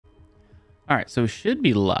All right, so should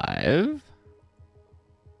be live.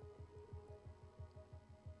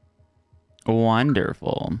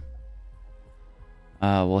 Wonderful.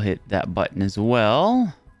 We'll hit that button as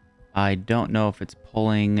well. I don't know if it's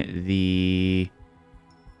pulling the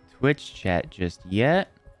Twitch chat just yet,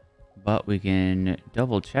 but we can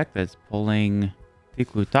double check that's pulling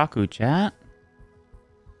Tikutaku chat.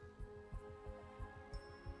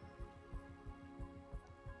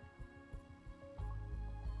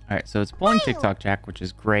 All right, so it's pulling TikTok chat, which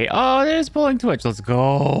is great. Oh, it is pulling Twitch. Let's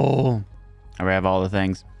go. I have all the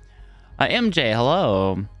things. MJ,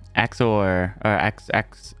 hello. Axor, or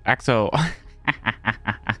Axo.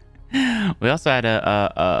 We also had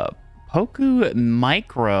a Poku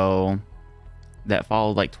Micro that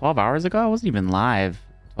followed like 12 hours ago. I wasn't even live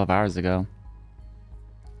 12 hours ago.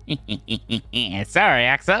 Sorry,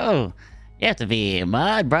 Axo. You have to be a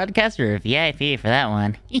mod broadcaster or VIP for that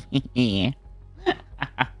one.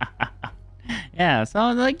 Yeah,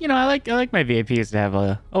 so like, you know, I like my VIPs to have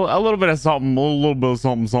a little bit of something, a little bit of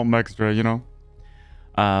something extra, you know.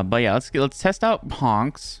 But yeah, let's test out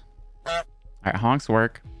honks. All right, honks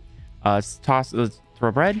work. Let's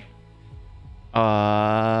throw bread.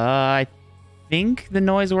 I think the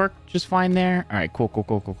noise worked just fine there. All right, cool.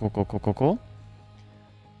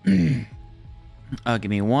 Give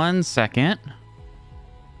me 1 second.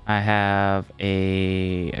 I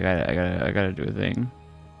gotta do a thing.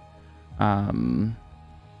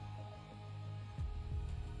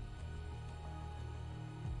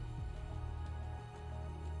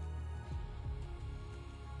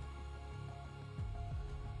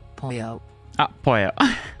 Poyo. Oh, Poyo.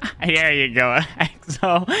 There you go.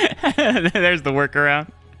 So there's the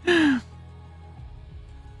workaround.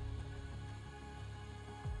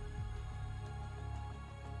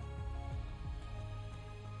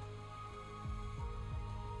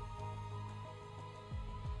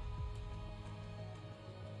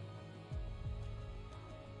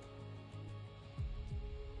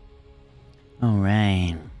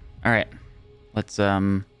 All right. Let's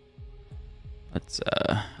I'm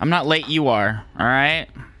not late, you are. All right.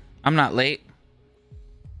 I'm not late.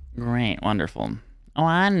 Great, wonderful. Oh,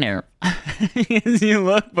 I know. Yes, you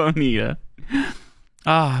look bonita.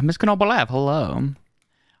 Ah, Miss Knobblev, hello.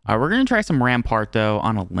 We're gonna try some Rampart though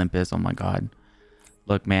on Olympus. Oh my god.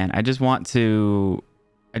 Look, man, I just want to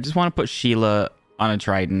put Sheila on a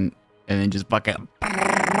Trident and then just bucket.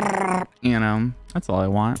 You know, that's all I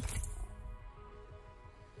want.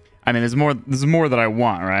 I mean, there's more that I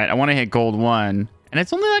want, right? I want to hit gold 1, and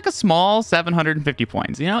it's only like a small 750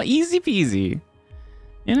 points. You know, easy peasy.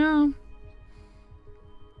 You know.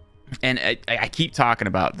 And I keep talking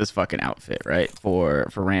about this fucking outfit, right? For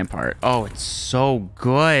Rampart. Oh, it's so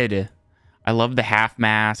good. I love the half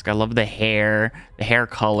mask. I love the hair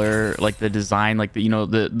color, like the design, like the, you know,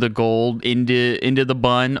 the gold into the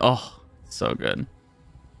bun. Oh, so good.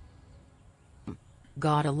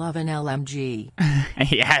 Gotta love an LMG.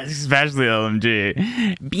 Yeah, especially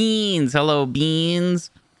LMG. Beans, hello Beans.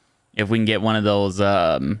 If we can get one of those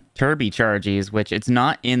turbocharges, which it's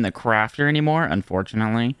not in the crafter anymore,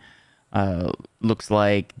 unfortunately. Looks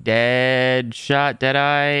like Deadeye,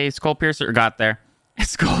 Skull Piercer got there.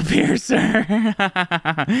 Skull Piercer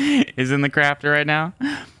is in the crafter right now.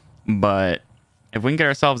 But if we can get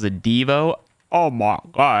ourselves a Devo, oh my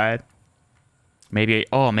god. Maybe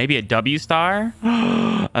a W star.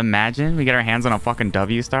 Imagine we get our hands on a fucking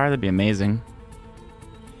W star. That'd be amazing.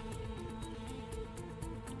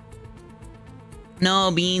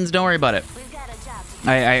 No, Beans, don't worry about it.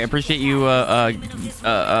 I appreciate you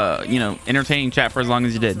you know, entertaining chat for as long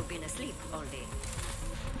as you did.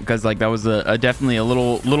 Because like that was definitely a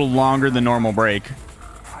little longer than normal break.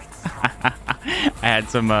 I had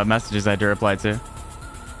some messages I had to reply to.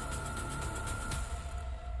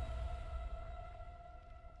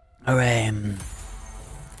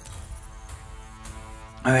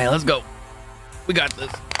 All right, let's go. We got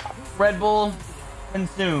this. Red Bull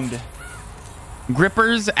consumed.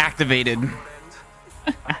 Grippers activated.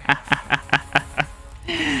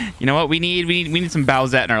 You know what we need? We need some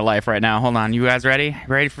Bowsette in our life right now. Hold on, you guys ready?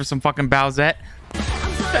 Ready for some fucking Bowsette?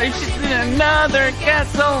 She's in another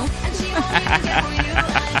castle.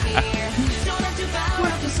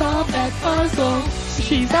 To solve that puzzle.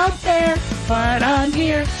 She's out there, but I'm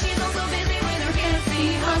here.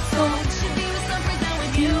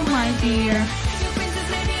 You, my dear.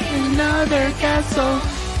 Another castle,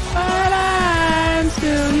 but I'm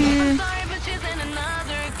still here.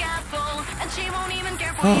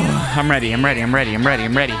 Oh, I'm ready.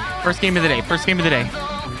 First game of the day.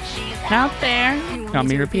 Out there. You want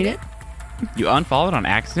me to repeat it? You unfollowed on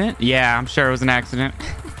accident? Yeah, I'm sure it was an accident.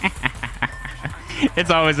 It's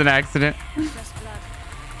always an accident.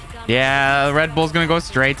 Yeah, Red Bull's gonna go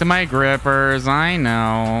straight to my grippers. I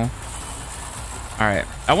know. All right,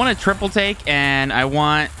 I want a triple take and I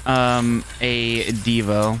want a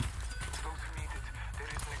Devo.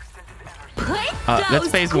 That's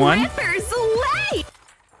phase one.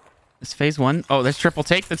 It's phase one. Oh, there's triple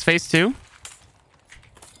take. That's phase two.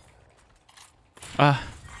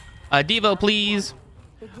 Devo, please.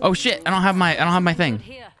 Oh shit! I don't have my thing.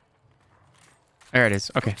 There it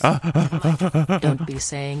is. Okay. Don't be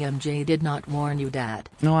saying MJ did not warn you, Dad.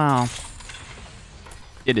 Wow.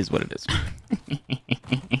 It is what it is.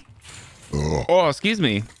 Oh, excuse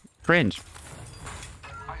me. Cringe.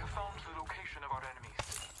 I have found the location of our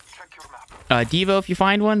enemies. Check your map. Devo, if you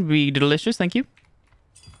find one, would be delicious. Thank you.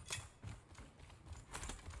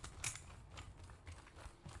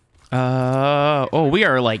 Oh, we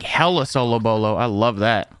are like hella solo bolo. I love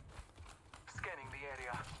that. Scanning the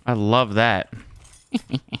area. I love that. Our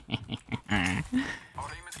aim is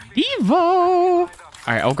clear. Devo. All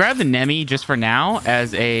right, I'll grab the Nemi just for now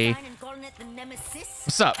as a.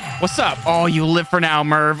 What's up? What's up? Oh, you live for now,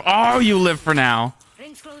 Merv. Oh, you live for now.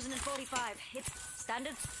 Rings closing in 45. It's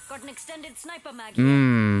standard. Got an extended sniper mag.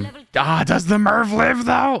 Level Does the Merv live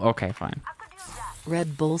though? Okay, fine.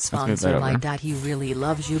 Red Bull move sponsor that my over. dad. He really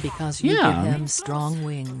loves you because you Yeah. give him strong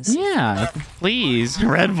wings. Yeah, please,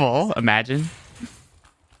 Red Bull. Imagine,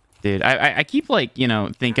 dude. I keep like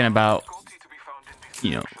thinking about Goatee to be found in this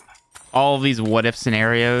you know direction. all of these what if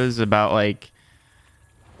scenarios about like,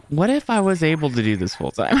 what if I was able to do this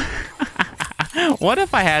full time? What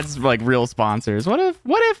if I had like real sponsors? What if,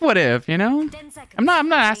 10 seconds. I'm not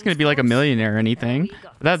asking to be like a millionaire or anything.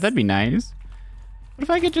 That'd be nice. What if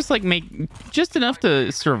I could just like make just enough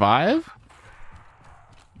to survive?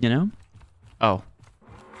 Oh.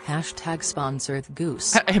 Hashtag sponsored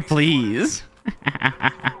goose. Please.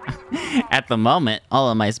 At the moment, all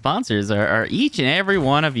of my sponsors are each and every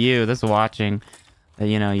one of you that's watching.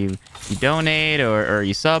 You donate or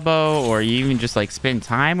you subo or you even just like spend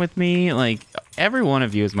time with me. Like every one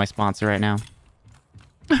of you is my sponsor right now.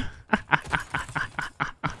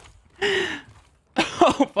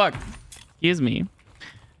 Oh fuck. Excuse me.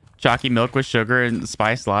 Chalky milk with sugar and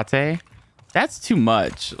spice latte. That's too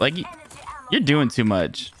much. Like you're doing too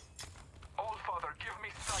much. All father, give me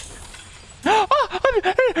sight. Oh, Aim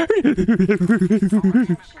is clear.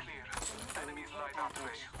 Enemies light our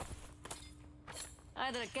way.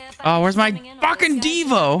 Either a care Oh, where's my package coming in or fucking those guys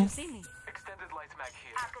Devo? who see me. Extended light mag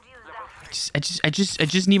here. Level 3. I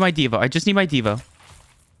just need my Devo. I just need my Devo.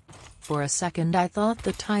 For a second I thought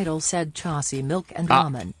the title said Chaucy milk and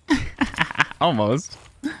ramen. Almost.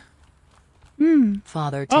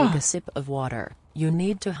 Father, take a sip of water. You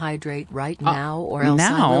need to hydrate right now or else I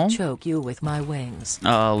now? will choke you with my wings.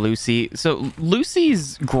 Lucy. So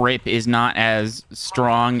Lucy's grip is not as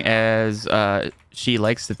strong as she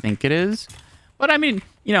likes to think it is. But I mean,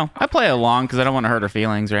 I play along because I don't want to hurt her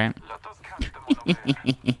feelings, right? Let us catch them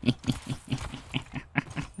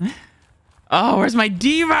unaware. Oh, where's my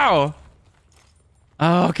Devo?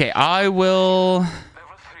 Oh, okay, I will. Level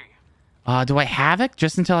 3. Do I have it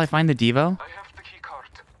just until I find the Devo? I have the key card.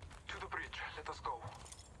 To the bridge. Let us go.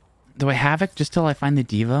 Do I have it just till I find the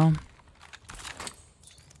Devo?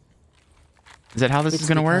 Is that how this It's is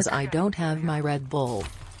gonna work? because I don't have my Red Bull.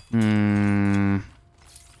 A trace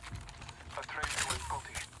to his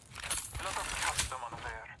goatee. Let us catch them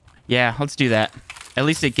unaware. Yeah, let's do that. At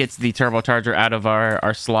least it gets the turbocharger out of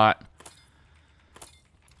our slot.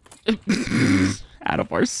 Out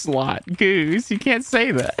of our slot. Goose, you can't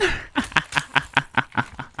say that.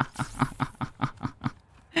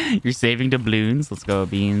 You're saving doubloons. Let's go,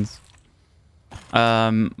 Beans.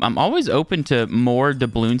 I'm always open to more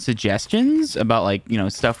doubloon suggestions about like,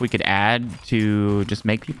 stuff we could add to just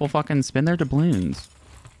make people fucking spin their doubloons.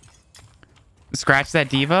 Scratch that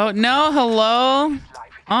Devo? No, hello?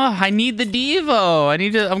 Oh, I need the Devo.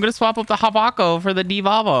 I'm gonna swap up the Havako for the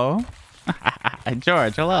Devavo.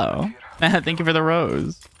 George, hello. Thank you for the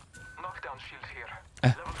rose. Knockdown shield here.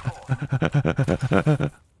 Level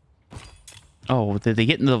 4. Oh, did they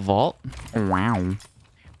get into the vault? Oh, wow.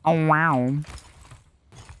 Oh, wow.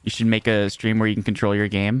 You should make a stream where you can control your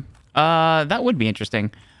game. That would be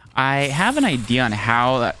interesting. I have an idea on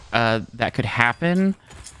how that could happen,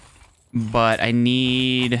 but I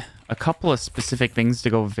need a couple of specific things to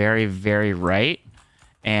go very, very right.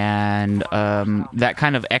 And that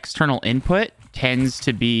kind of external input tends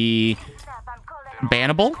to be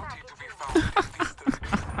bannable.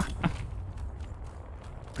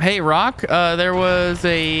 Hey, Rock, there was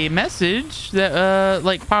a message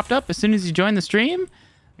that popped up as soon as you joined the stream.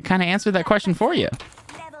 I kind of answered that question for you.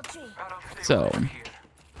 So,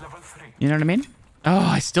 Level 3. you know what I mean? Oh,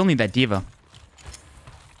 I still need that diva.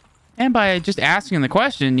 And by just asking the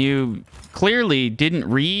question, you clearly didn't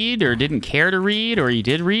read or didn't care to read, or you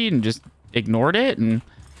did read and just ignored it, and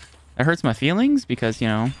that hurts my feelings because, you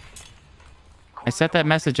know, I set that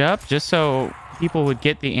message up just so people would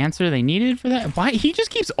get the answer they needed for that. Why? He just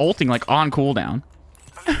keeps ulting like on cooldown.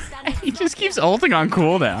 He just keeps ulting on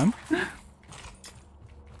cooldown.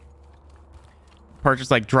 Purchase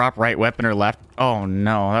like drop right weapon or left. Oh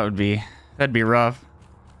no, that'd be rough.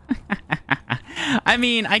 I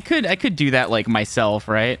mean, I could do that like myself,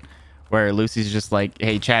 right? Where Lucy's just like,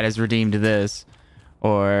 hey, chat has redeemed this,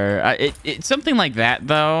 or it's something like that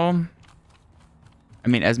though. I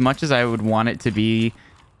mean, as much as I would want it to be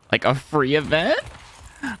like a free event,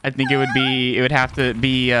 I think it would have to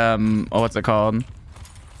be oh, what's it called?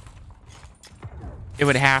 It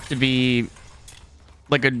would have to be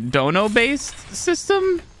like a dono based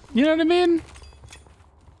system, you know what I mean?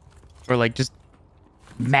 Or like just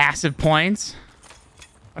massive points.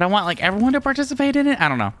 But I want like everyone to participate in it. I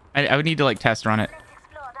don't know. I would need to like test run it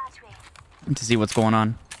to see what's going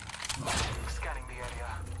on. Scanning the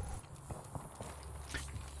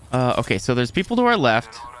area. Okay, so there's people to our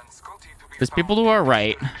left. There's people to our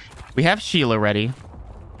right. We have Sheila ready.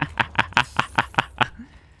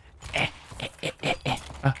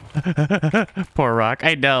 Poor Rock.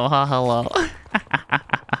 I know. Ha, hello.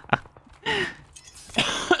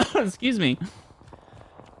 Excuse me.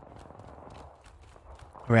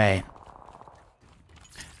 Right.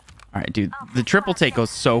 All right, dude. The triple take goes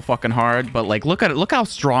so fucking hard, but like, look at it. Look how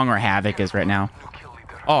strong our Havoc is right now.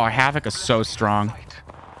 Oh, our Havoc is so strong.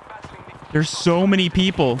 There's so many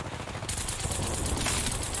people.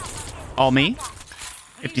 All me.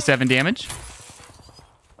 57 damage.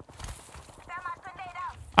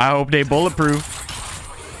 I hope they bulletproof.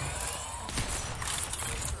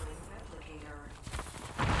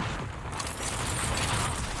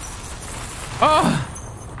 Oh!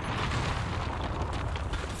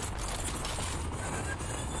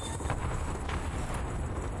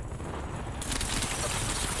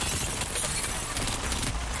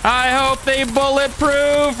 I hope they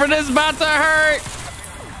bulletproof, or this is about to hurt.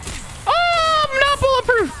 Oh, I'm not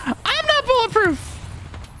bulletproof. I'm not bulletproof.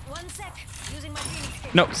 1 sec. Using my Phoenix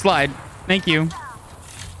kit. No, slide. Thank you.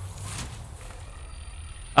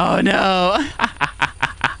 Oh no.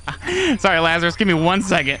 Sorry, Lazarus. Give me 1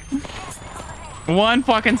 second. 1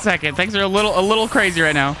 fucking second. Things are a little crazy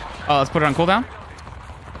right now. Oh, let's put it on cooldown.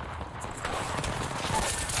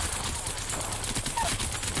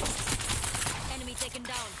 Enemy taken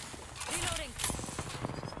down. Reloading.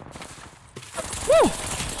 Woo!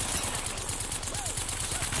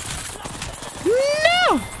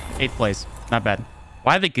 No! 8th place. Not bad.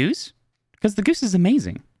 Why the goose? Because the goose is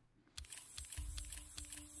amazing.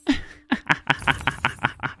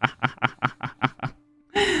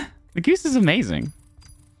 The goose is amazing.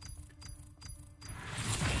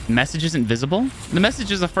 Message isn't visible? The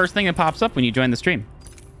message is the first thing that pops up when you join the stream.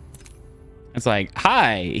 It's like,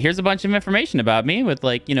 hi, here's a bunch of information about me with,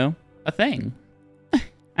 like, you know, a thing.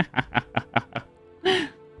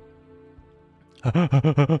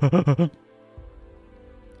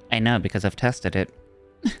 I know, because I've tested it.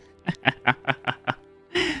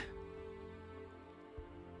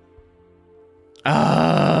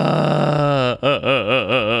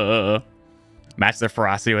 Match the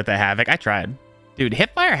ferocity with the Havoc. I tried. Dude,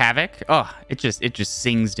 Hipfire Havoc. Oh, it just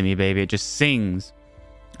sings to me, baby. It just sings.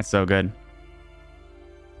 That's so good.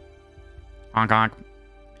 Honk honk.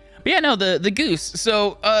 But yeah, no, the goose.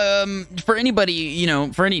 So, for anybody, you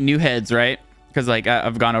know, for any new heads, right? Because like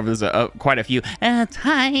I've gone over this quite a few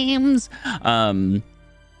times.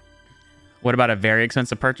 What about a very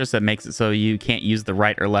expensive purchase that makes it so you can't use the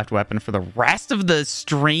right or left weapon for the rest of the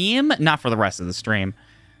stream? Not for the rest of the stream.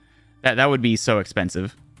 That would be so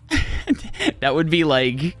expensive. That would be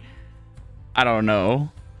like, I don't know.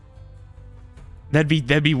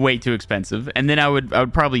 That'd be way too expensive. And then I would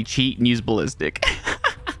probably cheat and use ballistic.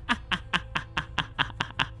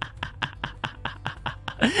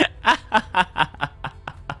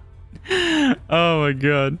 Oh my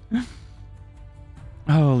god.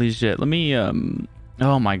 Holy shit. Let me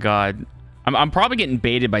oh my god. I'm probably getting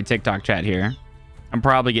baited by TikTok chat here. I'm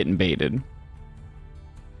probably getting baited.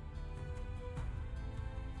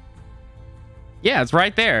 Yeah, it's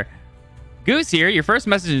right there. Goose here. Your first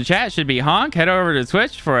message in chat should be honk. Head over to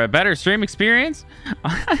Twitch for a better stream experience.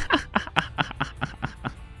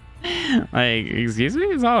 Like, excuse me?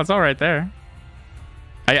 It's all right there.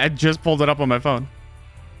 I just pulled it up on my phone.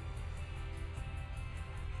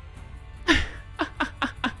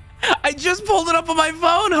 I just pulled it up on my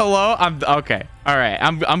phone. Hello. I'm okay. All right.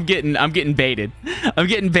 I'm getting baited. I'm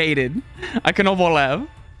getting baited. I can overlev.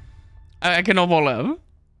 I can overlev.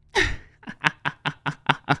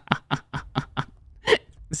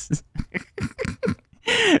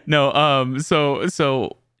 No.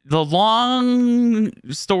 So the long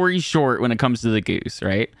story short, when it comes to the goose,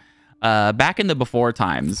 right? Back in the before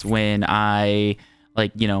times when I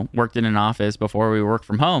worked in an office before we worked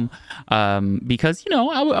from home, because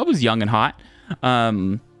I was young and hot.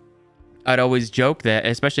 I'd always joke that,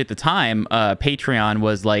 especially at the time, Patreon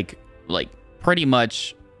was like pretty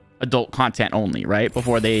much adult content only, right?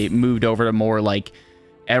 Before they moved over to more like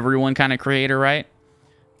everyone kind of creator, right?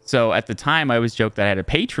 So at the time, I always joked that I had a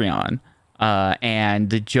Patreon. And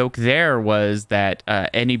the joke there was that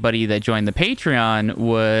anybody that joined the Patreon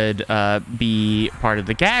would be part of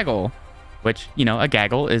the gaggle, which, a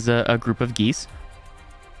gaggle is a group of geese.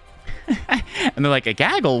 And they're like, a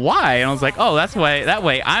gaggle? Why? And I was like, oh, that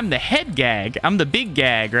way I'm the head gag. I'm the big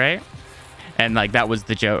gag, right? And like, that was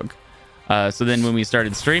the joke. So then when we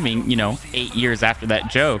started streaming, 8 years after that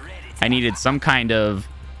joke, I needed some kind of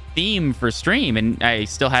theme for stream. And I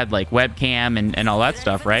still had like webcam and all that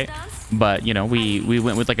stuff, right? But, we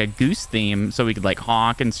went with like a goose theme so we could like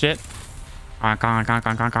honk and shit. Honk, honk, honk,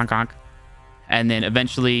 honk, honk, honk, honk. And then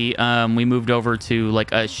eventually we moved over to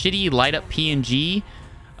like a shitty light up PNG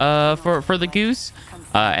for the goose.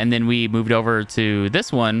 And then we moved over to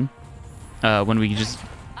this one when we just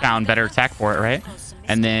found better tech for it, right?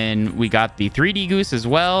 And then we got the 3D goose as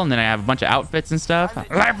well. And then I have a bunch of outfits and stuff.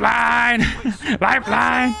 Lifeline!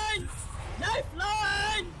 Lifeline!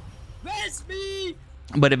 Lifeline! Where's me?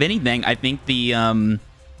 But if anything, I think the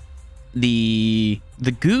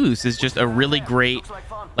goose is just a really great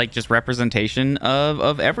like just representation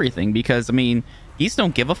of everything, because I mean, geese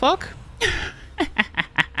don't give a fuck.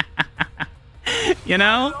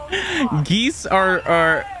 Geese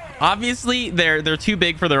are obviously they're too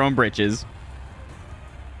big for their own britches,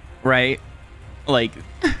 right? Like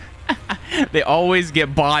they always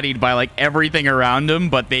get bodied by like everything around them,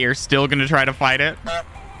 but they are still gonna try to fight it.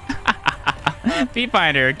 Feet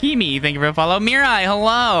Finder, Kimi, thank you for the follow. Mirai,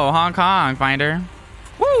 hello. Hong Kong Finder.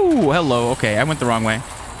 Woo, hello. Okay, I went the wrong way.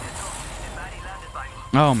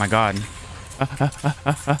 Oh my god.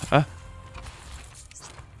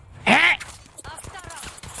 Hey!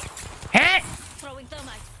 Hey!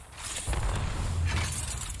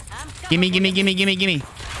 Gimme.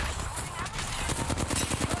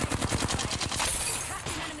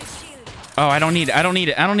 Oh, I don't need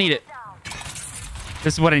it.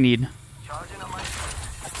 This is what I need.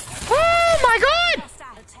 Oh my god!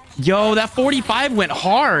 Yo, that 45 went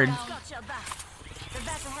hard.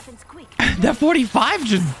 That 45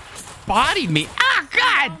 just bodied me. Ah,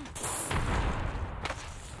 god!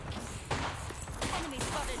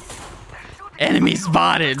 Enemy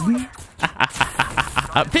spotted.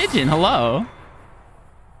 Pigeon, hello.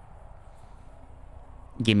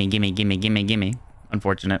 Gimme.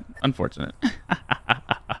 Unfortunate.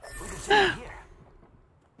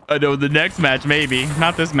 I know, the next match, maybe.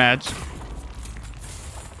 Not this match.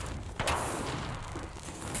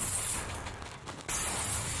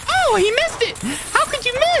 Oh, he missed it! How could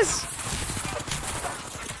you miss?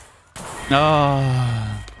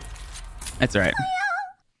 Oh. That's all right.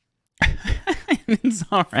 It's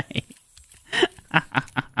all right.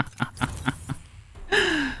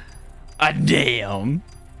 Damn.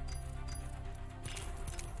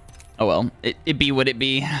 Oh, well. It be what it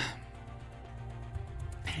be.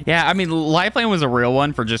 Yeah, I mean, Lifeline was a real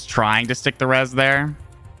one for just trying to stick the res there.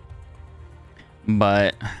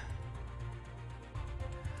 But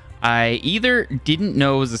I either didn't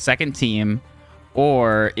know it was a second team,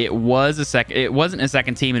 or it wasn't a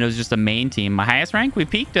second team and it was just a main team. My highest rank, we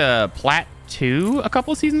peaked Plat 2 a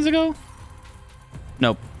couple seasons ago.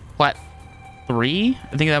 No, Plat 3.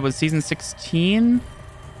 I think that was season 16.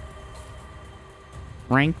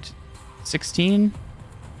 Ranked 16.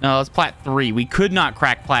 No, it's Plat 3. We could not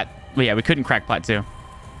crack Plat. Yeah, we couldn't crack Plat 2.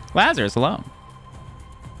 Lazarus, hello.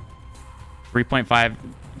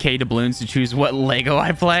 3.5k doubloons to choose what Lego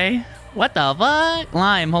I play. What the fuck?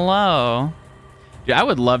 Lime, hello. Dude, I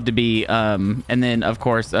would love to be, and then, of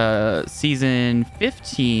course, season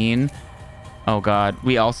 15. Oh, God.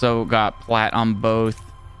 We also got Plat on both.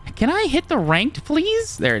 Can I hit the ranked,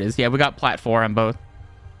 please? There it is. Yeah, we got Plat 4 on both.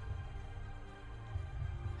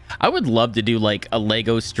 I would love to do like a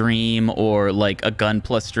Lego stream or like a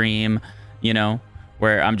Gunpla stream, you know,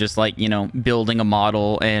 where I'm just like, you know, building a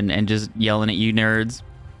model and just yelling at you nerds.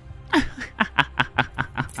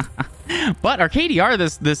 But our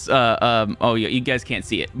KDR, oh, you guys can't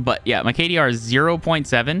see it, but yeah, my KDR is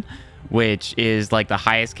 0.7, which is like the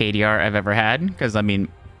highest KDR I've ever had. Because I mean,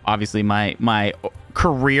 obviously my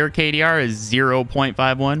career KDR is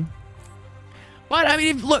 0.51. But I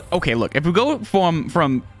mean, look, if we go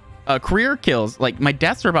from career kills, like my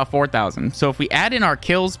deaths are about 4,000. So if we add in our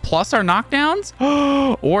kills plus our knockdowns,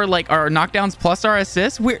 or like our knockdowns plus our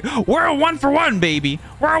assists, we're a 1-for-1, baby.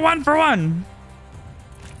 We're a 1-for-1.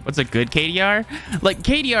 What's a good KDR? Like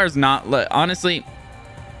KDR is not, honestly,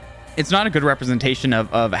 it's not a good representation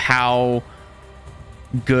of how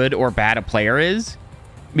good or bad a player is.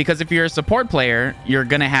 Because if you're a support player, you're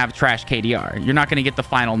gonna have trash KDR. You're not gonna get the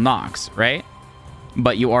final knocks, right?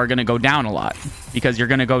 But you are going to go down a lot because you're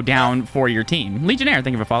going to go down for your team. Legionnaire,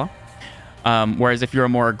 thank you for follow. Whereas if you're a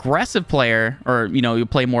more aggressive player, or, you know, you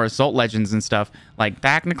play more Assault Legends and stuff, like,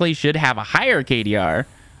 technically should have a higher KDR.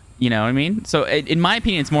 You know what I mean? So, in my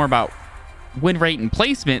opinion, it's more about win rate and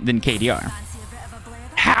placement than KDR.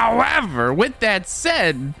 However, with that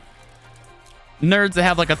said, nerds that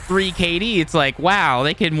have like a 3 KD, it's like, wow,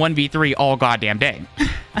 they can 1v3 all goddamn day.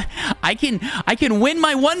 I can win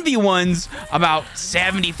my 1v1s about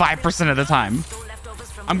 75% of the time.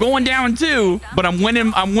 I'm going down too, but I'm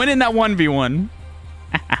winning that 1v1.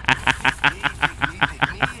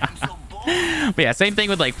 But yeah, same thing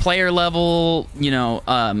with like player level, you know,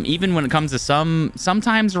 even when it comes to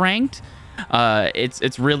sometimes ranked,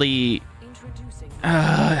 it's really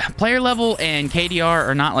player level and KDR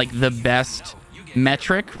are not like the best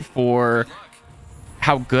metric for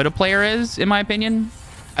how good a player is, in my opinion.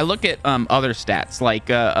 I look at other stats like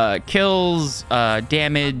kills,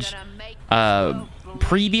 damage,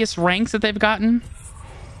 previous ranks that they've gotten.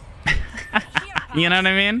 You know what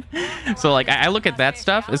I mean? So like I look at that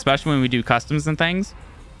stuff, especially when we do customs and things.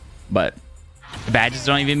 But the badges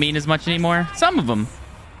don't even mean as much anymore. Some of them.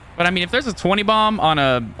 But I mean, if there's a 20 bomb on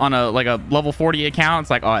a like a level 40 account, it's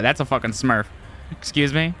like, oh, that's a fucking smurf.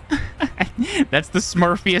 Excuse me? That's the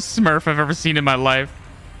smurfiest smurf I've ever seen in my life.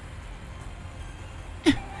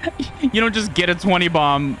 You don't just get a 20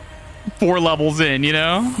 bomb 4 levels in, you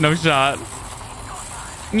know? No shot.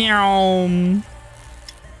 All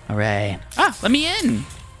right. Ah, let me in.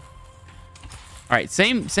 All right,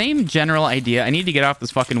 same general idea. I need to get off this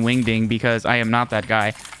fucking wingding because I am not that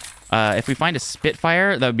guy. If we find a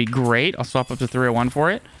Spitfire, that would be great. I'll swap up to 301 for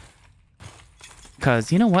it.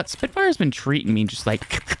 Because, you know what? Spitfire's been treating me just,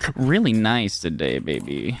 like, really nice today,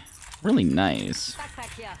 baby. Really nice.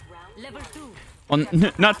 Well,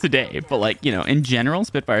 not today, but, like, you know, in general,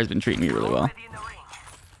 Spitfire's been treating me really well.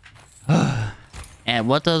 And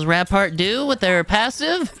what does Rampart do with their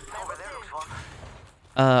passive?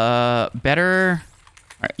 Better...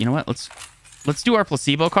 Alright, you know what? Let's do our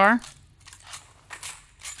placebo car.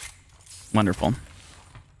 Wonderful.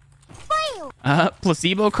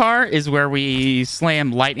 Placebo car is where we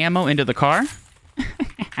slam light ammo into the car.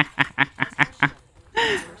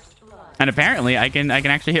 And apparently I can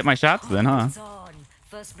actually hit my shots then, huh?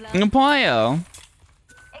 Pollo.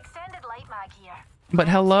 But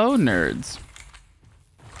hello, nerds.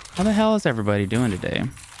 How the hell is everybody doing today?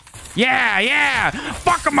 Yeah!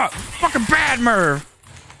 Fuck them up! Fucking bad Merv!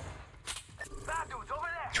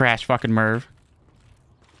 Trash fucking Merv.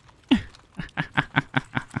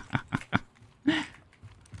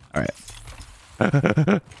 Alright.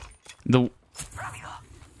 The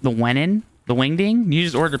wingding? You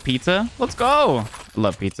just order pizza? Let's go! I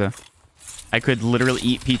love pizza. I could literally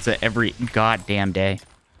eat pizza every goddamn day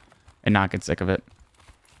and not get sick of it.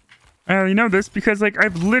 You know this because, like,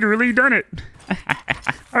 I've literally done it.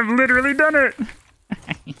 I've literally done it.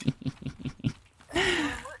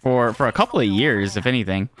 For a couple of years, if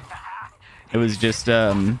anything. It was just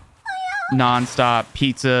non-stop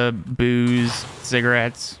pizza, booze,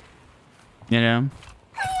 cigarettes. You know?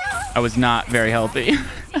 I was not very healthy.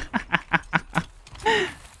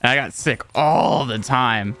 I got sick all the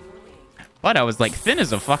time. But I was like thin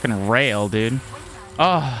as a fucking rail, dude.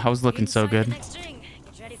 Oh, I was looking so good.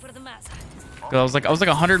 I was like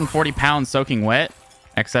 140 pounds soaking wet,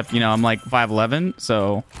 except, you know, I'm like 5'11",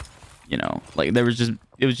 so, you know, like it was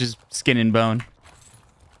just skin and bone.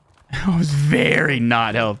 I was very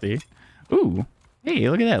not healthy. Ooh, hey,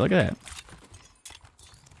 look at that.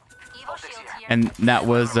 And that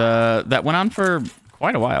was that went on for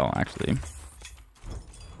quite a while, actually,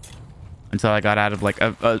 until I got out of like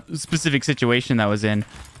a specific situation that I was in,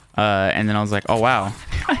 and then I was like, oh wow.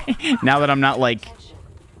 Now that I'm not like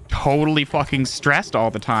totally fucking stressed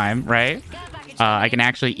all the time, right? I can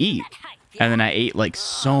actually eat. And then I ate like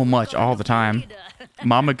so much all the time.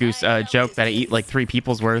 Mama Goose joked that I eat like 3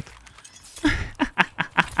 people's worth.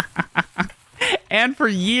 And for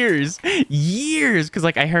years, because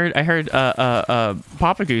like I heard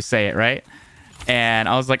Papa Goose say it, right? And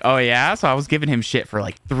I was like, oh yeah. So I was giving him shit for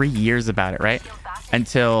like 3 years about it, right?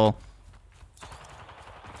 Until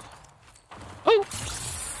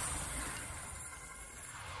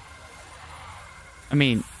I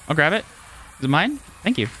mean, I'll grab it. Is it mine?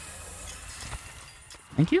 Thank you.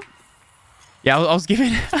 Thank you. Yeah, I was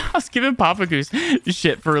giving I was giving Papa Goose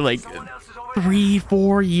shit for like 3,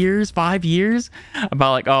 4 years, 5 years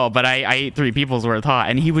about like, oh, but I ate 3 people's worth hot,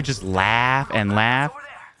 and he would just laugh and laugh.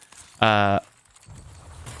 Yeah,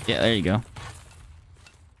 there you go.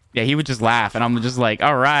 Yeah, he would just laugh, and I'm just like,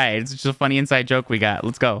 all right, it's just a funny inside joke we got.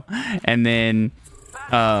 Let's go. And then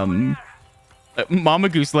Mama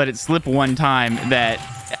Goose let it slip one time that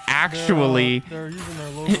actually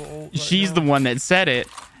she's the one that said it,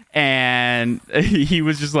 and he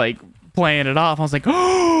was just like playing it off. I was like,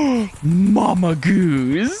 oh, Mama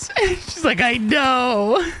Goose. She's like, I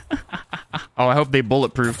know. Oh, I hope they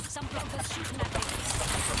bulletproof. Some blockers shooting at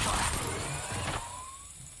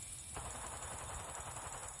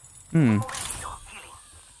me.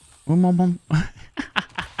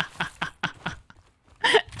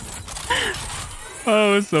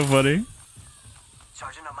 Oh, it's so funny.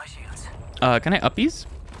 Charging up my shields. Can I uppies?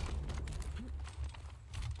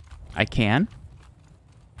 I can.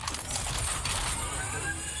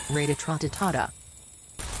 Rata Trotatata.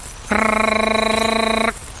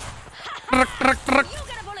 You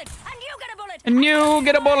get a bullet, and you get a bullet. And you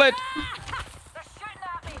get a bullet. They're shooting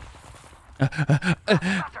at me.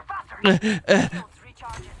 Faster, faster. Shields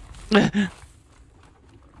recharging.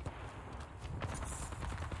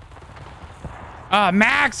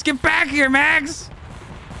 Max, get back here, Max.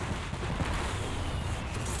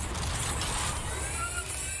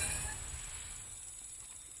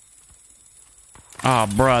 Oh,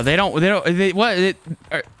 bruh,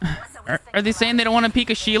 are they saying they don't want to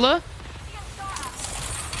peek a Sheila?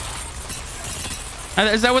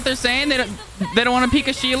 Is that what they're saying? They don't want to peek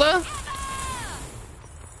a Sheila?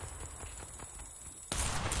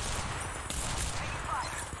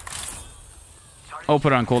 Oh,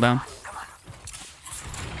 put it on cooldown.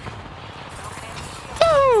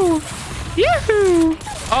 Woo! Yoo-hoo!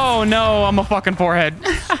 Oh no, I'm a fucking forehead.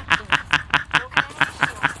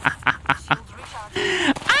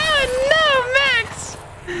 Oh no, Max!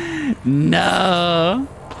 No.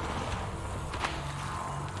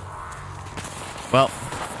 Well,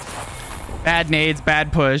 bad nades,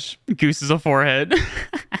 bad push. Goose is a forehead. Boy,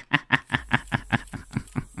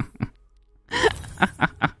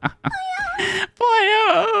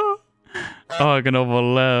 oh, I can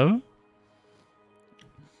overlap.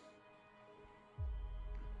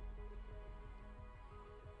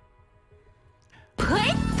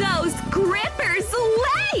 Put those grippers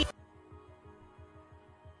away!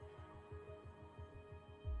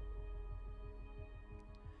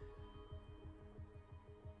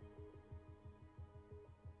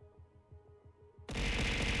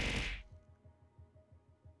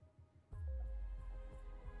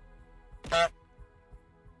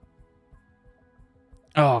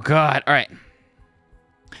 Oh god. All right.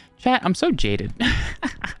 Chat, I'm so jaded.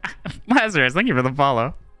 Lazarus, thank you for the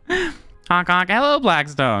follow. Honk honk. Hello,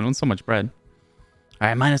 Blackstone. With so much bread. All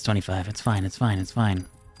right, minus 25. It's fine. It's fine. It's fine.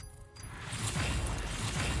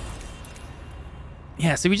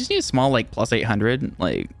 Yeah, so we just need a small, like, plus 800.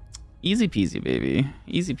 Like, easy peasy, baby.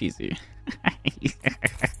 Easy peasy.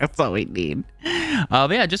 That's all we need.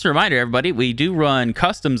 But yeah, just a reminder, everybody, we do run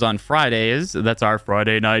customs on Fridays. That's our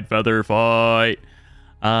Friday night feather fight.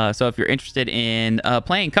 So if you're interested in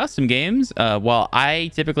playing custom games, while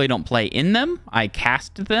I typically don't play in them, I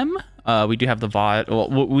cast them. We do have the VOD.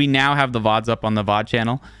 Well, we now have the VODs up on the VOD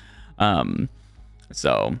channel.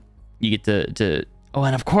 So you get to oh,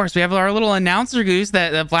 and of course we have our little announcer goose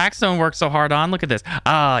that Blackstone worked so hard on. Look at this.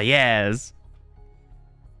 Oh, yes.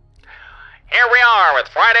 Here we are with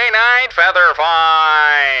Friday Night Feather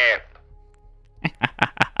Fight.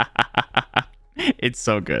 It's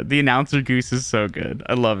so good. The announcer goose is so good.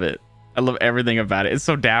 I love it. I love everything about it. It's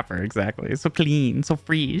so dapper, exactly. It's so clean, so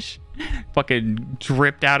fresh. Fucking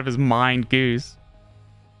dripped out of his mind goose.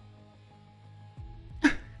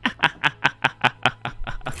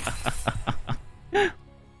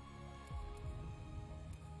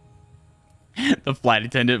 The flight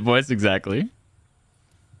attendant voice, exactly.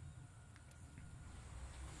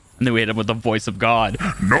 And then we hit him with the voice of God.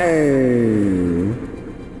 No!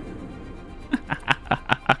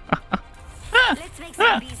 Let's make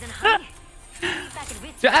some bees and honey.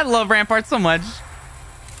 Dude, I love Rampart so much.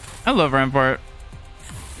 I love Rampart.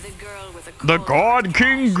 The girl with The God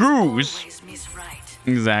King Goose. always miss right.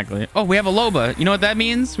 Exactly. Oh, we have a Loba. You know what that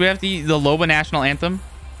means? We have the Loba National Anthem.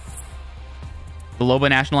 The Loba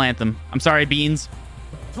National Anthem. I'm sorry, Beans.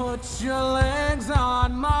 Put your legs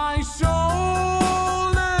on my shoulders.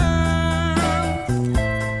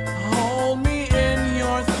 Hold me in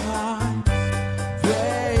your thighs,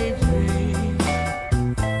 baby.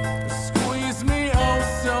 Squeeze me oh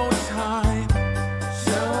so tight.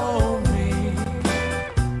 Show me.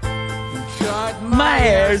 Cut My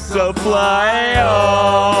air supply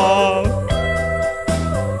off.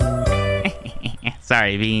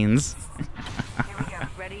 Sorry, Beans. Here we go.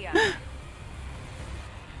 Ready up.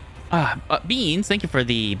 Beans, thank you for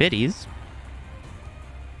the biddies.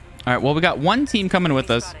 All right, well, we got one team coming with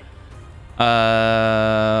us.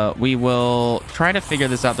 We will try to figure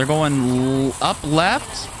this out. They're going up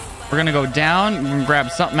left. We're going to go down and grab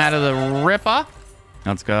something out of the ripper.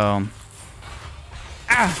 Let's go.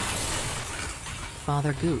 Ah!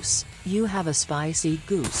 Father Goose, you have a spicy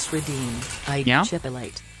goose redeemed. I Yeah?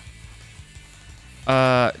 chipolate.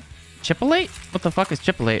 Chipolate? What the fuck is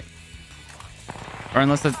Chipolate? Or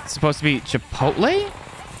unless that's supposed to be Chipotle?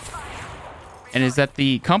 And is that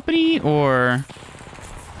the company or...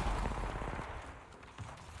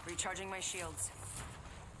 Recharging my shields.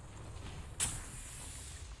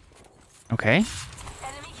 Okay.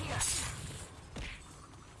 Enemy here.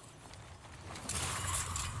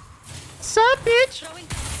 Sup, bitch?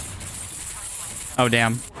 Oh,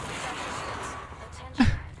 damn.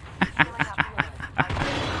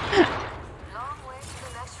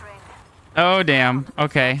 Oh, damn.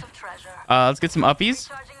 Okay. Let's get some uppies.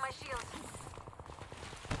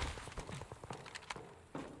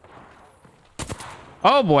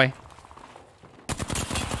 Oh, boy.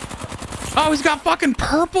 Oh, he's got fucking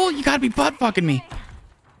purple? You gotta be butt fucking me.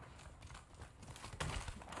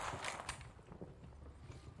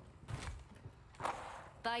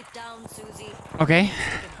 Bite down, Susie. Okay.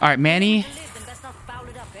 All right, Manny. Live, then best not foul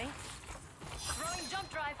it up, eh? Throwing jump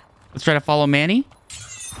drive. Let's try to follow Manny.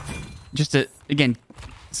 Just to, again,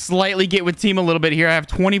 slightly get with team a little bit here. I have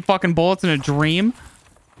 20 fucking bullets in a dream.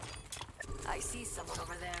 I see someone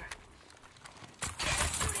over there.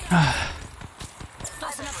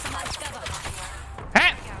 Tossing up some light cover.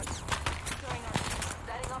 Hey!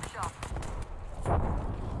 Setting up shop.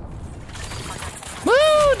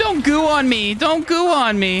 Woo! Don't goo on me. Don't goo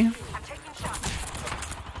on me. I'm taking shots.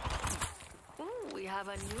 Ooh, we have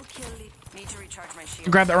a new kill lead. Need to recharge my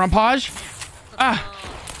shield. Grab that rampage. Ah.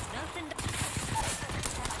 Nothing.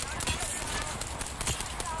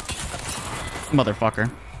 Motherfucker.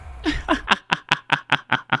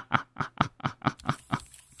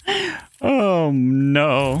 Oh,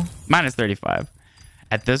 no. Minus 35.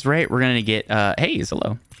 At this rate, we're going to get... Haze,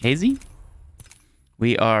 hello. Hazy?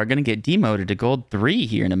 We are going to get demoted to gold 3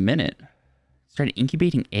 here in a minute. Start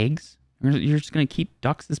incubating eggs? You're just going to keep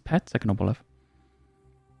ducks as pets? Sekanobolev.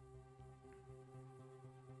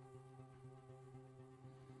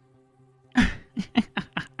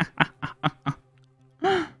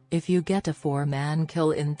 If you get a 4-man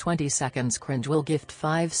kill in 20 seconds, Cringe will gift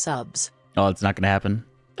 5 subs. Oh, it's not going to happen.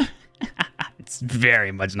 It's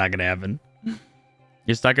very much not going to happen.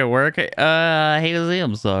 You're stuck at work? Hazy,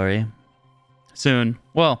 I'm sorry. Soon.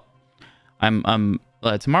 Well,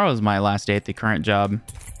 tomorrow's my last day at the current job.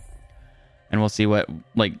 And we'll see what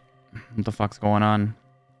the fuck's going on.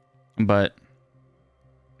 But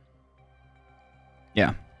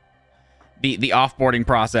yeah. The offboarding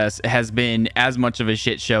process has been as much of a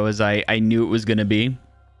shit show as I knew it was going to be.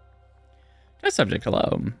 Just subject,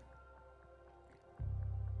 hello.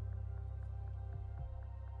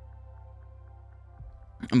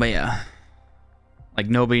 But yeah. Like,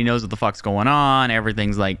 nobody knows what the fuck's going on.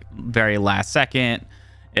 Everything's, like, very last second.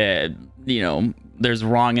 You know, there's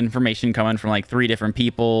wrong information coming from, like, 3 different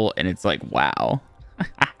people. And it's like, wow.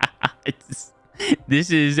 This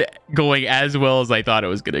is going as well as I thought it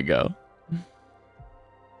was going to go.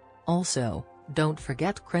 Also, don't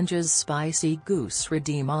forget Cringe's spicy goose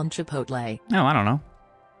redeem on Chipotle. No, I don't know.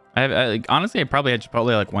 Honestly, I probably had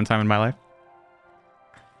Chipotle, like, one time in my life.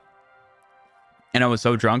 And I was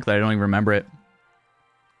so drunk that I don't even remember it.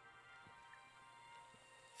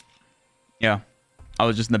 Yeah. I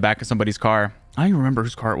was just in the back of somebody's car. I don't even remember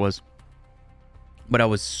whose car it was. But I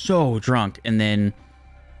was so drunk. And then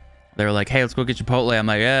they were like, hey, let's go get Chipotle. I'm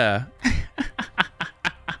like, yeah.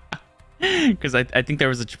 Because I think there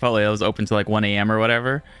was a Chipotle that was open till like 1 a.m. or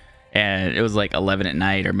whatever. And it was like 11 at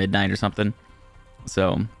night or midnight or something.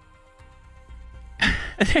 So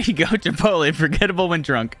there you go, Chipotle. Forgettable when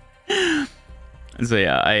drunk. So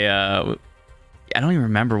yeah, I don't even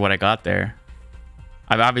remember what I got there.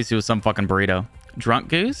 I obviously was some fucking burrito. Drunk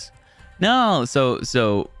goose? No,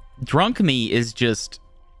 so drunk me is just,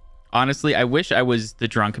 honestly, I wish I was the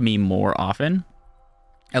drunk me more often,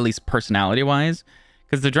 at least personality wise,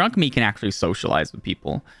 Because the drunk me can actually socialize with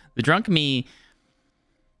people. The drunk me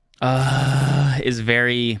is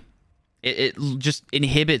very... It just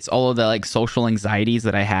inhibits all of the like social anxieties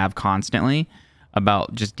that I have constantly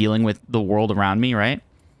about just dealing with the world around me, right?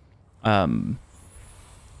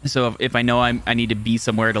 So if I know I need to be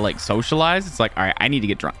somewhere to like socialize, it's like, all right, I need to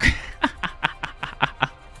get drunk.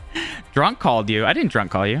 Drunk called you. I didn't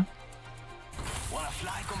drunk call you.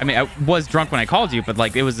 I mean, I was drunk when I called you, but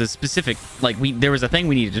like it was a specific, like there was a thing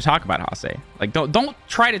we needed to talk about, Hase. Like don't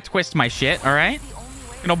try to twist my shit, all right?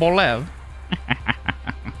 You know, Bolev.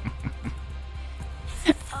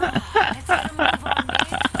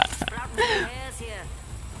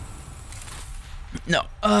 No,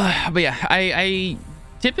 but yeah, I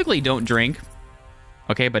typically don't drink.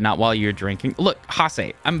 Okay, but not while you're drinking. Look,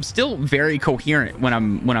 Hase, I'm still very coherent when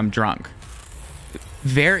I'm drunk.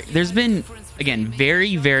 There's been, again,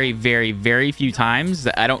 very, very, very, very few times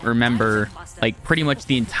that I don't remember like pretty much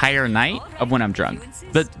the entire night of when I'm drunk.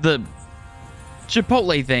 The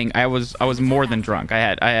Chipotle thing, I was more than drunk. I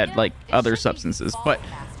had like other substances, but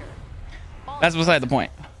that's beside the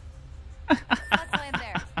point.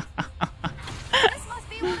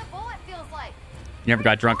 You never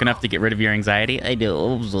got drunk enough to get rid of your anxiety? I do.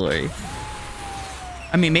 Oh, sorry.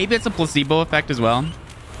 I mean, maybe it's a placebo effect as well.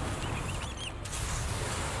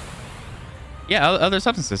 Yeah, other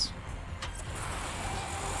substances.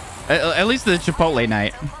 At least the Chipotle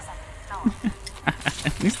night.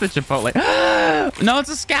 At least the Chipotle. No, it's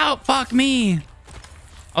a scout. Fuck me.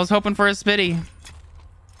 I was hoping for a spitty.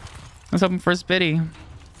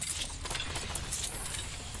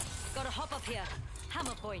 Gotta hop up here.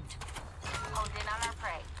 Hammer point. Honed in on our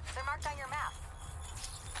prey. They're marked on your map.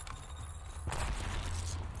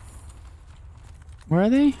 Where are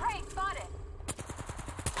they? Prey spotted.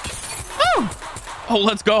 Oh,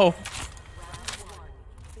 let's go.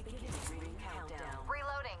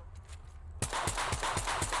 Reloading.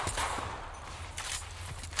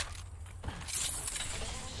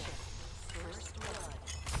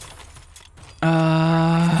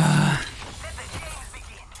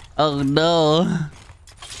 Oh no.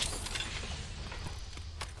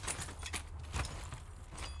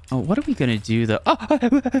 Oh, what are we gonna do though? Oh.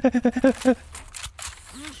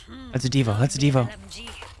 That's a Devo. That's a Devo. LMG.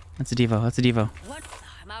 That's a Devo. That's a Devo. What?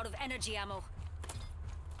 I'm out of energy ammo.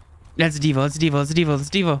 That's a Devo. That's a Devo. That's a Devo. That's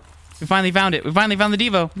a Devo. We finally found it. We finally found the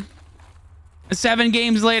Devo. 7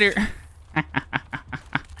 games later.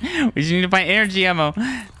 We just need to find energy ammo.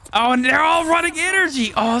 Oh, and they're all running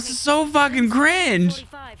energy. Oh, this is so fucking cringe.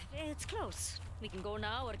 45. It's close. We can go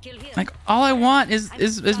now or kill here. Like, all I want is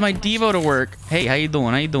my Devo to work. Hey, how you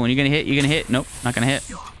doing? How you doing? You gonna hit? You gonna hit? Nope, not gonna hit.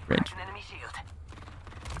 Cringe.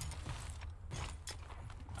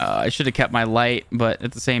 I should have kept my light, but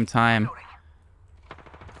at the same time,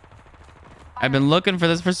 I've been looking for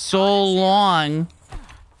this for so long.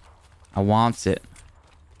 I wants it.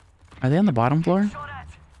 Are they on the bottom floor?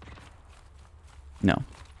 No.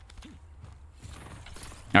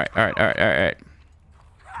 All right.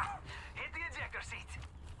 Hit the ejector seat.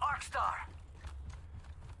 Arcstar.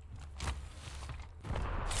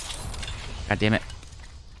 God damn it.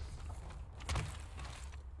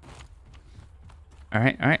 All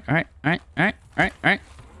right.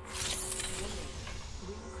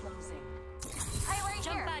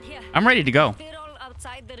 Jump pad here. I'm ready to go. They're all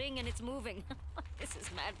outside the ring and it's moving. This is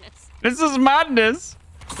madness. This is madness.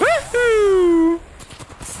 Woohoo!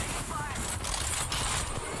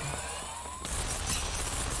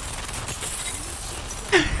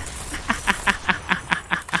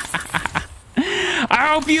 I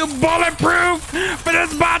hope you bulletproof, but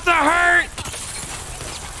it's about to hurt.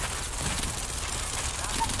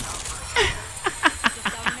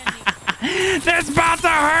 That's about to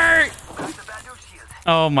hurt.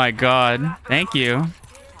 Oh my god. Thank you.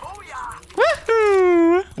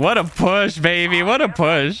 Woohoo! What a push, baby. What a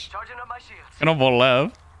push. Gonna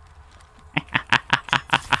believe.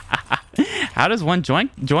 How does one join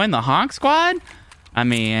the honk squad? I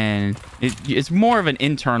mean, it's more of an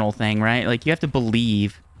internal thing, right? Like, you have to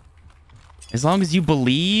believe. As long as you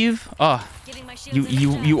believe, Giving my shields a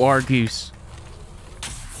you are Goose.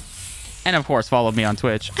 And of course, follow me on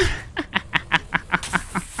Twitch.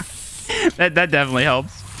 that definitely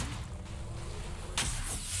helps.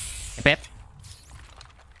 Pip.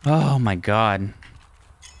 Oh my god.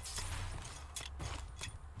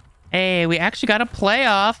 Hey, we actually got a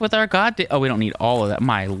playoff with our goddamn... Oh, we don't need all of that.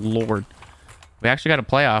 My lord. We actually got a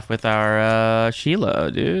playoff with our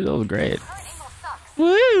Sheila, dude. That was great.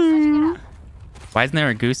 Woo! Why isn't there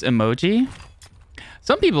a goose emoji?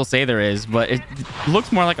 Some people say there is, but it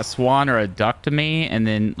looks more like a swan or a duck to me. And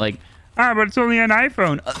then, like, but it's only an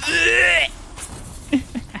iPhone.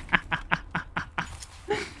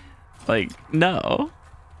 Like, no.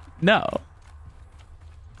 No.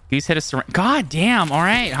 Goose hit a surrender. God damn. All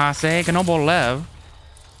right, Hase. Ganobo Lev.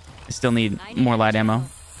 I still need more light ammo.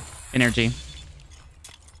 Energy.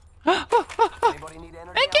 Anybody need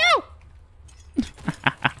energy Thank ammo? you.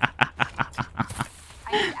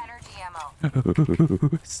 I need energy ammo.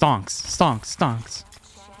 Stonks. Stonks. Stonks.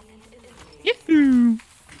 Yoo-hoo.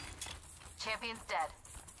 Champion's dead.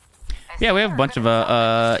 Yeah, we have a bunch of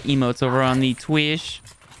emotes over on the Twitch.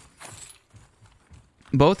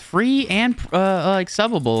 Both free and like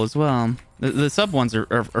subbable as well. The sub ones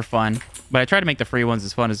are fun, but I try to make the free ones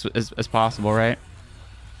as fun as possible, right?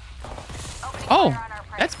 Oh,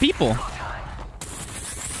 that's people.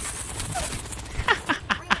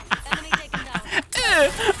 Enemy taken down.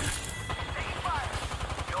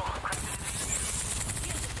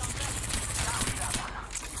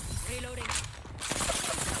 Reloading.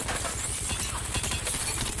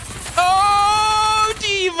 Oh,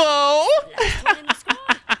 Devo! Last one in the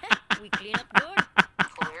squad. We clean up good.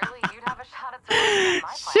 Clearly, you'd have a shot at surviving my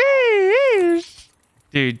plan. Sheesh.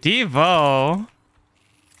 Dude, Devo.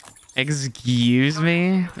 Excuse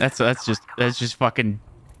me? That's just fucking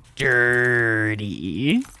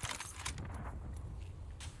dirty.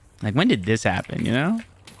 Like, when did this happen, you know?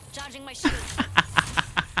 Charging my shield.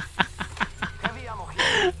 Heavy ammo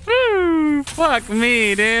here. Woo, fuck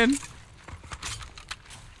me, dude.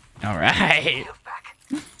 All right.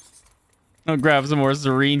 I'll grab some more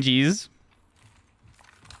syringes.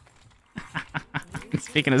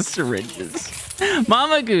 Speaking of syringes.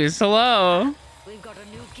 Mama Goose, hello. We've got a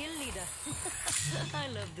new kill leader. I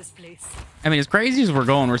love this place. I mean, as crazy as we're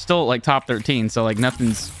going, we're still like top 13, so like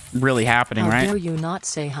nothing's really happening, How right? dare you not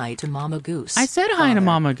say hi to Mama Goose? I said hi to Father.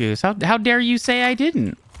 Mama Goose. How dare you say I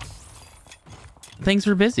didn't? Things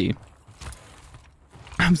were busy.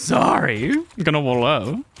 I'm sorry. I'm gonna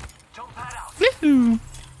wallow. Jump that out. Woohoo.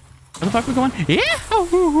 Where the fuck are we going? Yeah.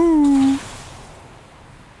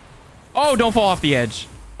 Oh, don't fall off the edge.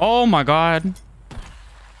 Oh my god.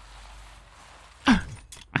 I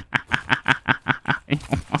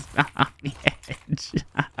almost fell off the edge.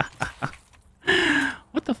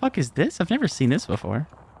 What the fuck is this? I've never seen this before.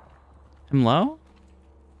 I'm low?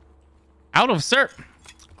 Out of SERP.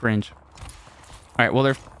 Cringe. All right,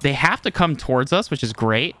 well, they have to come towards us, which is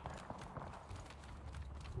great.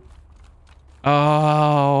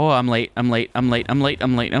 Oh, I'm late. I want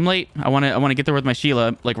to get there with my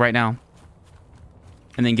Sheila, like, right now.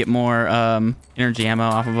 And then get more energy ammo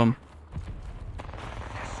off of them.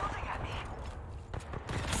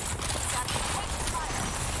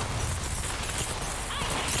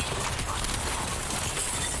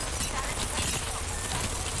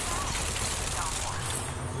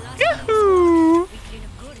 Yahoo! We clean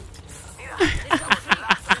up good. It's all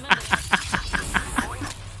free.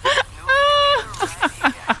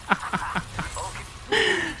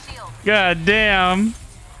 Remember. God damn.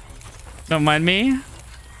 Don't mind me.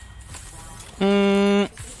 No.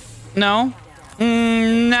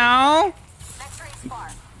 No. Next ring's far.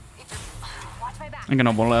 Watch my back. I'm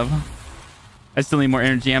gonna love. I still need more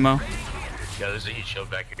energy ammo. Yeah, there's a heat shield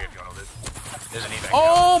back here if you want to live. There's an evac.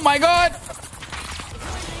 Oh my god!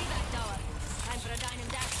 Evac tower. Time for a dine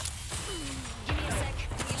and dash. Give me a sec.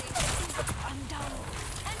 I'm down.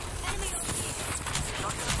 Enemy.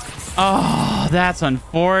 Oh, that's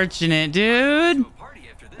unfortunate, dude.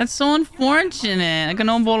 That's so unfortunate. I can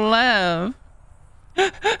love.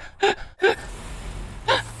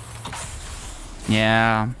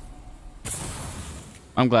 Yeah.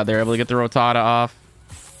 I'm glad they're able to get the Rotata off.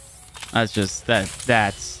 That's just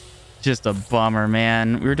that's just a bummer,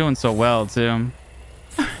 man. We were doing so well too.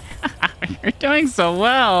 You're doing so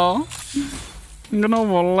well. I'm gonna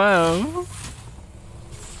love.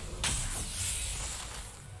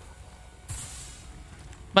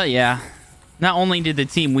 But yeah, not only did the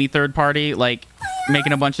team we third party like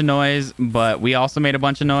making a bunch of noise, but we also made a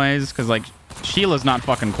bunch of noise because like Sheila's not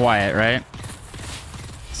fucking quiet, right?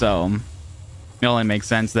 So it only makes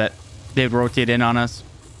sense that they'd rotate in on us.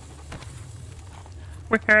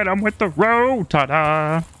 We had them with the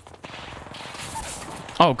Rotata.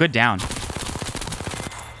 Oh, good down.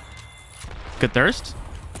 Good thirst.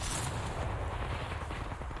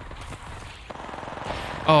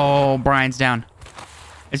 Oh, Brian's down.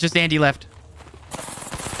 It's just Andy left.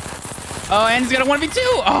 Oh, Andy's got a 1v2.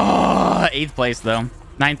 Oh, 8th place, though.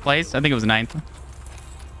 9th place? I think it was 9th.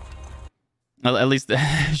 At least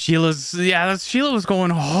Sheila's... Yeah, Sheila was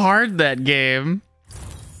going hard that game.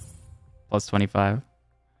 Plus 25.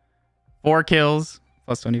 4 kills.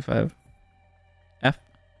 Plus 25. F.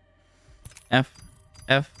 F.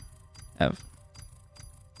 F. F.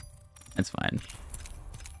 It's fine.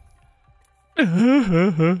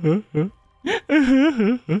 Okay,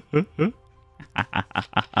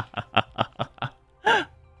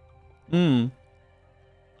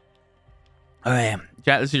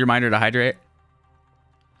 chat, this is your reminder to hydrate.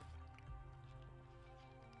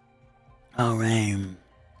 All right.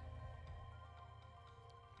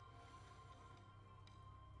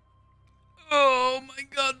 Oh my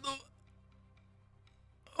god.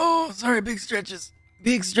 Oh, sorry, big stretches.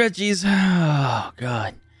 Big stretchies. Oh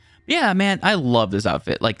god. Yeah, man, I love this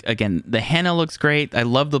outfit. Like, again, the henna looks great. I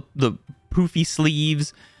love the poofy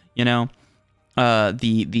sleeves, you know.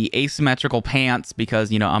 The asymmetrical pants because,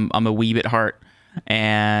 you know, I'm a wee bit heart,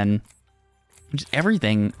 and just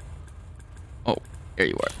everything. Oh, there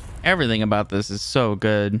you are. Everything about this is so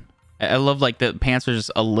good. I love, like, the pants are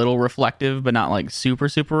just a little reflective, but not like super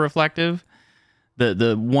reflective.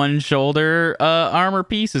 The one shoulder armor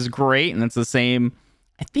piece is great, and it's the same.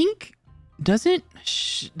 I think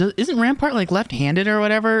isn't Rampart like left-handed or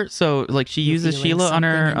whatever? So like she uses Sheila on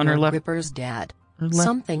her left. Gripper's dad.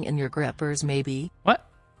 Something in your grippers, maybe. What?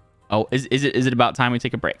 Oh, is it about time we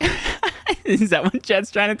take a break? Is that what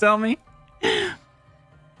Chet's trying to tell me? But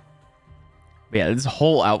yeah, this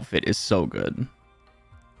whole outfit is so good.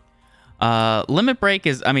 Limit Break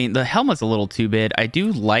is, I mean, the helmet's a little too big. I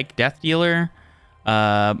do like Death Dealer,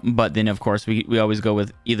 but then of course we always go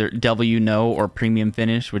with either W No or Premium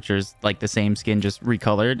Finish, which is like the same skin just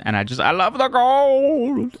recolored. And I love the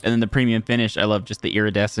gold. And then the Premium Finish, I love just the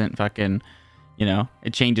iridescent fucking, you know,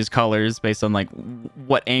 it changes colors based on like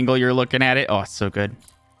what angle you're looking at it. Oh, it's so good.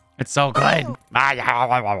 It's so good. But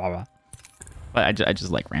I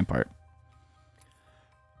just like Rampart.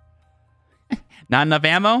 Not enough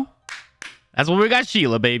ammo? That's what we got,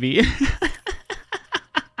 Sheila, baby.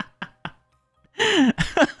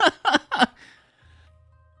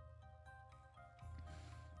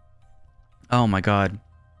 Oh my god.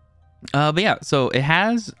 But yeah, so it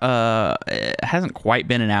hasn't quite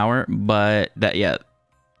been an hour, but that, yeah.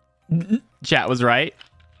 Chat was right.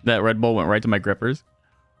 That Red Bull went right to my grippers.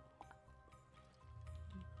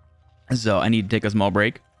 So I need to take a small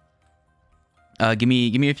break. Give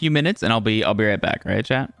me a few minutes and I'll be right back, right,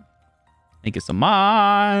 chat? Thank you so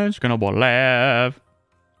much. Gonna laugh.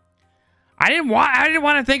 I didn't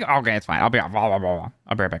want to think. Okay, it's fine. I'll be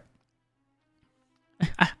right back.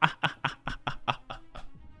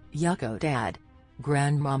 Yucko Dad.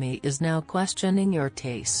 Grandmommy is now questioning your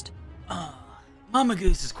taste. Mama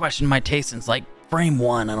Goose has questioned my taste since like frame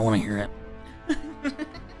 1. I don't want to hear it.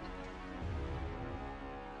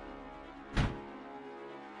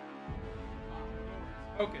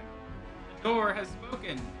 Spoken. The door has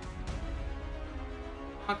spoken.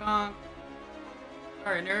 Honk honk.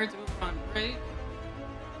 Alright, nerds, move on. Great.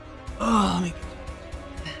 Oh, let me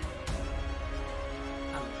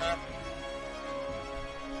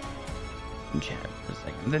chat for a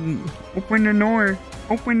second. Then open the door.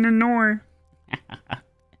 Open the door.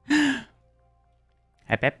 Hi,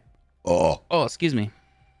 Pep. Oh, excuse me.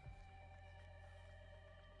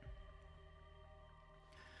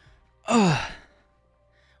 Oh.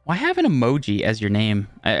 Why have an emoji as your name?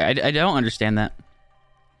 I don't understand that.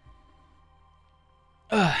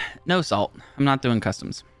 No salt. I'm not doing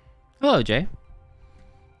customs. Hello, Jay.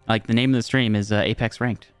 Like, the name of the stream is Apex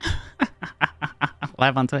Ranked.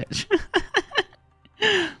 Live on Twitch.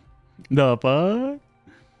 The fuck?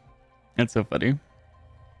 That's so funny.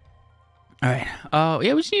 Alright.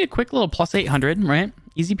 Yeah, we just need a quick little plus 800, right?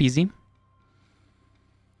 Easy peasy.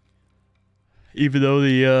 Even though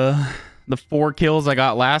the 4 kills I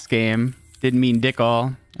got last game didn't mean dick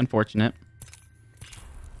all. Unfortunate.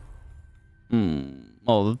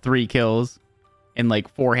 Well, 3 kills and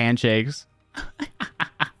like 4 handshakes.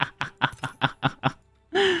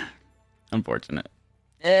 Unfortunate.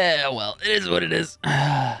 Yeah, well, it is what it is.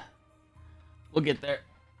 We'll get there.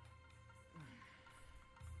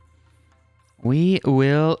 We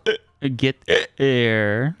will get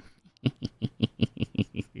there.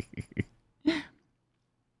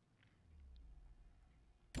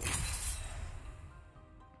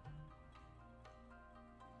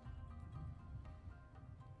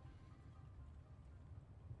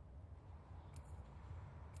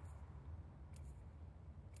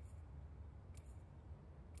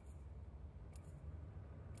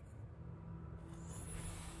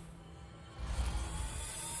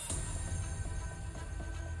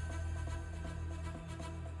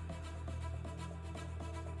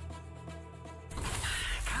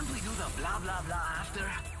 Can't we do the blah blah blah after?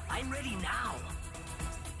 I'm ready now.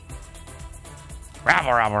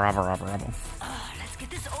 Rabble. Let's get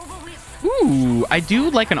this over with. Ooh, I do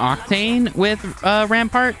like an Octane with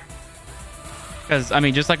Rampart. Because, I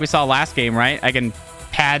mean, just like we saw last game, right? I can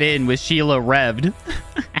pad in with Sheila revved.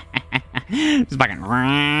 Just fucking.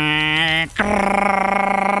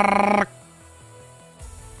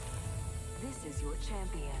 This is your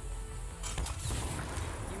champion.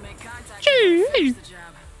 You make contact. Finish the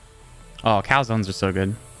job. Oh, calzones are so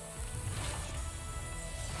good.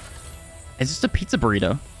 It's just a pizza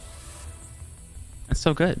burrito. It's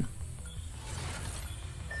so good.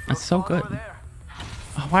 It's so good.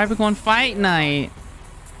 Oh, why are we going fight night?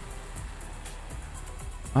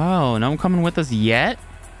 Oh, no one coming with us yet?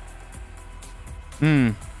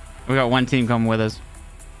 We got one team coming with us.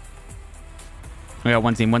 We got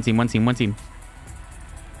one team.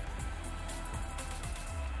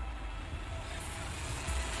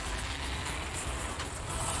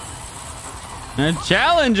 A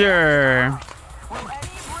challenger!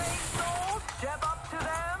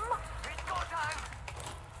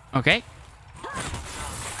 Okay.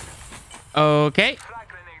 Okay.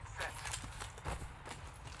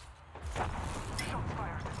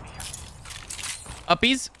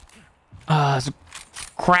 Uppies. So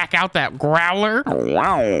crack out that growler.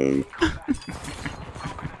 Wow.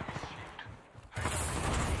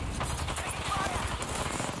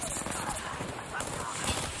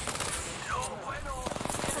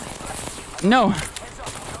 No.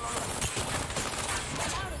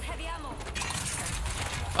 Heavy ammo.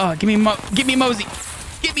 Oh, give me Mosey.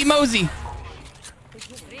 Give me Mosey.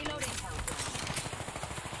 Reloading.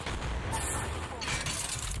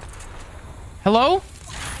 Hello? Are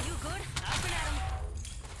you good? Up and at 'em.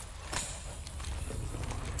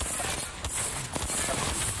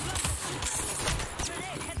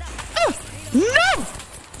 Grenade, heads up. No!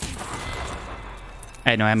 I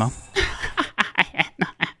had no ammo.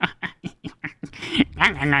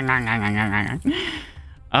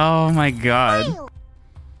 Oh my god.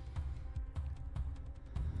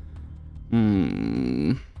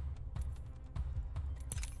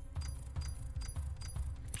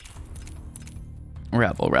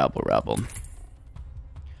 Rabble.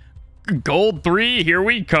 Gold 3, here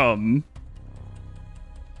we come.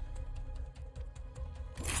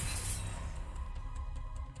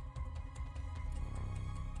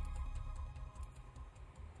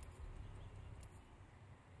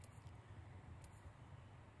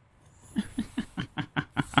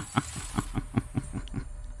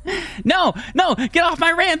 No, get off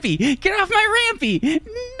my rampy. Get off my rampy. No.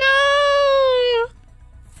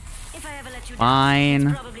 If I ever let you down, Fine.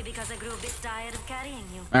 it's probably because I grew a bit tired of carrying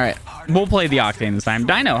you. All right, we'll play the Octane this time.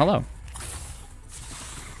 Dino, hello.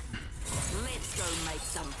 Let's go make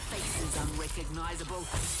some faces unrecognizable.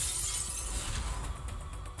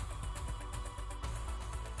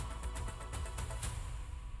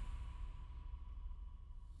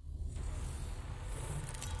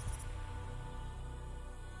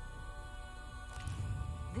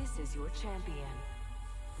 This is your champion.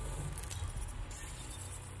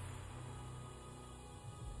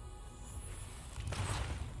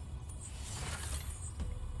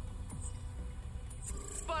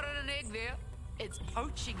 Spotted an egg there. It's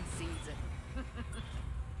poaching season.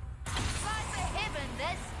 Slice of heaven,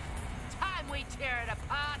 this. Time we tear it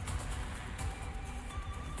apart.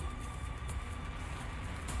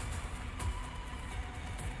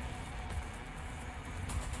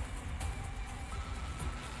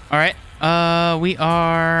 All right,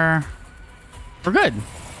 we're good.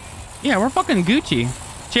 Yeah, we're fucking Gucci.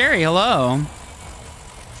 Cherry, hello.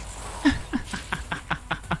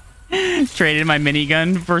 Traded my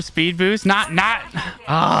minigun for speed boost. I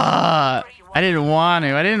didn't want to.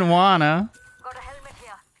 Got a helmet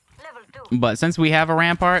here. Level 2. But since we have a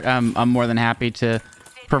rampart, I'm more than happy to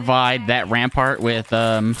provide that rampart with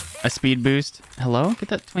a speed boost. Hello? Get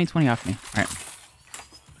that 2020 off me. All right.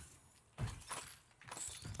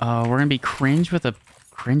 We're gonna be cringe with a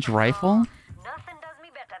cringe rifle. Nothing does me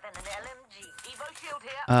better than an LMG. Evo shield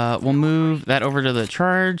here. We'll move that over to the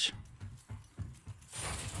charge.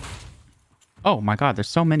 Oh my god, there's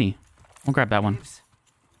so many. We'll grab that one.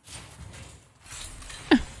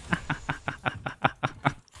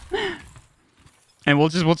 And we'll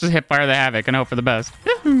just hip fire the havoc and hope for the best.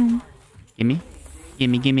 Gimme.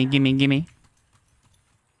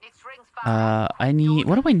 I need,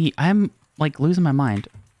 what do I need? I'm like losing my mind.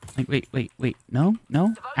 Like, wait. No.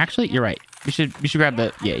 Actually, you're right. We should grab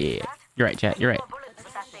the, yeah. You're right, chat. You're right.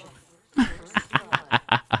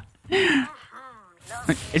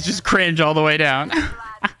 It's just cringe all the way down.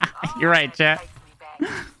 You're right, chat.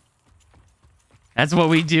 That's what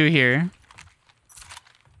we do here.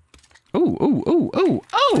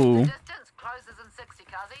 Ooh.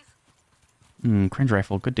 Cringe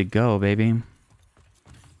rifle, good to go, baby.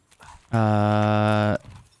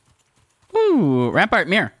 Ooh, Rampart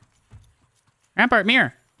mirror. Rampart,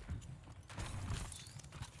 mirror.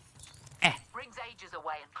 Rings ages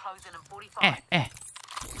away and closing in 45.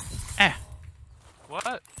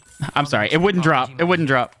 What? I'm sorry. It wouldn't drop. It wouldn't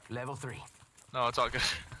drop. Level 3. No, it's all good.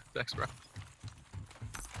 Thanks, bro.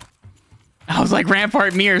 I was like,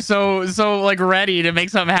 Rampart, mirror, so like ready to make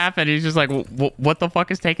something happen. He's just like, what the fuck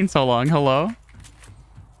is taking so long? Hello?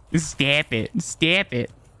 Step it. Step it.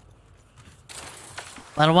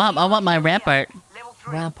 I want my Rampart. Level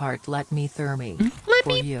 3. Rampart, let me thermy. Let For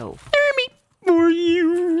me you. thermy for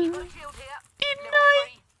you. Shield here. Didn't Level I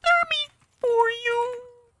 3. thermy for you?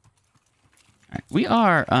 Alright, we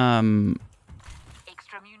are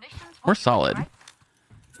Extra munitions. we're solid.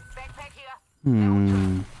 Backpack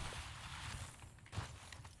here.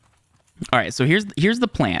 All right, so here's the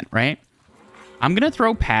plan, right? I'm gonna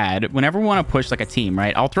throw pad whenever we want to push like a team,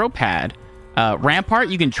 right? I'll throw pad. Rampart,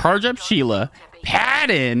 you can charge up Sheila. Pad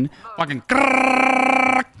in. Fucking.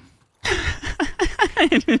 Okay.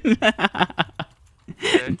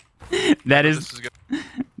 That This is is good.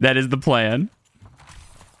 that is the plan.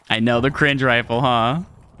 I know the cringe rifle, huh?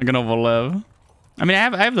 I'm gonna live. I mean,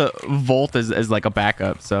 I have the Volt as like a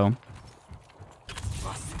backup, so.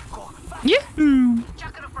 Yahoo!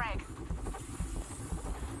 Chucking a frag.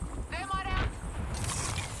 Thermite out.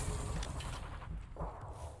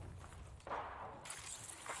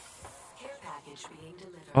 Care package being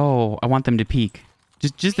delivered. Oh, I want them to peek.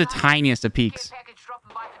 Just the tiniest of peeks. Care package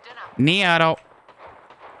dropping by for dinner. Neato.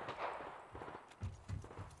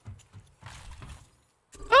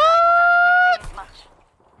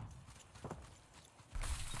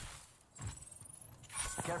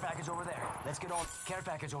 Care package over there. Let's get on. Care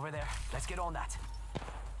package over there. Let's get on that.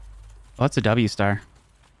 Oh, that's a W star.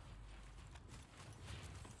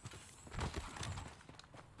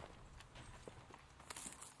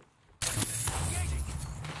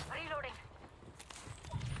 Reloading.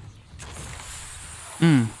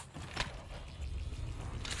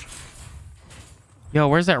 Yo,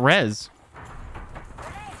 where's that res?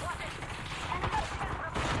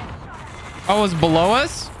 Oh, it's below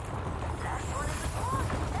us?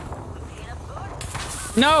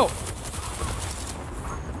 No!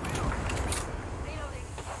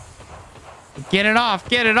 Get it off!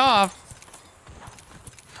 Get it off!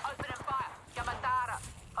 Opening fire. Yamatara.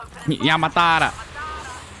 Opening fire. Yamatara.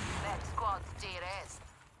 That squad's dead ass.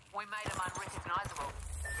 We made them unrecognizable.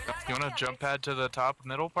 You want to jump pad to the top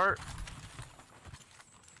middle part?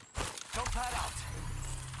 Jump pad out.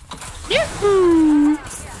 Yahoo!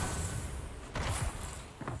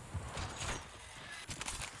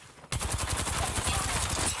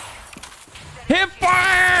 Hip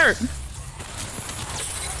fire!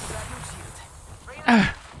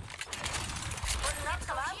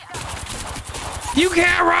 You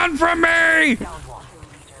can't run from me! Down one.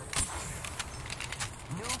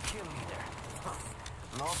 New kill leader.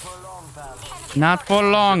 Not for long, pal. Not for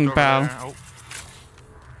long, Over pal. there. Oh,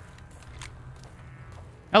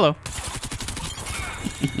 Hello.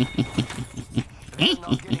 There's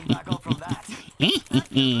no getting back up from that.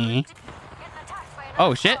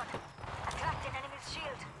 Oh, shit. I cracked an enemy's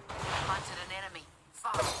shield. Hunted an enemy.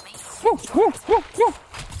 Follow me. Woo, woo, woo, woo.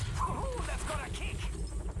 Ooh, that's got a kick.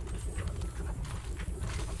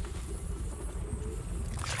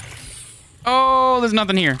 Oh, there's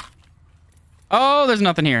nothing here. Oh, there's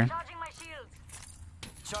nothing here. Charging my shields.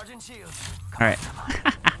 Charging shields. All right.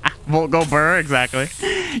 Volt go burr, exactly.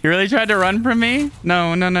 You really tried to run from me?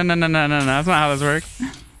 No. That's not how this works.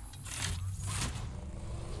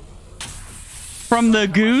 From the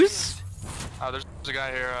goose? oh, there's a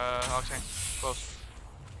guy here, Octane. Close.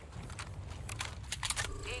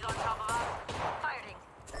 Egg on top of us. Firing.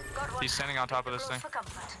 Got one. He's standing on top of this thing. For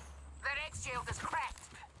comfort. That X shield is cracked.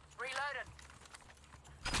 Reloaded.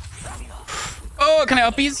 Oh, can I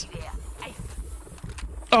uppies?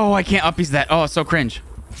 Oh, I can't uppies that. Oh, it's so cringe.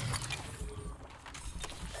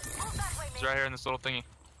 He's right here in this little thingy.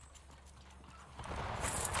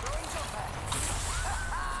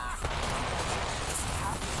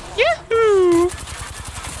 Yahoo!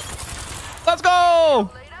 Let's go!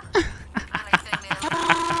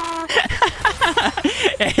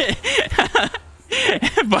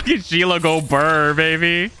 Fucking Sheila go burr,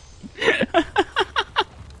 baby.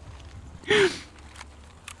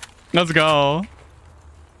 Let's go.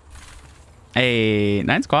 Hey,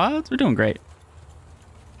 9 squads. We're doing great.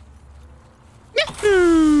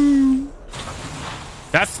 Yahoo!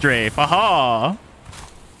 That's strafe. Aha!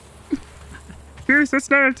 Fierce, that's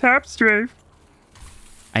not a tap strafe.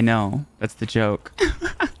 I know. That's the joke.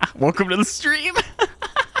 Welcome to the stream.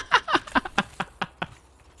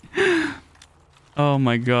 Oh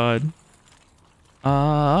my god.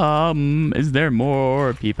 Is there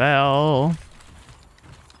more people?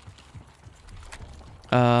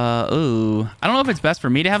 Ooh. I don't know if it's best for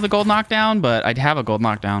me to have the gold knockdown, but I'd have a gold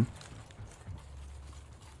knockdown.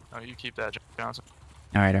 Oh, you keep that, Johnson.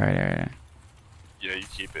 All right. Yeah, you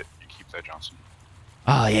keep it. You keep that, Johnson.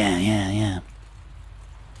 Oh, yeah. I need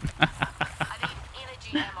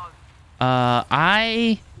energy ammo.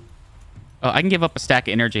 I can give up a stack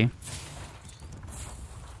of energy.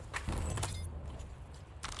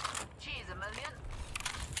 Cheers, a million.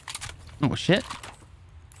 Oh, shit.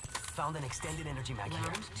 Found an extended energy mag here.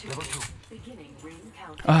 Level 2. Beginning ring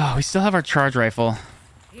count. Oh, we still have our charge rifle.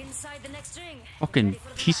 Inside the next ring. Fucking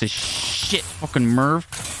piece of shit. Fucking Merv.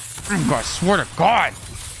 Oh, God, I swear to God.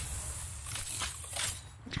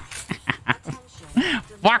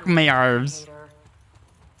 Fuck me, Arvs.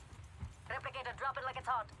 Replicator, drop it like it's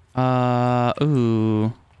hot.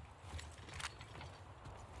 Ooh.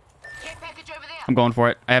 Care package over there. I'm going for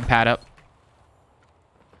it. I have pad up.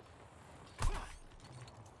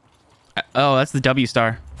 Oh, that's the W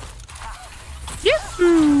star.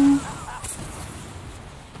 Yahoo!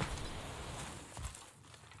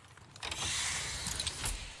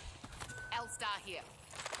 L-Star here.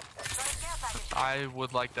 I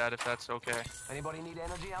would like that if that's okay. Anybody need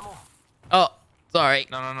energy ammo? Oh, sorry.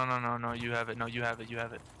 No. You have it. No, you have it. You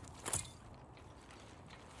have it.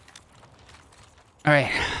 All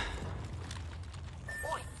right.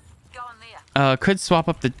 Oi, go on there. Could swap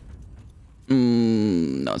up the.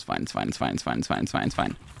 No, it's fine. It's fine.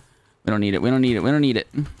 We don't need it. We don't need it.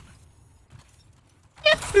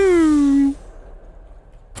 Yahoo!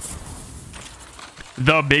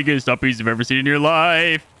 The biggest uppies you've ever seen in your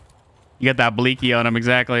life. You got that bleaky on him,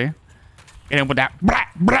 exactly. Get him with that.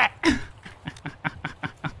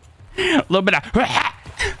 A little bit of.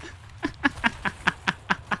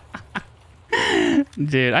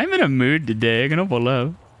 Dude, I'm in a mood today. I can pull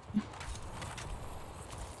up.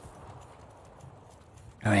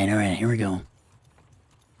 All right, here we go.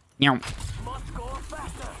 Meow. Must go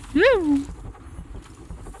faster. Woo.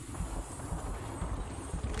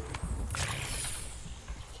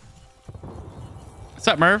 What's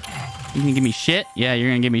up, Merv? You gonna give me shit? Yeah, you're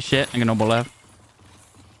gonna give me shit. I'm gonna left.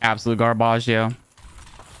 Absolute garbage, yo. All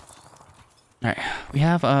right, we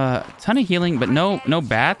have a ton of healing, but no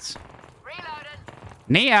bats.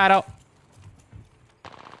 Knee out.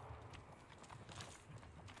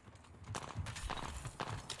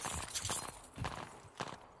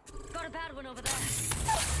 Got a bad one over there.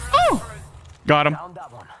 Oh, got him. Found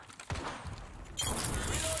that one.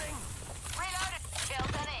 Reloaded.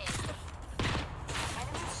 Killed an egg.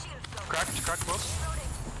 Enemy shield broken. Crack close.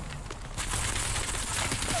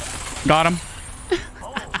 Got him.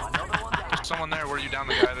 Oh, another one down. There's someone there. Were you down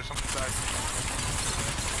the guy? There's something inside.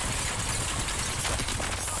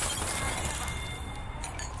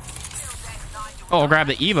 Oh, I'll grab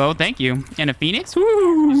the Evo. Thank you. And a Phoenix. He's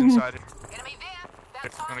Woo. inside. Enemy there.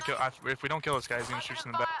 That's I'm gonna kill. If we don't kill this guy, he's gonna shoot us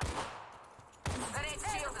in the back. That ain't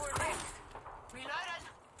shield is cracked. Reloaded.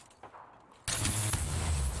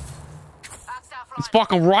 Hostile It's flying.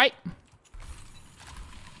 fucking right.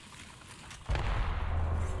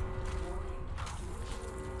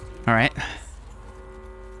 All right.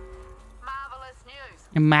 Marvelous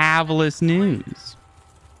news. Marvelous news.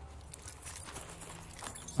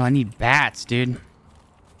 Oh, I need bats, dude.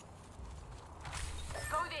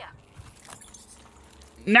 Go there.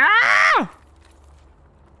 No!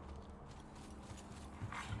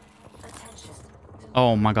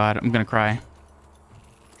 Oh my god, I'm gonna cry.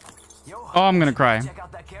 Yo, Oh, I'm gonna cry. check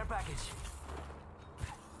out that care package.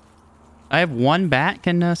 I have one bat.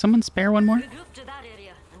 Can someone spare one more? Regroup to that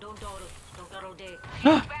area and don't dawdle. Don't dawdle day.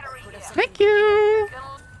 Battery here. Thank you.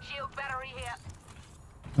 Shield battery here.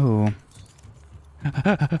 Oh. Use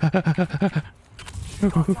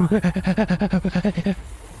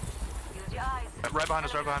your eyes. Right behind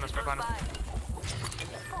us. Right behind us. Right behind us.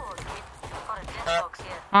 Got a dead box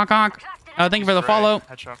here. Honk honk. Oh, thank you for the follow.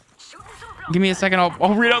 Headshot. Give me a second.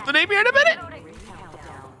 I'll read out the name here in a minute.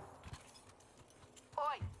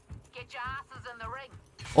 Oi, get your asses in the ring.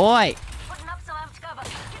 Oi. Putting up some amped cover.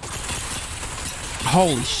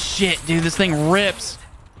 Holy shit, dude. This thing rips.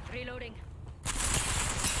 Reloading.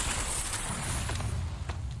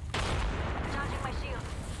 Charging my shield.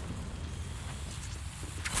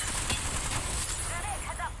 Grenade,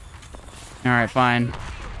 heads up. All right, fine.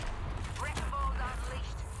 Wrecking balls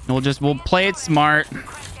unleashed. We'll play it smart. Crack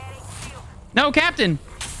daddy, shield. No, Captain.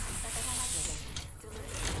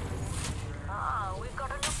 Ah, we've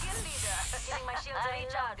got a new kill leader. Getting my shields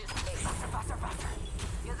recharged. Faster.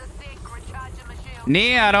 Here's a stick, recharging my shield.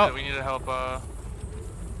 Neato. We need to help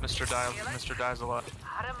Mr. Dial. Mr. Dies a lot.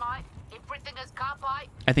 I don't mind. Everything is carbide.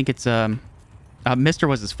 I think it's Mr.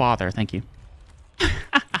 was his father. Thank you.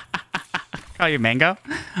 Call you Mango?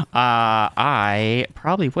 I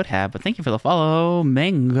probably would have, but thank you for the follow,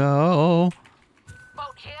 Mango.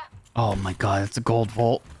 Boat here. Oh my god, it's a gold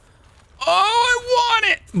vault. Oh, I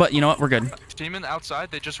want it! But you know what? We're good. Demon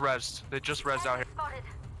outside, they just rezzed. They just rezzed out here. Spotted.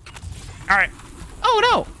 All right. Oh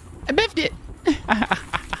no! I biffed it.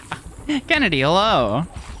 Kennedy, hello.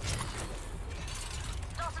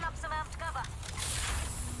 Tossing up some amped cover.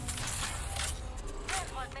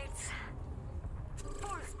 There's one, mates.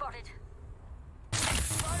 Full spotted.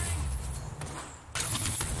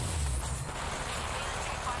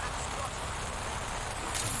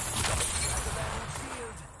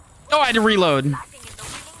 Oh, I had to reload. Lacking in the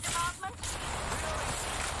winning department.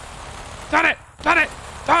 Got it! Got it!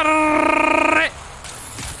 Got it!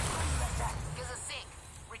 Here's a sink.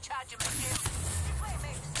 Recharge your shield. This way,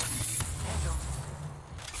 mates.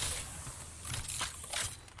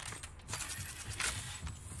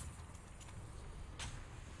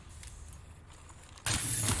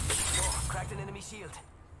 Oh, cracked an enemy shield.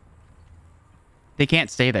 They can't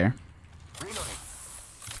stay there. Reloading.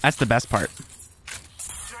 That's the best part.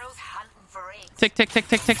 Drill's hunting for eggs. Tick, tick, tick,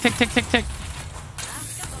 tick, tick, tick, tick, tick, tick.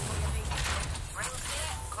 Rings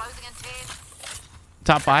here. Closing in 10.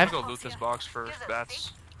 Top I'm 5. gonna go loot this box for Here's a bats.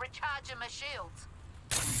 sink. Recharging my shields.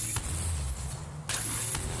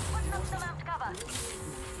 Putting up some amped cover.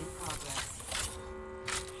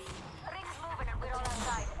 Ring's moving and we're all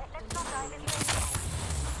outside. Let's not dive in here.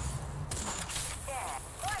 Yeah.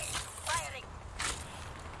 Oi! Firing!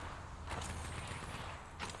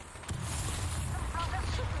 Some progress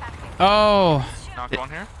shooting at me. Oh. Knocked one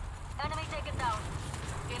here. Enemy taken down.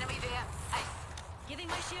 Enemy there. Hey, Giving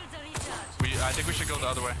my shields a recharge. I think we should go the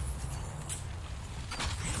other way.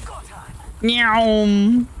 go time.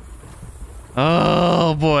 Meow.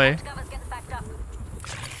 Oh boy. Cover's getting backed up.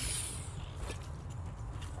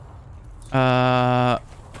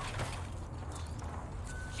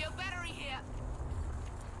 Shield battery here.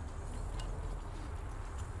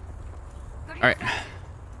 All right.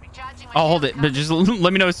 Recharging my I'll hold shield it, but just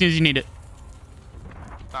let me know as soon as you need it.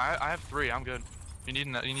 I have 3. I'm good. You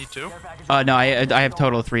need 2? No, I have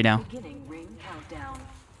total of 3 now.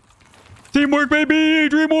 Teamwork, baby!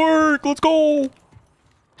 Dreamwork! Let's go!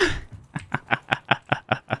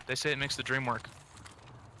 They say it makes the dream work.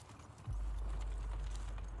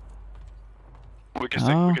 We can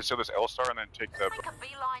steal this L star and then take the. Make a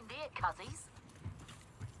beeline there, cuzzies.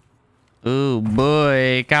 Ooh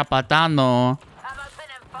boy, Capitano. I'm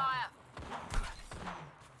opening fire.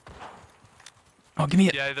 Oh, give me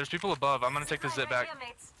it. Yeah, there's people above. I'm gonna take the zip back. Here,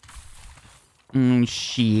 mates.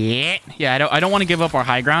 Shit. Yeah, I don't want to give up our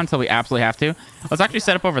high ground until we absolutely have to. Let's actually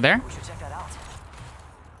set up over there. We should check that out.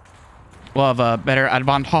 We'll have a better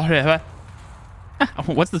advantage.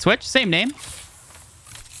 What's the Twitch? Same name.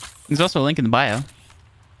 There's also a link in the bio.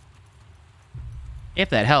 If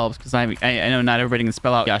that helps, because I know not everybody can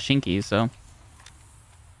spell out Yashinki, so.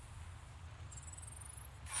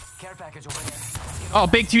 Care package over there. Oh,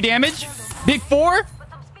 big 2 damage. Big 4. Put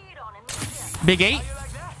some speed on and move here. Big 8. You like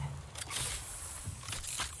that?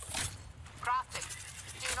 Craft it.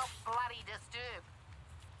 Do not bloody disturb.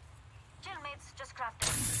 Chill, mates. Just craft it.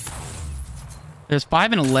 There's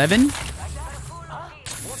 5 and 11. Got a full load.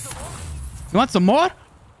 You want some more?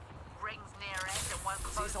 Rings near end and one See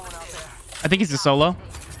close someone out there. I think he's a solo.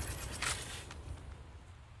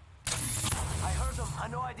 I heard them. I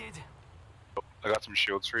know I did. I got some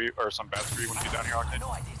shields for you, or some bats for you when you get down here, I Octane. know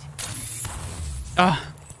I did.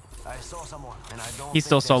 I saw someone, and I don't. He's think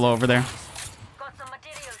still there's solo any over there. Got some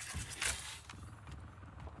materials.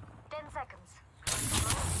 10 seconds.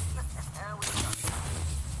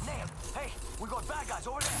 Nailed. Hey, we got bad guys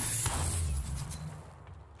over there.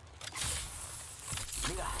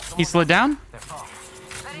 Mira, He someone- slid down. They're far.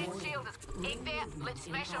 That shield is in there. Let's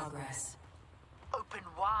smash them. Open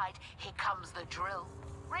wide. Here comes the drill.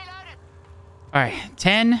 Reloaded. All right,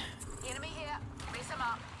 10. Enemy here. Mess him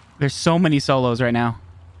up. There's so many solos right now.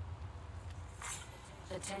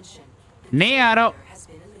 Attention. Nero. Has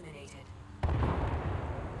been eliminated.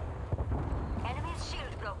 Enemy's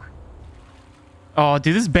shield broke. Oh,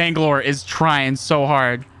 dude, this Bangalore is trying so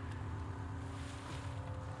hard.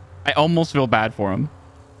 I almost feel bad for him.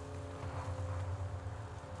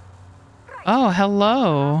 Oh,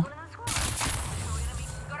 hello.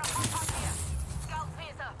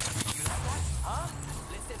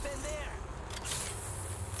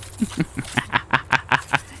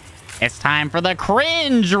 It's time for the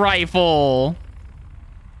cringe rifle.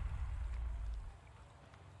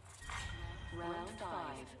 Round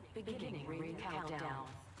 5. Beginning ring countdown.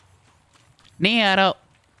 Nero.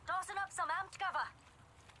 Tossing up some amped cover.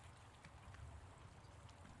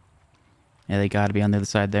 Yeah, they gotta be on the other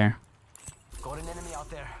side there.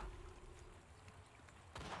 there.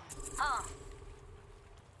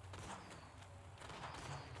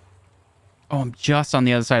 Oh, I'm just on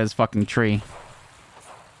the other side of this fucking tree.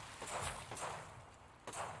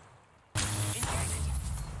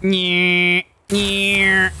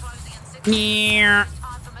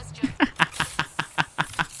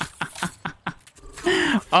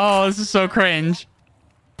 Oh, this is so cringe.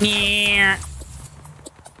 You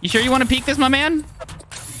sure you want to peek this, my man?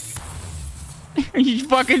 Are you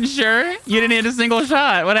fucking sure? You didn't hit a single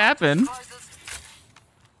shot. What happened?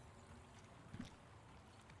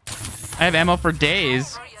 I have ammo for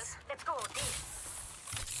days. Let's go.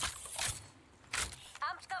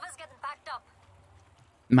 Stuff is getting packed up.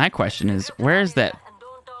 My question is, where is that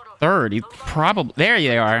third? You probably... There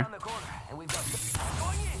you are.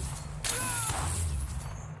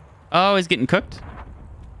 Oh, he's getting cooked.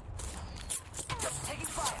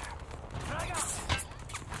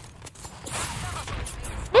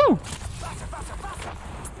 Woo!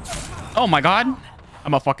 Oh my god.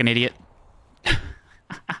 I'm a fucking idiot.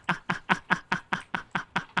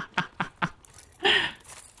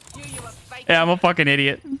 Yeah, I'm a fucking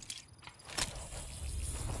idiot.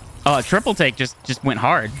 Oh, a triple take just went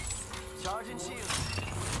hard.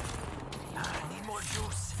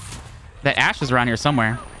 That Ash is around here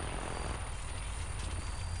somewhere.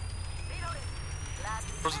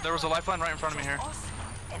 There was a lifeline right in front of me here.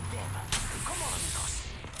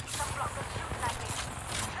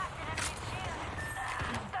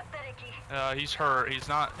 He's hurt. He's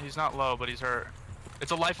not low, but he's hurt.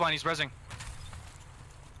 It's a lifeline. He's rezzing.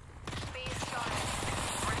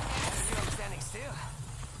 I'm standing still.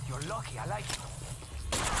 You're lucky. I like it.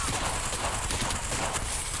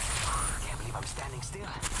 Can't believe I'm standing still.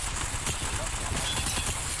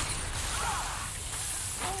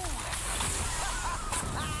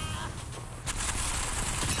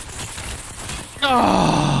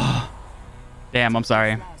 Oh, damn, I'm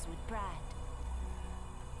sorry.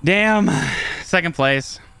 Damn, second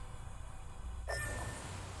place.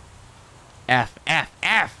 F.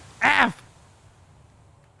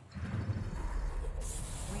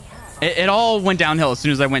 It all went downhill as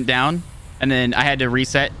soon as I went down, and then I had to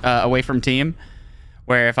reset away from team,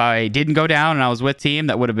 where if I didn't go down and I was with team,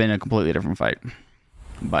 that would have been a completely different fight.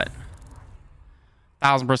 But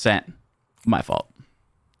 1000% my fault.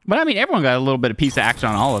 But I mean, everyone got a little bit of piece of action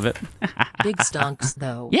on all of it. Big stonks,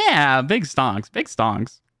 though. Yeah, big stonks. Big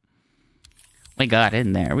stonks. We got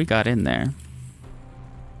in there. We got in there.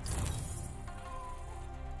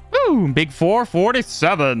 Ooh, big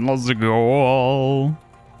 447. Let's go.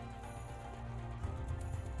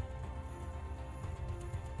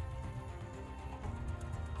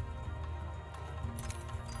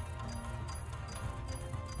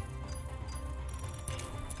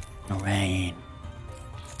 Rain.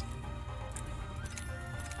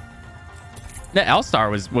 That L star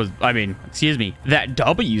was I mean, excuse me, that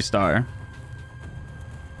W star.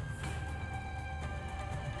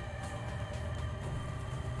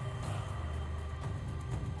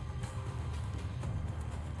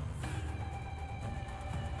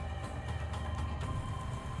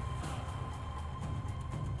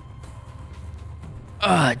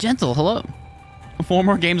 Gentle, hello. 4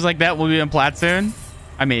 more games like that will be in plat soon.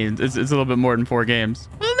 I mean, it's a little bit more than 4 games.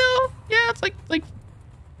 Well, no, yeah, it's like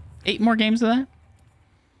 8 more games of that.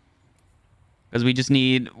 Because we just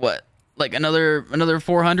need what, like another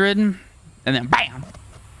 400, and then bam,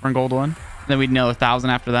 we're in gold 1. And then we'd know 1,000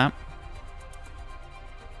 after that.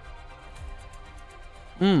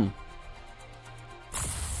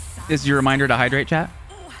 This is your reminder to hydrate, chat.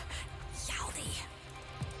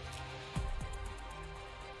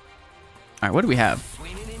 All right, what do we have?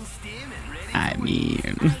 I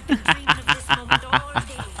mean,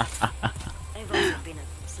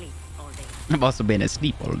 I've also been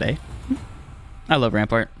asleep all day. I love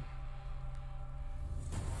Rampart.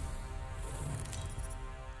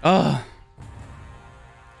 Oh,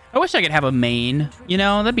 I wish I could have a main. You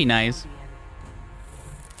know, that'd be nice.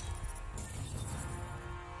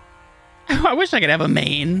 I wish I could have a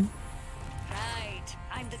main. Right,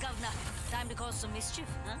 I'm the governor. Time to cause some mischief,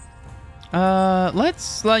 huh?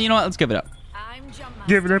 Let's, you know what? Let's give it up. I'm Jumpmaster.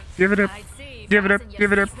 Give it up. Give it up. Give it up.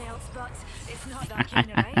 Give it up. It's not that kind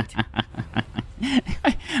of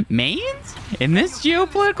right. Mains? In this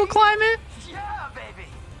geopolitical climate? Yeah, baby.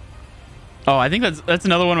 Oh, I think that's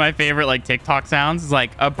another one of my favorite like TikTok sounds. It's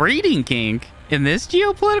like a breeding kink in this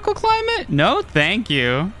geopolitical climate? No, thank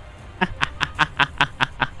you.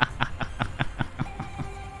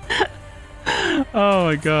 Oh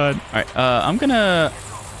my god. All right, I'm gonna.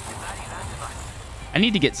 I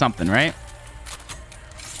need to get something, right?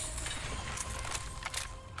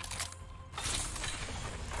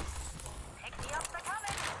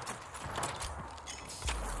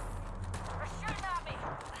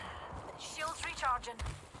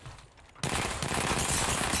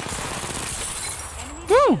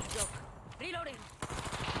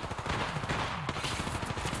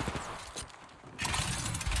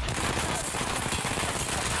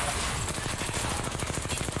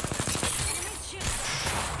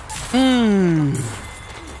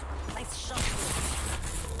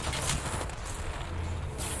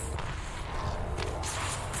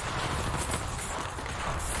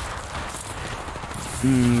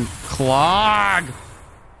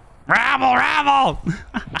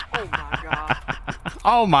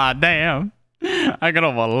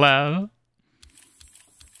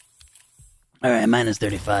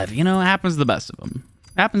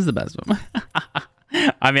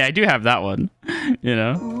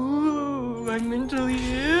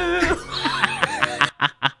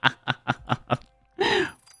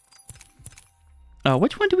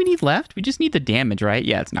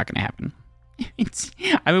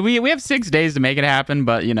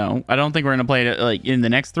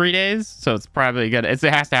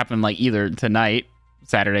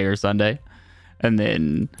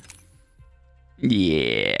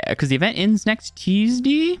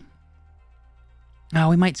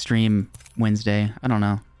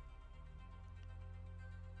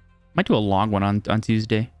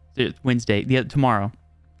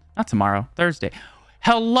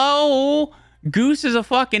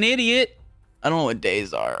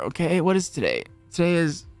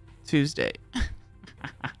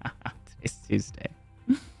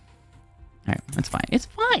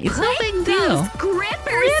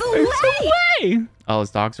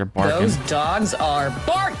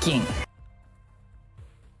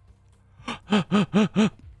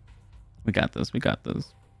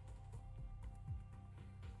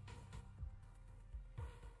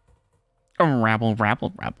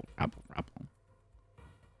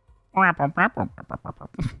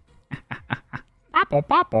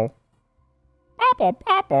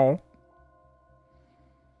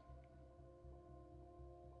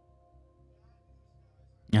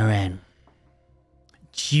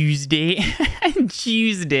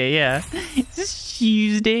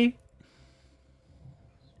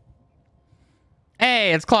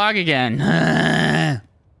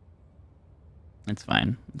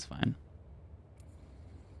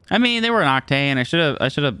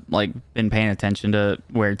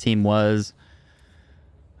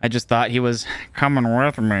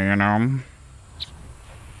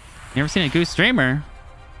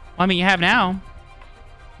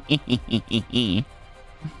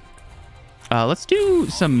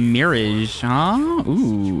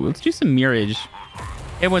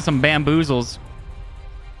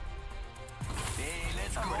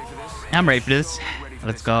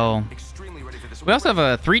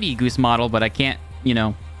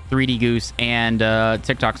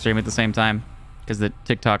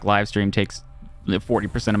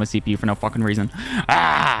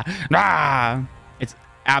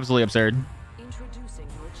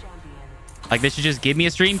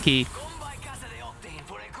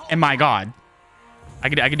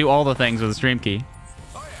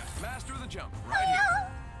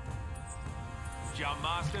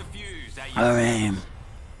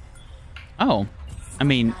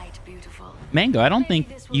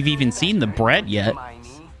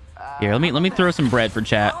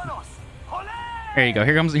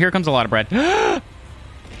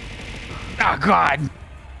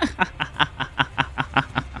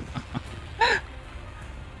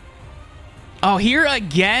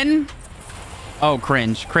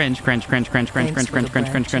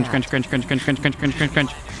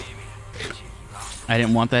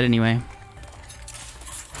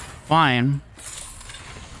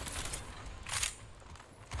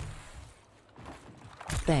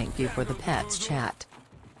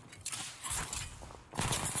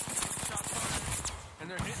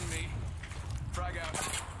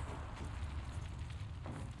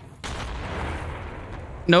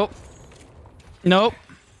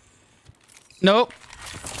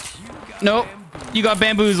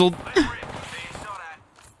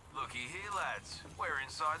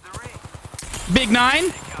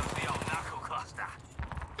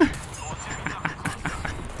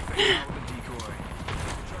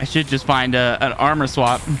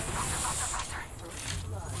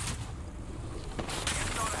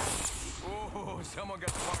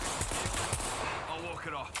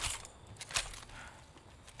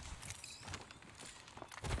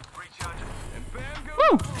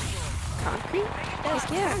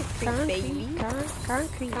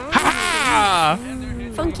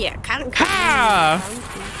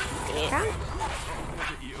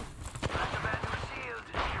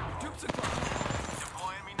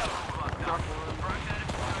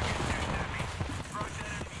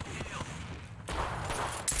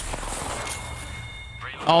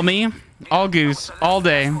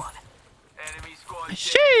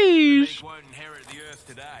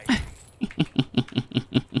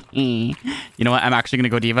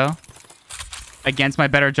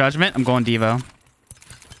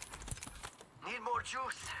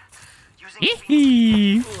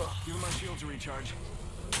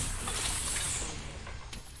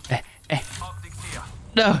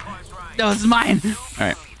 No. No, this is mine. All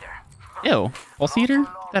right. Ew. Pulse eater?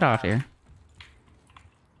 Get that off here.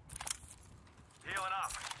 Healing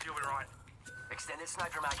up. You'll be right. Extended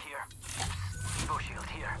sniper mag here. Evo shield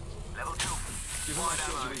here. Level 2. Give him my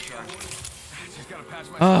shield, just gotta pass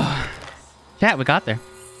my. Oh. Chat, we got there.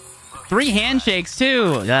 3 handshakes,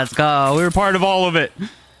 too. Let's go. We were part of all of it.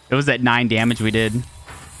 It was that 9 damage we did.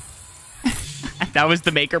 That was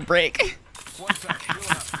the make or break.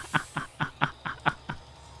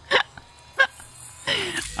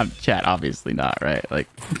 Chat, obviously not, right? Like,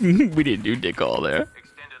 we didn't do dick all there.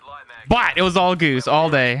 But it was all Goose all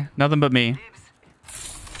day. Nothing but me.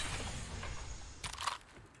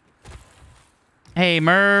 Hey,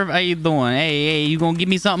 Merv, how you doing? Hey, you gonna give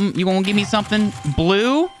me something? You gonna give me something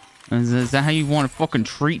blue? Is that how you want to fucking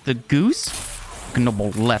treat the Goose? Fucking noble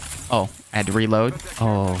left. Oh, I had to reload.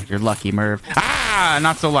 Oh, you're lucky, Merv. Ah,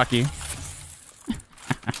 not so lucky.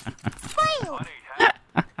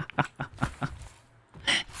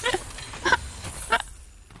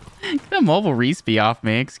 Get that mobile respawn off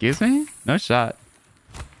me. Excuse me? No shot.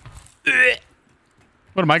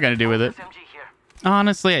 What am I gonna do with it?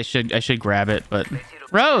 Honestly, I should grab it, but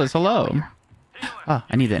Rose, hello. Oh,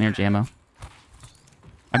 I need that energy ammo.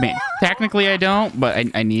 I mean, technically I don't, but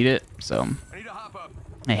I need it, so.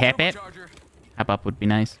 Hey, hop it. Hop up would be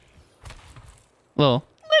nice. Little.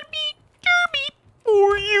 Let me derby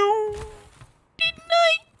for you. Didn't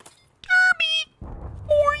I derby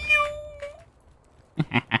for you?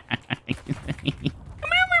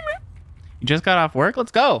 You just got off work?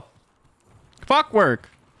 Let's go. Fuck work.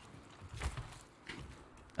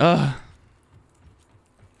 Ugh.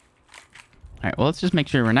 Alright, well, let's just make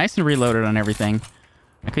sure we're nice and reloaded on everything.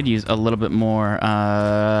 I could use a little bit more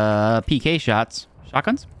PK shots.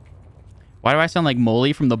 Shotguns? Why do I sound like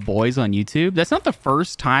Molly from The Boys on YouTube? That's not the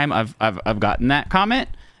first time I've gotten that comment.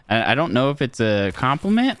 I don't know if it's a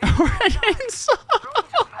compliment or an insult.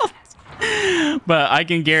 But I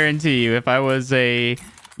can guarantee you, if I was a,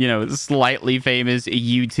 you know, slightly famous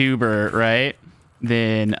YouTuber, right?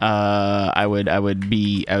 Then I would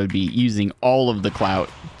be using all of the clout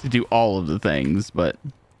to do all of the things, but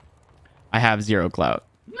I have 0 clout.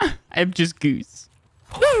 I'm just Goose.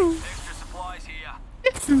 Woo! Extra supplies here.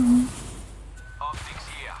 Optics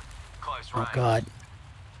here. Close range. Oh God.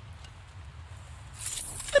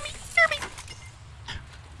 Let me.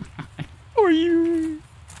 Or you.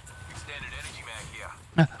 Extended energy mag here.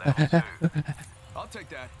 Level 2. I'll take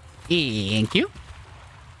that. Thank you.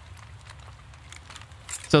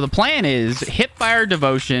 So the plan is hipfire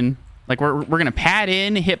devotion. Like we're gonna pad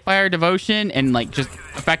in hipfire devotion and like just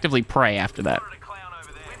effectively pray after that.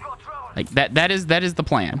 Like that is the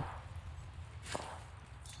plan.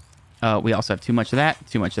 We also have too much of that.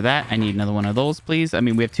 Too much of that. I need another one of those, please. I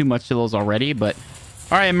mean, we have too much of those already, but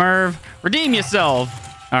all right, Merv, redeem yourself.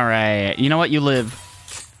 All right, you know what? You live.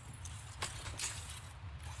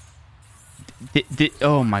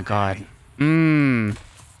 Oh my God. I don't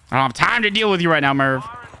have time to deal with you right now, Merv.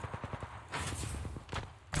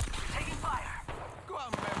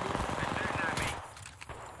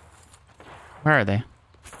 Where are they?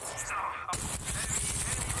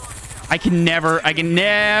 I can never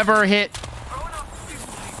hit.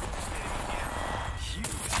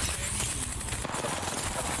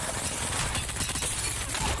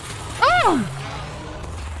 Oh!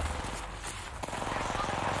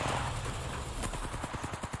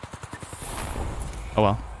 Oh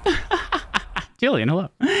well. Jillian, hello.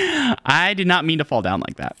 I did not mean to fall down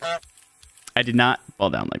like that. I did not fall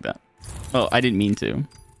down like that. Well, I didn't mean to.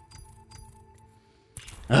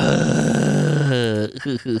 I'm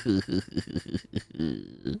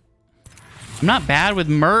not bad with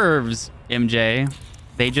Mervs, MJ.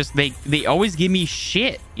 They always give me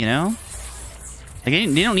shit, you know? Like they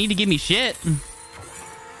don't need to give me shit.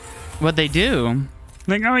 What they do.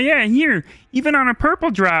 Like, oh yeah, here, even on a purple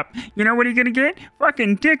drop, you know what are you gonna get?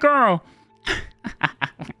 Fucking dick all.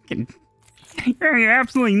 You're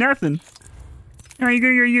absolutely nothing. Oh, you're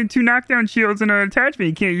gonna get 2 knockdown shields and an attachment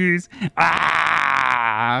you can't use.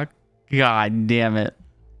 Ah, God damn it.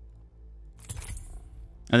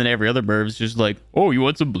 And then every other Merv's just like, oh, you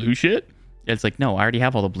want some blue shit? It's like, no, I already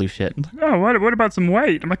have all the blue shit. Like, oh, what about some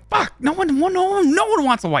white? I'm like, fuck, no one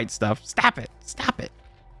wants the white stuff. Stop it. Stop it.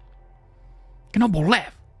 I can no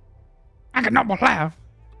laugh. I can no laugh.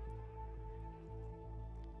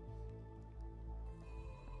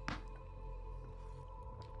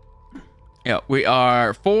 Yeah, we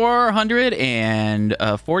are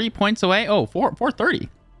 440 points away. Oh, 430.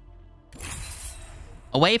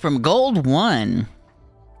 Away from gold 1.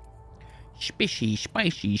 Spishy,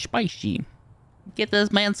 spicy, spicy. Get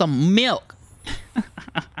this man some milk.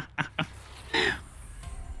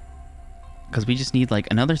 Because we just need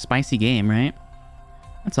like another spicy game, right?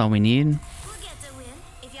 That's all we need. We'll get a win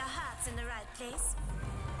if your heart's in the right place.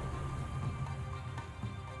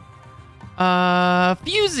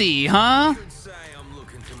 Fusey, huh?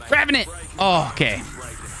 Grabbing it. Oh, okay.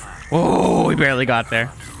 Oh, we barely got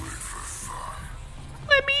there.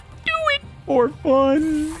 Let me do it for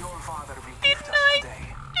fun. Didn't I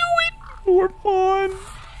do it for fun?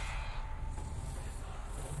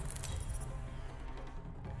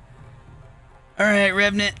 All right,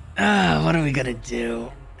 Revenant. What are we gonna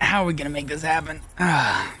do? How are we gonna make this happen?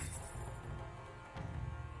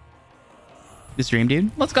 This stream, dude.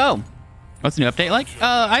 Let's go. What's the new update like?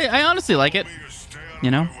 I honestly like it. You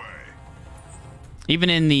know, even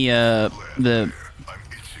in the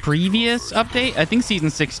previous update, I think season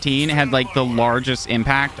 16 had like the largest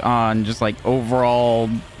impact on just like overall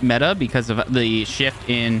meta because of the shift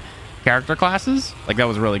in character classes. Like that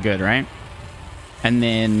was really good, right? And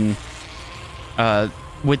then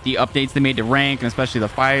with the updates they made to rank and especially the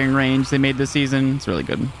firing range they made this season, it's really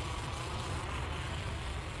good.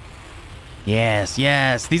 Yes,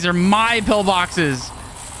 yes. These are my pillboxes.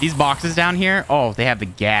 These boxes down here, oh, they have the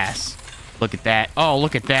gas. Look at that. Oh,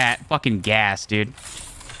 look at that. Fucking gas, dude.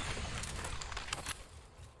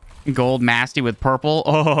 Gold masty with purple.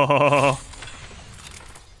 Oh.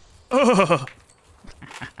 Oh.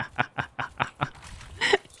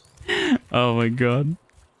 Oh my god.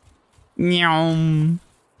 Nyam.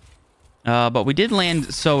 But we did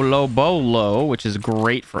land Solo Bolo, which is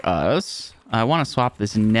great for us. I want to swap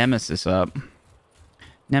this Nemesis up.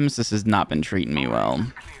 Nemesis has not been treating me well.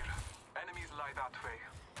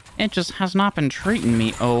 It just has not been treating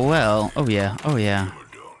me oh well. Oh yeah, oh yeah.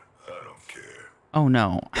 Oh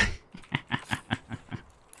no.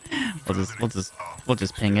 we'll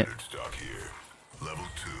just ping it.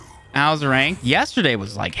 How's rank? Yesterday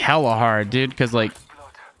was like hella hard, dude, because like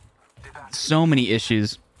so many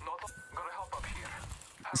issues.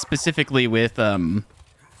 Specifically with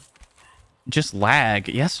just lag.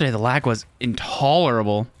 Yesterday the lag was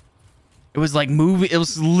intolerable. It was like it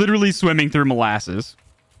was literally swimming through molasses.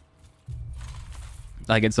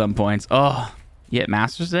 Like at some points. Oh, you hit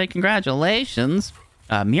Masters today? Congratulations.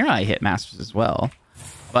 Mirai hit Masters as well.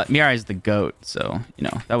 But Mirai is the GOAT, so, you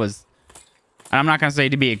know, that was... I'm not going to say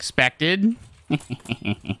to be expected.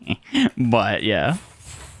 But, yeah.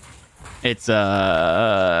 It's,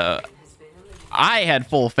 I had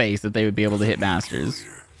full faith that they would be able to hit Masters.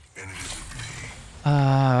 We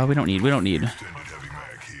don't need. Let me do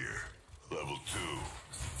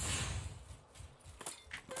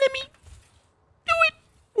it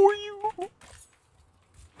for you.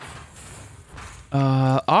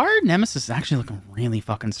 Our Nemesis is actually looking really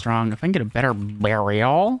fucking strong. If I can get a better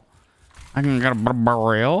burial, I can get a better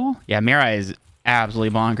burial. Yeah, Mirai is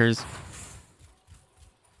absolutely bonkers.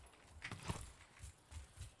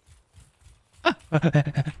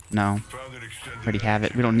 No. Already have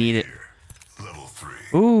it. We don't need it.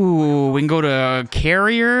 Ooh, we can go to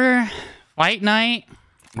Carrier, Fight Night,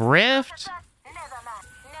 Rift.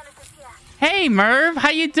 Hey, Merv, how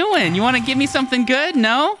you doing? You want to give me something good?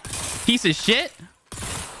 No? Piece of shit?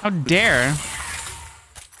 How dare?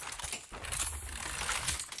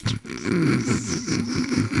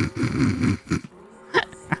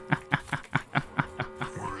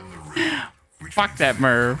 Fuck that,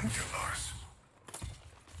 Merv.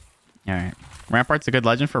 Alright. Rampart's a good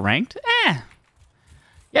legend for ranked?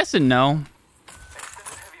 Yes and no.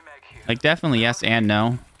 Like, definitely yes and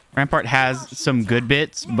no. Rampart has some good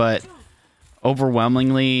bits, but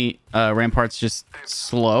overwhelmingly, Rampart's just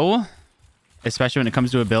slow. Especially when it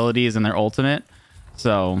comes to abilities and their ultimate.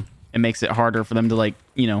 So, it makes it harder for them to, like,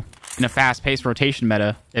 you know, in a fast-paced rotation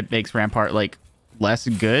meta, it makes Rampart, like, less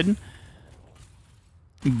good.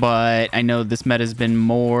 But I know this meta's been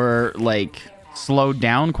more, like, slowed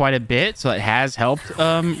down quite a bit, so it has helped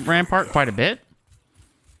Rampart quite a bit.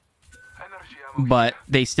 But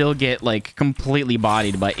they still get like completely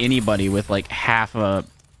bodied by anybody with like half an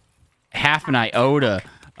iota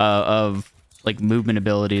of like movement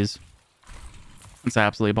abilities. It's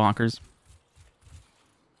absolutely bonkers.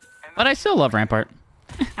 But I still love Rampart.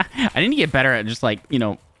 I need to get better at just like, you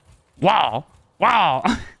know, wow.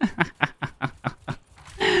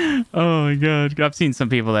 Oh my god. I've seen some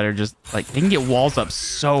people that are just like, they can get walls up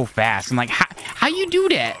so fast. I'm like, how you do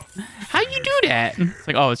that? How you do that? It's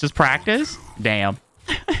like, oh, it's just practice? Damn.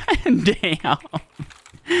 Damn.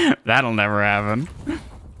 That'll never happen.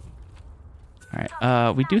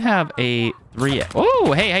 Alright, we do have a 3...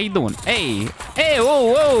 Oh, hey, how you doing? Hey,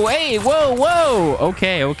 whoa, hey, whoa.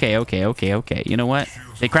 Okay. You know what?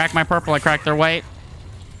 They cracked my purple, I cracked their white.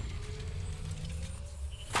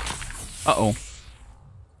 Uh-oh.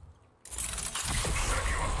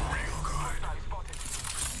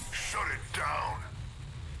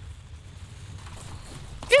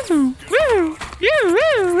 Woo! Woo! Woo!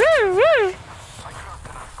 Woo! Woo! Woo!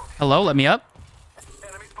 Hello, let me up.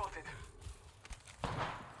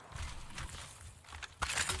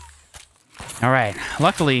 All right.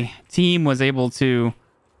 Luckily, team was able to...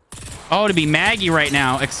 Oh, to be Maggie right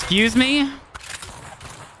now. Excuse me?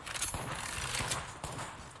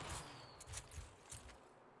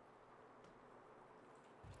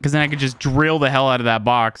 Because then I could just drill the hell out of that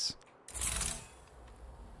box.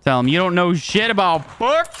 Tell him, you don't know shit about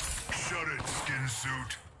book. Shut it, skin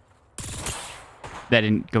suit. That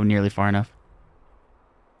didn't go nearly far enough.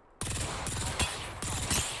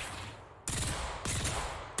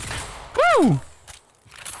 Woo! All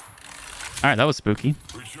right, that was spooky.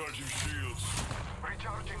 Recharging shields.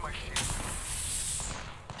 Recharging my shield.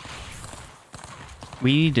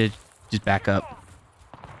 We need to just back up.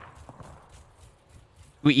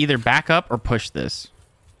 We either back up or push this.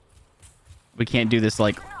 We can't do this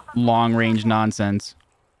like long range nonsense.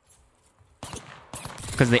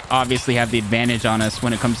 Because they obviously have the advantage on us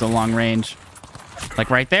when it comes to long range. Like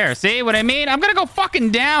right there. See what I mean? I'm gonna go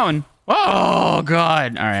fucking down. Oh,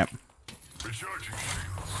 God. All right.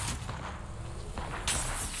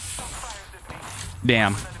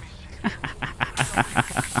 Damn.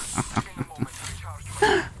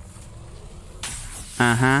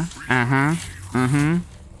 Uh-huh. Uh-huh. Uh-huh.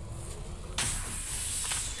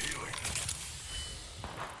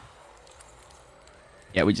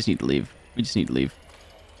 Yeah, we just need to leave. We just need to leave.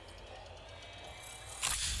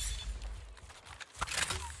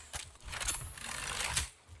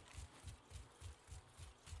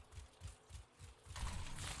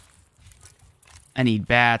 I need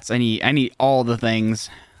bats. I need all the things.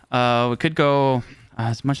 We could go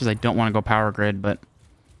as much as I don't want to go power grid, but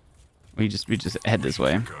we just head this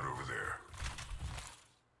way.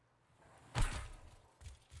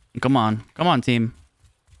 Come on. Come on, team.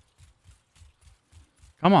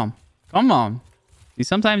 Come on. Come on. See,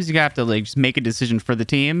 sometimes you have to like just make a decision for the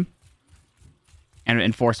team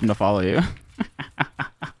and force them to follow you.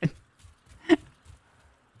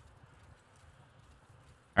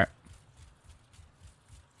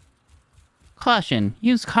 Caution.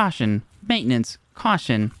 Use caution. Maintenance.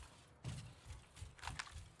 Caution.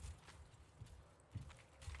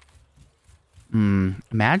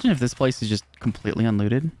 Imagine if this place is just completely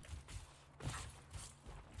unlooted.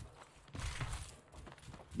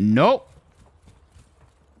 Nope.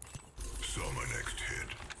 Saw my next hit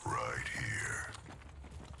right here.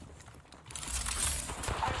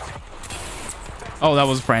 Oh, that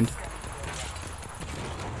was a friend.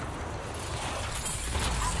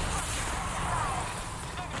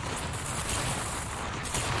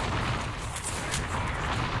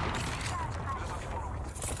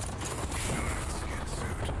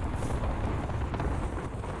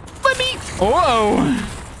 Whoa!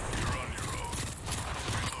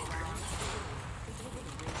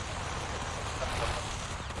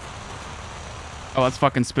 Oh, that's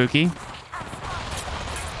fucking spooky.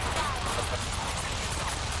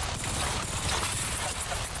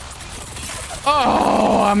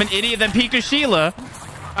 Oh, I'm an idiot that peeked a Sheila.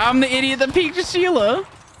 I'm the idiot that peeked a Sheila.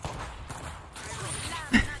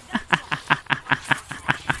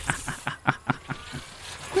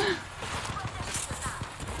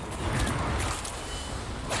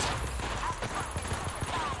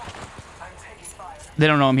 They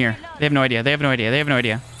don't know I'm here. They have no idea. They have no idea. They have no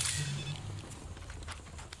idea.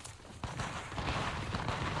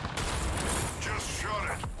 Just shot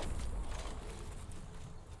it.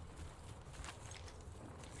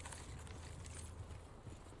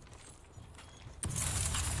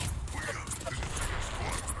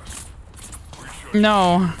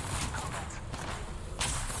 No.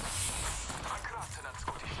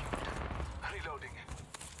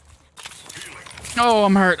 Oh,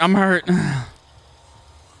 I'm hurt. I'm hurt.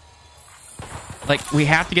 Like, we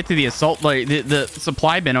have to get to the assault, like, the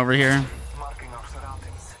supply bin over here.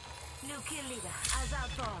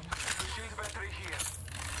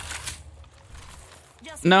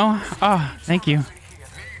 No? Oh, thank you.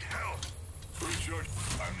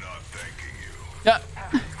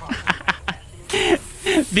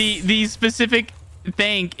 The specific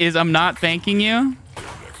thank is I'm not thanking you.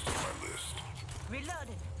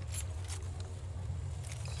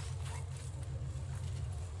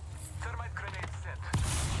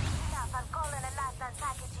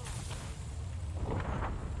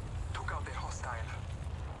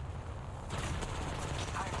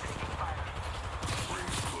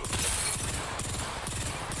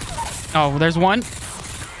 Oh, there's one.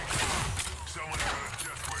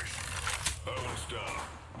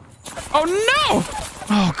 Oh no!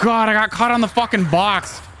 Oh god, I got caught on the fucking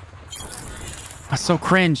box. That's so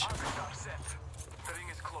cringe.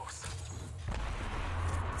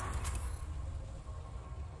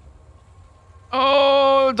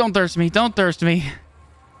 Oh, don't thirst me. Don't thirst me.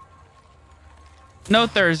 No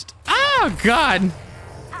thirst. Oh, God.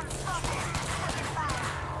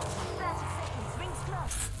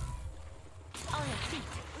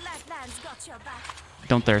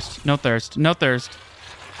 Don't thirst. No thirst. No thirst.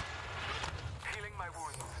 Healing my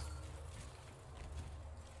wounds.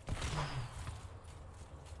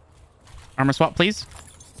 Armor swap, please.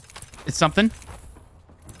 It's something.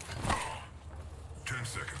 10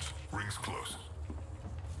 seconds. Rings close.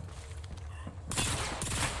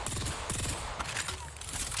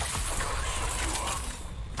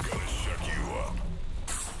 Gotta shut you up.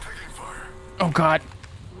 Taking fire. Oh, God.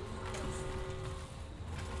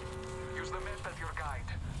 Use the map as your guide.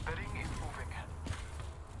 The ring is moving.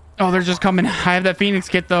 Oh, they're just coming. I have that Phoenix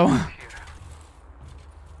kit, though. Cover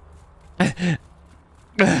me.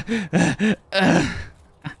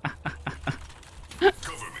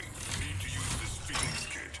 Need to use this Phoenix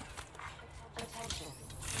kit.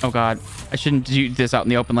 Oh, God. I shouldn't do this out in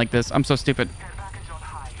the open like this. I'm so stupid.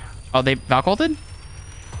 Oh, they Valk-ulted?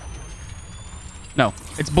 No.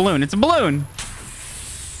 It's a balloon. It's a balloon.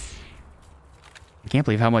 I can't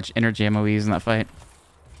believe how much energy ammo we use in that fight.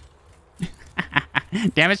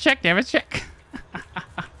 Damage check. Damage check.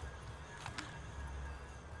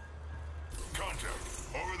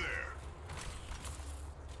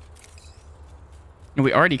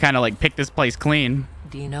 We already kind of like picked this place clean.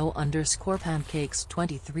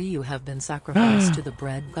 Dino_pancakes23, you have been sacrificed to the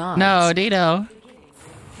bread gods. No, Dino.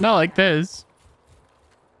 Not like this.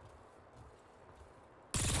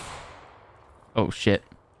 Oh, shit.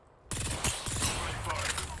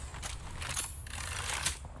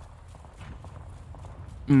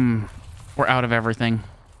 We're out of everything.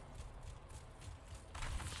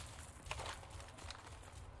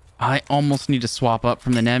 I almost need to swap up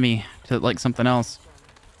from the Nemi to like something else.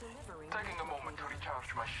 Taking a moment to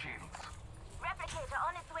recharge my shields. Replicator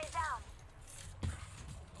on its way down.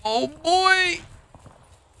 Oh boy!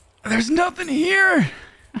 There's nothing here!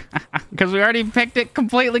 Because we already picked it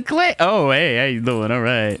completely clean. Oh, hey, how you doing? All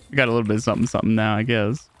right. Got a little bit of something now, I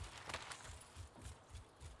guess.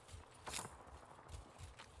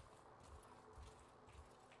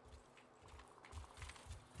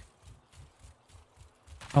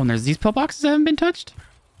 Oh, and there's these pillboxes that haven't been touched?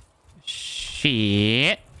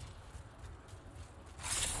 Shit.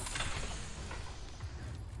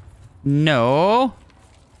 No.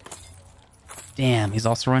 Damn, he's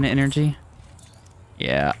also running energy.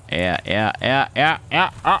 Yeah. 8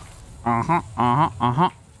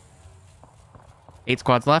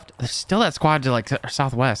 squads left. There's still that squad to like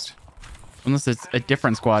southwest. Unless it's a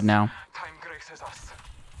different squad now. Time graces us.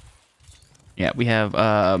 Yeah, we have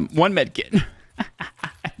 1 med kit.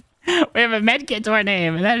 We have a med kit to our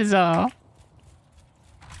name, and that is all.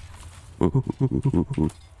 Less than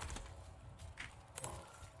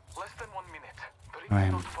 1 minute. The ring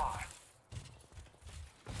is not far.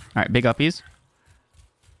 All right, big uppies.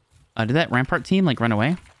 Did that Rampart team like run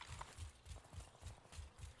away?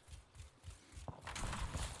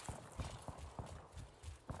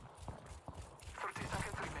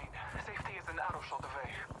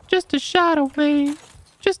 Just a shot away.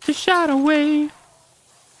 Just a shot away.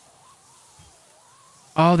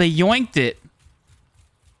 Oh, they yoinked it.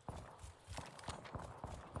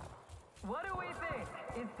 What do we think?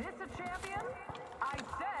 Is this a champion? I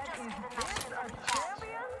said, is this a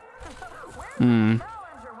champion? Where's the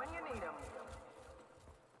challenger when you need him?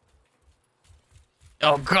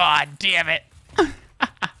 Oh, God damn it. I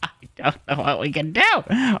don't know what we can do.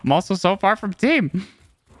 I'm also so far from team.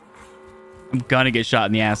 I'm gonna get shot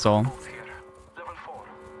in the asshole.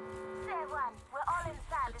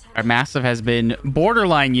 Our massive has been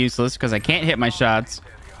borderline useless because I can't hit my shots.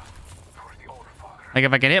 Like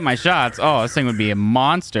if I could hit my shots, oh, this thing would be a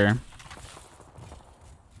monster.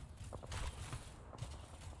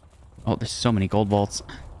 Oh, there's so many gold bolts.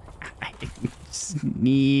 I just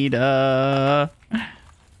need I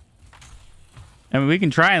mean, we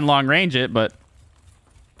can try and long range it, but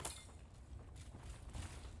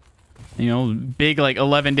you know, big like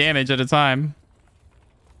 11 damage at a time.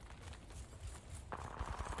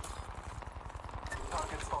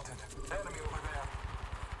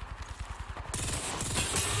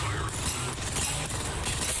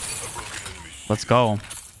 Let's go.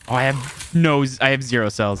 Oh, I have 0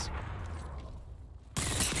 cells.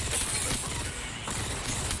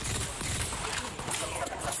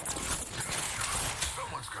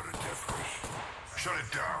 Someone's got a death wish. Shut it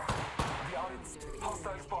down.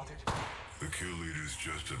 Hostile spotted. The kill leader's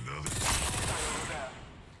just another.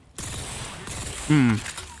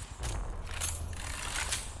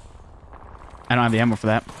 I don't have the ammo for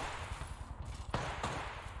that.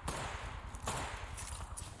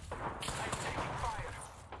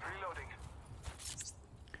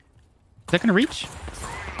 that gonna reach?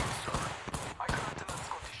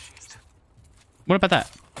 What about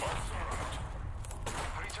that?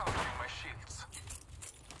 Recharging my shields.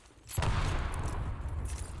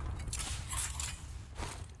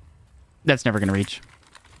 That's never gonna reach.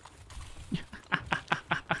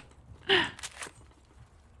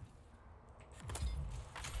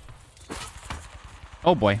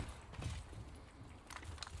 Oh boy.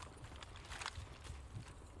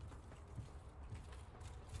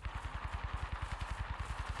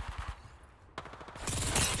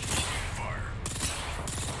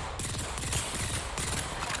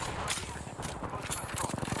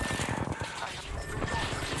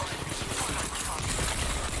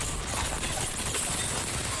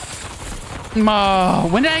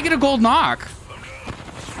 When did I get a gold knock?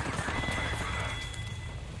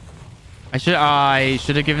 I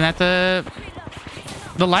should have given that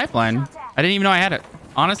the lifeline. I didn't even know I had it.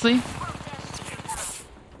 Honestly,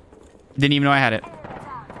 didn't even know I had it.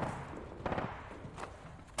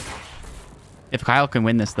 If Kyle can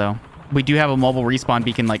win this though, we do have a mobile respawn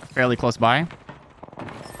beacon like fairly close by.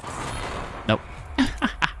 Nope.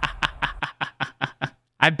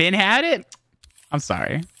 I've been had it. I'm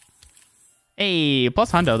sorry. Hey,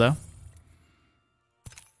 plus hundo though.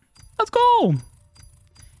 Let's go.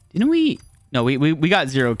 Didn't we? No, we got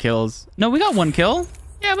 0 kills. No, we got 1 kill.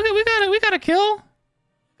 Yeah, we got a kill.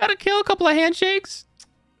 Got a kill. A couple of handshakes.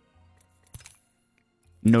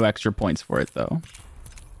 No extra points for it though.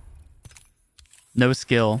 No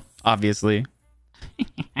skill, obviously.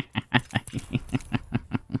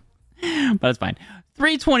 But it's fine.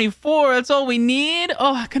 324. That's all we need.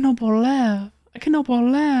 Oh, I cannot believe. I cannot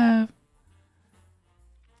believe.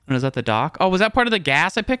 And was that the dock? Oh, was that part of the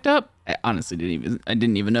gas I picked up? I honestly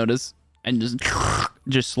didn't even notice. I just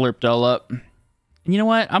slurped all up. And you know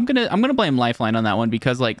what? I'm gonna blame Lifeline on that one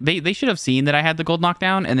because like they should have seen that I had the gold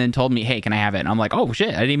knockdown and then told me, hey, can I have it? And I'm like, oh shit,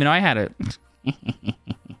 I didn't even know I had it.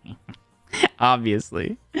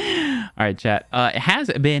 Obviously. All right, chat. It has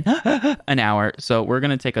been an hour, so we're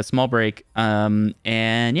gonna take a small break. And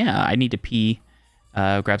yeah, I need to pee,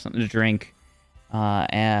 grab something to drink.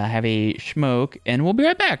 Have a smoke, and we'll be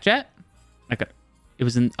right back, chat. Okay. It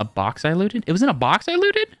was in a box I looted? It was in a box I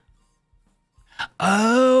looted?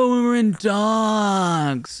 Oh, we were in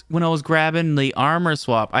dogs. When I was grabbing the armor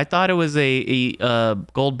swap, I thought it was a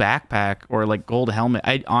gold backpack or like gold helmet.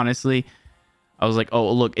 I was like,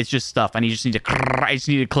 oh, look, it's just stuff. I just need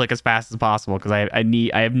to click as fast as possible because I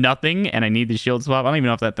have nothing and I need the shield swap. I don't even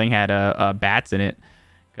know if that thing had bats in it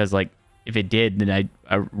because like if it did, then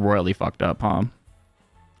I royally fucked up, huh?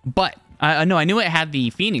 But I knew it had the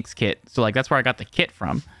Phoenix kit, so like that's where I got the kit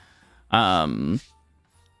from.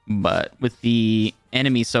 But with the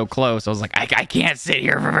enemy so close, I was like, I can't sit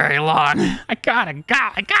here for very long. I gotta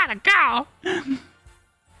go.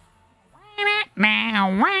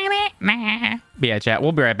 But yeah, chat,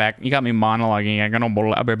 we'll be right back. You got me monologuing.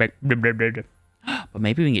 I'll be right back. But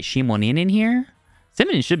maybe we can get Shimonin in here.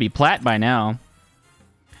 Simmons should be plat by now.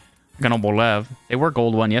 Ganobolev. They were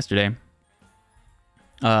gold 1 yesterday.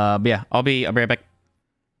 But yeah, I'll be right back.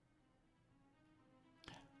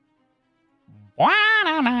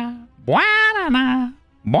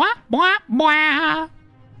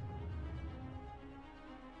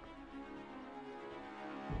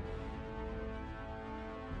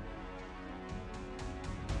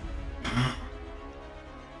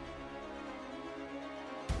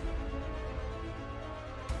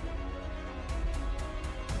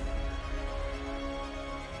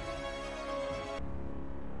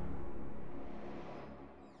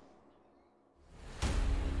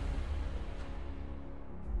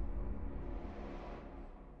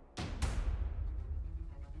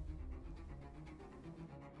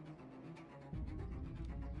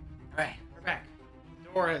 Alright, we're back.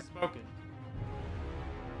 Dora has spoken.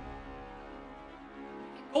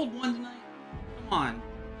 Gold 1 tonight? Come on.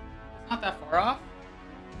 It's not that far off.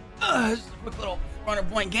 Just a quick little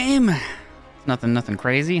 400-point game. It's nothing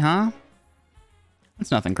crazy, huh? It's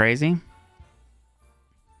nothing crazy.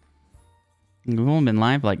 We've only been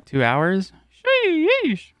live for like 2 hours.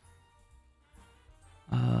 Sheesh.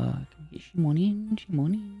 Can we get Shimonin?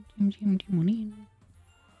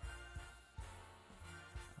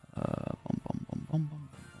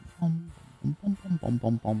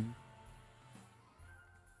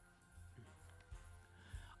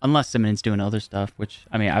 Unless Simmons doing other stuff, which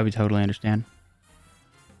I mean I would totally understand.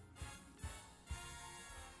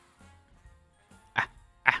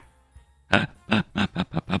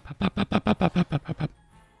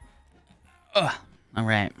 All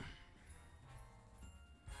right.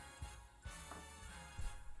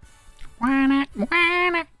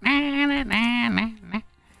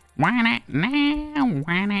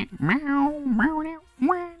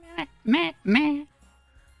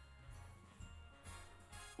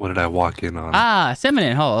 What did I walk in on? Ah,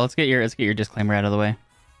 Seminin. Hold on, let's get your disclaimer out of the way.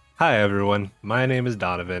 Hi everyone, my name is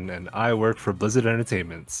Donovan and I work for Blizzard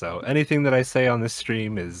Entertainment, so anything that I say on this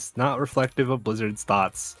stream is not reflective of Blizzard's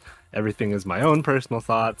thoughts. Everything is my own personal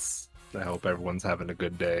thoughts. I hope everyone's having a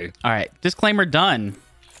good day. Alright, disclaimer done.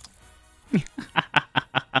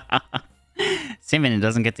 Simon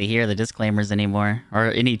doesn't get to hear the disclaimers anymore,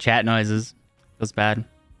 or any chat noises. Feels bad.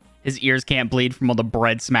 His ears can't bleed from all the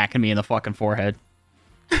bread smacking me in the fucking forehead.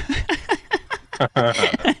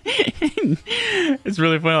 It's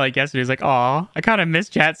really funny. Like yesterday, he's like, "Aw, I kind of miss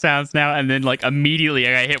chat sounds now," and then like immediately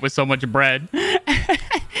I got hit with so much bread.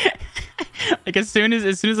 Like as soon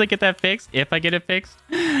as I get that fixed, if I get it fixed,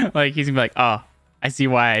 like he's gonna be like, "Oh, I see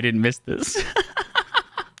why I didn't miss this."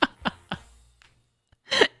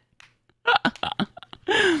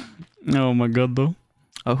 Oh my god, though.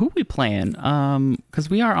 Oh, who we playing? Because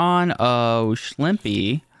we are on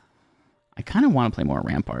Schlimpy. I kind of want to play more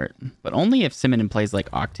Rampart, but only if Simon plays like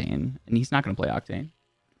Octane, and he's not going to play Octane.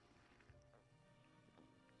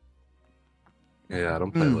 Yeah, I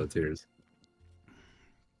don't play low tiers.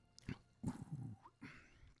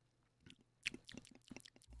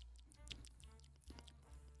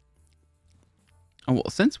 Oh, well,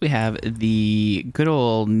 since we have the good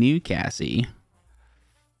old new Cassie.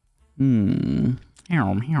 Alright,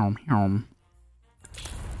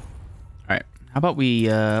 how about we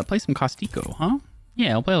play some Costico, huh?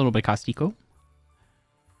 Yeah, I'll play a little bit of Costico.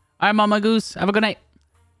 Alright, Mama Goose, have a good night.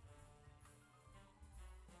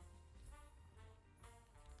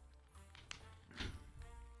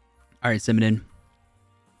 Alright, Simon.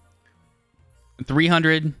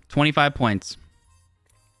 325 points.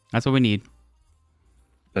 That's what we need.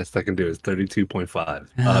 Best I can do is 32.5.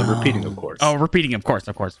 Repeating, of course. Oh, repeating, of course.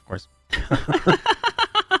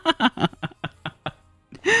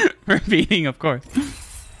 Repeating, of course.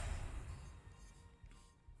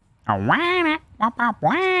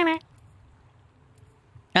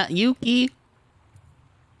 Yuki.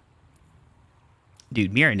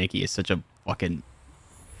 Dude, Mira Nikki is such a fucking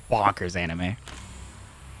bonkers anime.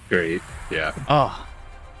 Great, yeah. Oh,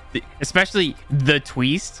 especially the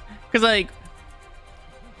twist. Because, like,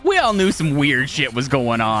 we all knew some weird shit was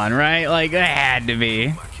going on, right? Like, it had to be.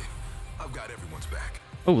 I've got everyone's back.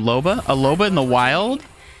 Oh, Loba? A Loba in the wild?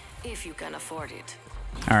 If you can afford it.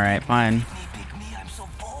 All right, fine.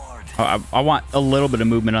 Oh, I want a little bit of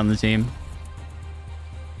movement on the team.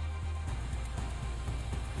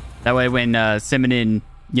 That way when Simonin,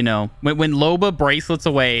 you know, when Loba bracelets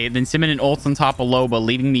away, then Simonin ults on top of Loba,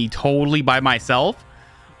 leaving me totally by myself,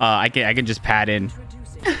 I can just pad in.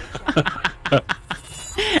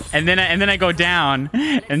 And then I go down,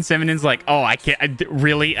 and Simonin's like, "Oh, I can't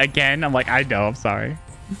really again." I'm like, "I know, I'm sorry."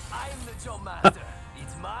 I'm the show master.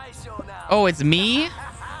 It's my show now. Oh, it's me?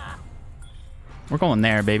 We're going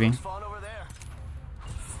there, baby.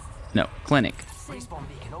 No, clinic. Respawn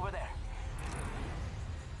beacon over there.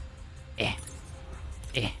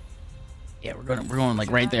 Yeah, we're going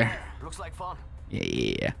like right there. Looks like fun.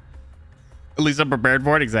 Yeah. At least I'm prepared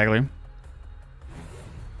for it, exactly.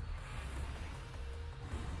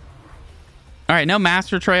 All right, no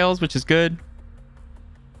master trails, which is good.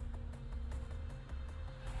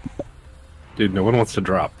 Dude, no one wants to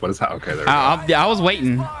drop. What is that? Okay, there we go. I was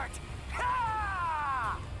waiting.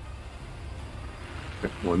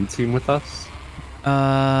 One team with us?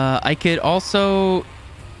 I could also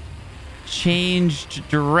change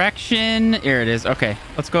direction. Here it is. Okay,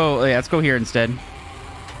 let's go. Yeah, let's go here instead.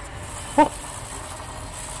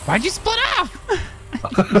 Why'd you split off?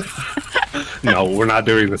 No, we're not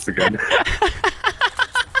doing this again.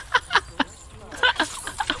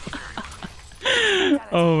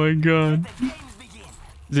 Oh my god,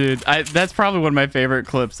 dude! That's probably one of my favorite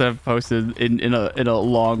clips that I've posted in a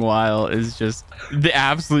long while. Is just the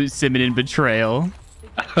absolute Simonin betrayal.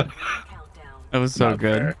 It was so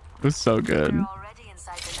good. It was so good. We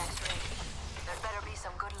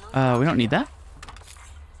don't need that.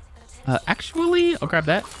 Actually, I'll grab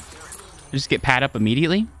that. Just get pad up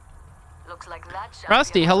immediately.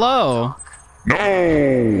 Rusty, hello.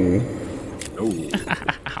 No.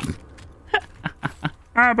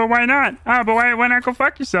 But why not? But why not go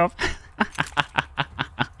fuck yourself?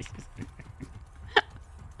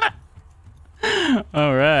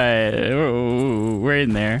 All right, we're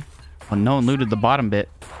in there. Oh, no one looted the bottom bit.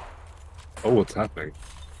 Oh, what's happening?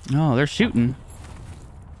 No, they're shooting.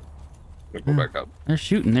 Go back up. They're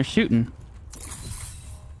shooting.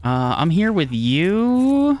 I'm here with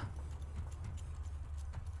you.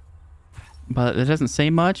 But it doesn't say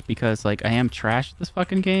much because, like, I am trash at this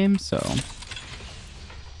fucking game, so...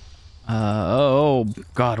 oh,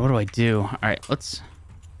 God, what do I do? Alright, let's...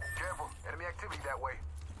 Careful, enemy activity that way.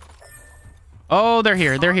 Oh, they're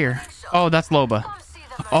here, they're here. Oh, that's Loba.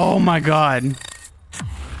 Oh, my God.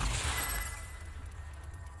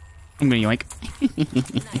 I'm gonna yoink.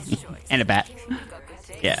 And a bat.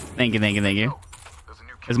 Yeah, thank you, thank you, thank you.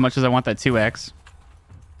 As much as I want that 2x.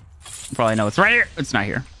 You probably know it's right here. It's not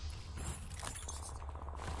here.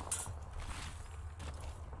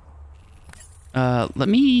 Let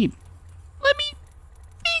me bing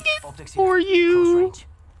it for you.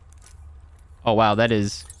 Oh wow, that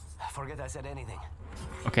is. Forget I said anything.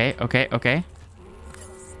 Okay, okay, okay.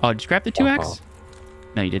 Oh, did you grab the 2x?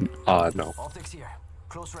 No, you didn't. No. Optics here.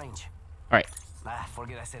 Close range. All right.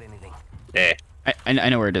 Forget I said anything. Eh. I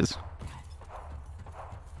know where it is.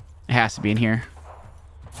 It has to be in here.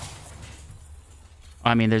 Oh,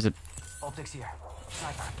 I mean, there's a. Optics here.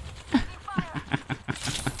 Sniper.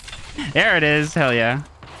 There it is. Hell yeah.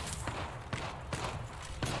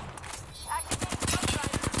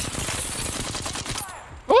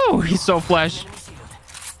 Oh, he's so flesh.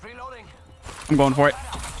 I'm going for it.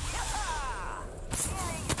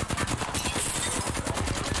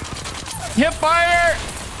 Hip fire!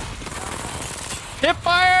 Hip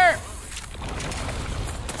fire!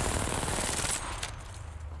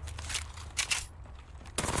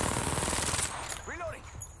 Reloading.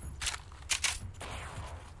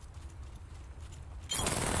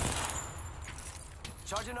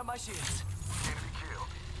 Charging up my shields.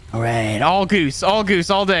 All right, all goose all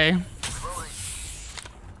day.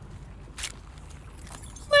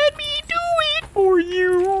 Let me do it for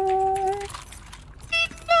you.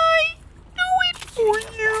 Didn't I do it for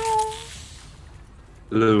you?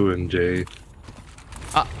 Lou and Jay.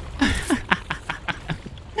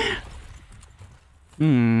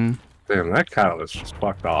 Damn, that catalyst just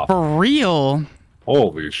fucked off. For real?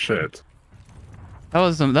 Holy shit. That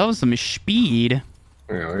was some speed.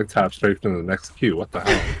 Yeah, they tapped straight into the next queue. What the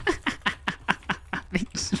hell?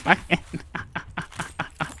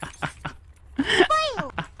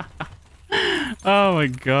 Oh my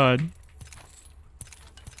god.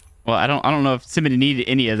 Well, I don't know if somebody needed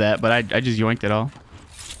any of that, but I just yoinked it all.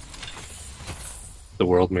 The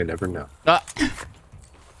world may never know.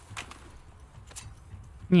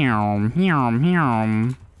 Meow, meow,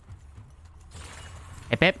 meow.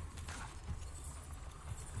 Hip hip.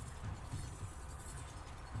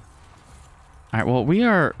 Alright, well, we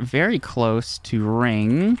are very close to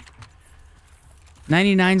ring.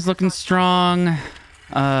 99's looking strong.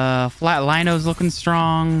 Flat Lino's looking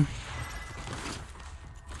strong.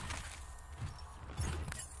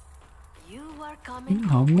 You are coming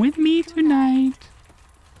Come with me tonight.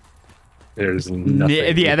 There's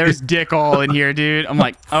nothing. Yeah, there's dick all in here, dude. I'm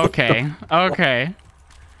like, okay, okay.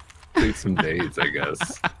 Take some days, I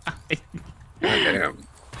guess. Damn.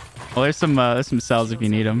 Well, there's some cells if you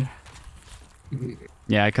need them.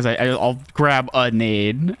 Yeah, because I'll grab a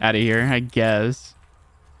nade out of here, I guess.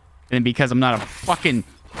 And because I'm not a fucking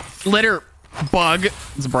litter bug,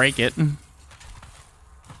 let's break it.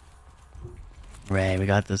 Right, we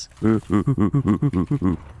got this. Let me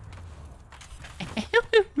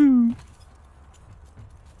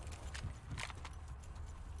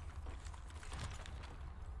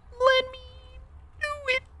do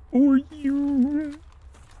it for you.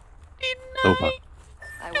 Loba.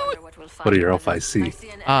 What are your FIC?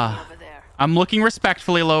 I'm looking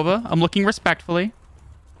respectfully, Loba. I'm looking respectfully.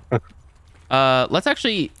 Let's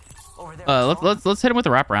actually let's hit him with a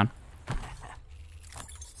wraparound.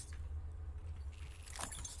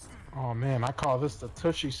 Oh man, I call this the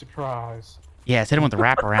Tushy surprise. Yeah, let's hit him with a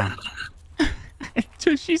wraparound.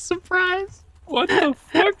 Tushy surprise. What the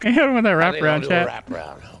fuck? Hit him with a wraparound, chat.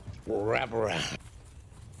 Wraparound.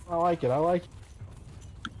 I like it. I like it.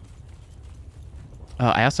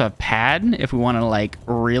 I also have pad if we want to like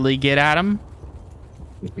really get at him.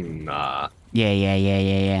 Nah.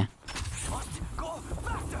 Yeah.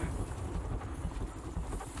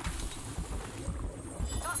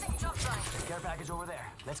 Care package over there.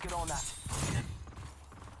 Let's get on that.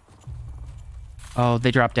 Oh, they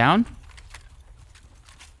dropped down?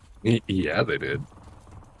 Yeah, they did.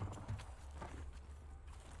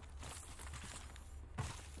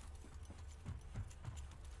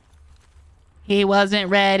 He wasn't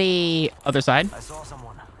ready. Other side. I saw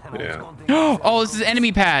someone. Yeah. Oh, this is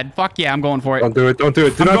enemy pad. Fuck yeah, I'm going for it. Don't do it. Don't do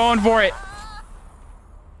it. I'm going for it.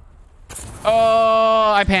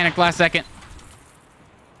 Oh, I panicked last second.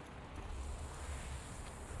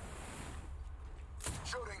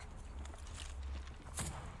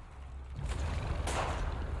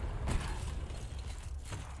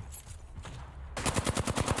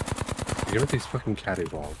 Give it these fucking caddy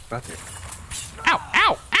balls. Got it. Ow!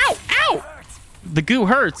 Ow! Ow! Ow! The goo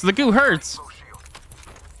hurts. The goo hurts.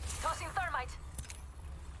 Tossing thermite.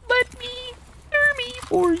 Let me thermy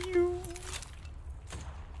for you.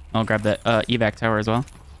 I'll grab that evac tower as well.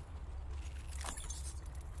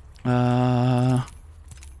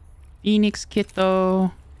 Phoenix kit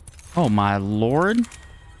though. Oh my lord.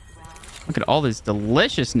 Look at all this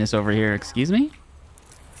deliciousness over here. Excuse me?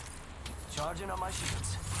 Charging on my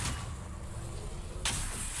shields.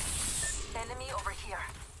 Enemy over here.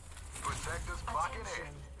 Protectors clocking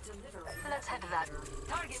in. Let's head to that.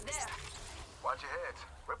 Target there. Watch your heads.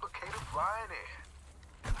 Replicator flying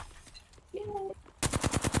in.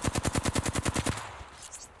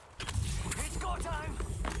 It's go time.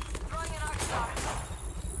 Throwing an arc star.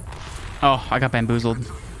 Oh, I got bamboozled.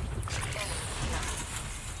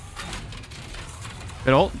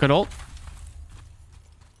 Good ult. Good ult.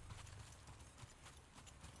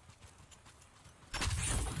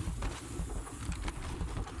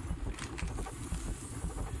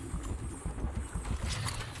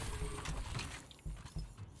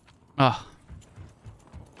 Oh.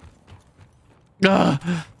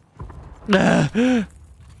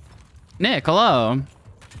 Nick, hello.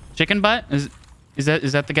 Chicken butt? Is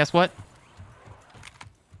that the guess what?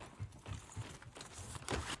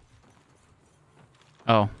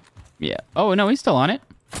 Oh. Yeah. Oh no, he's still on it.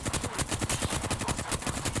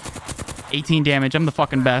 18 damage. I'm the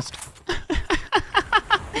fucking best.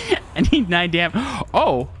 I need 9 damage.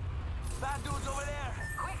 Oh. Bad dudes over there.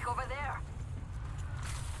 Quick over there.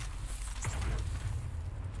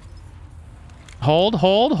 Hold,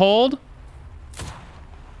 hold, hold.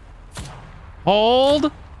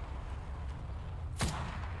 Hold.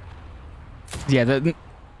 Yeah,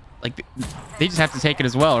 like they just have to take it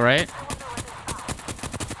as well, right?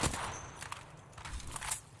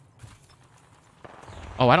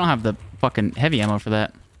 Oh, I don't have the fucking heavy ammo for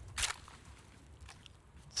that.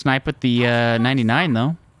 Snipe with the 99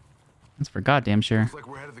 though. That's for goddamn sure. Looks like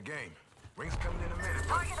we're ahead of the game. Ring's coming in a minute.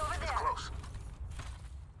 Target over there.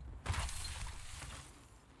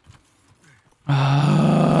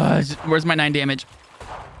 It's close. Where's my 9 damage?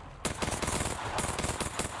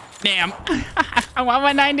 Damn. I want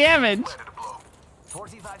my 9 damage.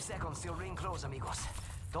 45 seconds till ring close, amigos.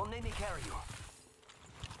 Don't make me carry you.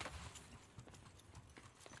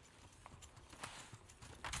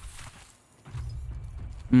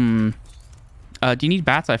 Do you need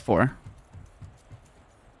bats? I 4.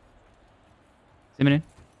 Zimmerman?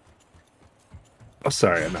 Oh,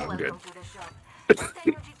 sorry. No, I'm good.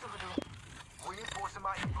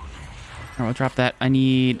 I'll drop that. I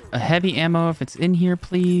need a heavy ammo if it's in here,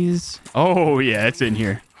 please. Oh, yeah, it's in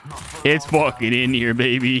here. It's fucking in here,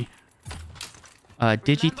 baby.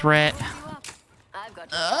 Digi threat.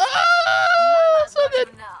 So good.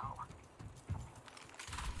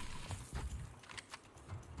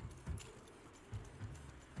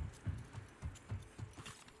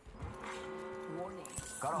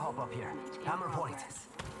 Gotta hop up here. Hammer point.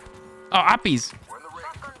 Oh, uppies.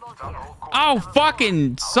 Oh,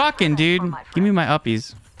 fucking sucking, dude. Give me my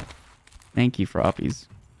uppies. Thank you for uppies. If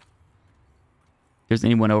there's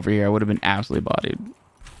anyone over here, I would have been absolutely bodied.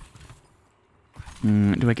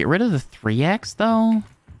 Do I get rid of the 3x, though?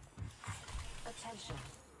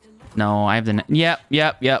 No, I have the... Yep.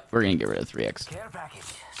 We're going to get rid of 3x. Care package.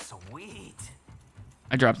 Sweet.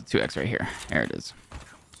 I dropped the 2x right here. There it is.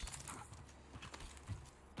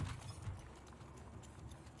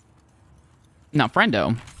 No,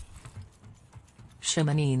 friendo.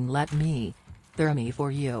 Shimanine, let me thermy for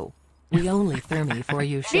you. We only thermy for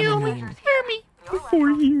you, Shimanine. For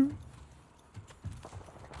you.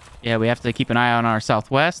 Yeah, we have to keep an eye on our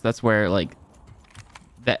southwest. That's where, like,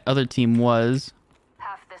 that other team was.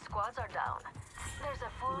 Half the squads are down. There's a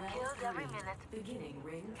full kill every minute. Beginning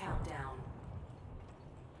ring countdown.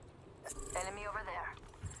 Enemy over there.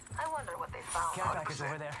 I wonder what they found. Care package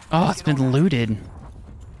over there. Oh, it's been looted.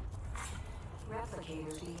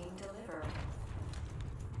 Replicator being delivered.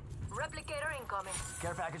 Replicator incoming.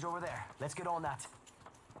 Care package over there. Let's get on that.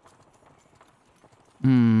 I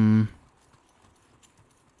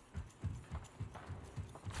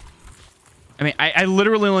mean, I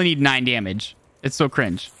literally only need 9 damage. It's so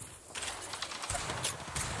cringe.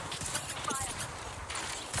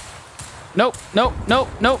 Nope. Throwing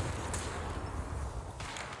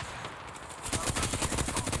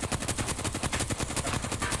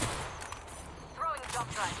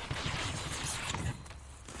jump drive.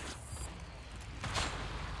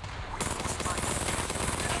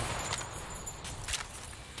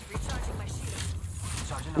 Recharging my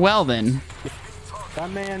shield. Well then. That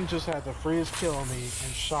man just had the freest kill on me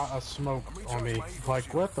and shot a smoke on me.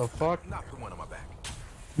 Like, what the fuck?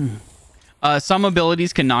 Some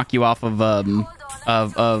abilities can knock you off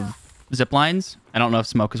of zip lines. I don't know if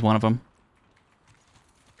smoke is one of them.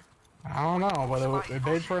 I don't know, but it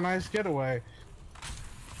made for a nice getaway.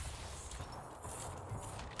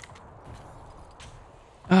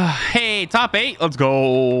 Hey, top 8. Let's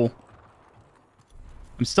go.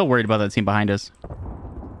 I'm still worried about that team behind us.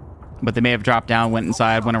 But they may have dropped down, went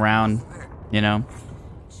inside, went around, you know.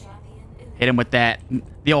 Hit him with that,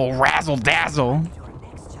 the old razzle dazzle.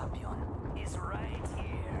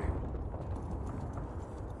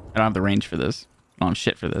 I don't have the range for this. I don't have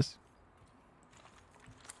shit for this.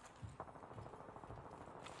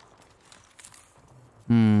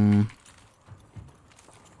 Yeah,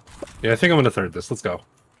 I think I'm gonna third this. Let's go.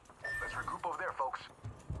 Let's regroup over there, folks.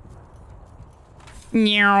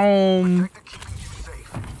 Meow.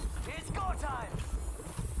 It's go time.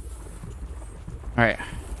 All right.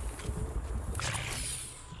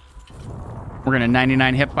 We're gonna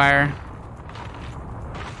 99 hip fire.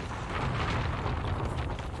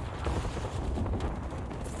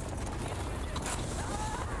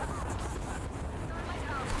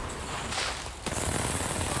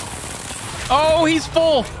 Oh, he's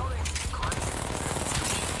full.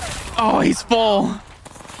 Oh, he's full.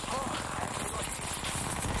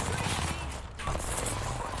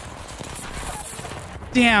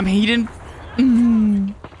 Damn, he didn't.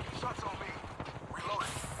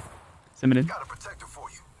 Simonid. Got a protector for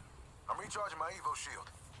you. I'm recharging my Evo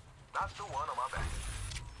shield. Not the one on my back.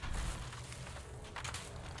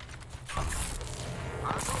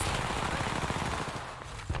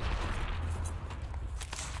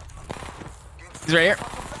 He's right here.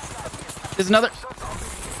 There's another.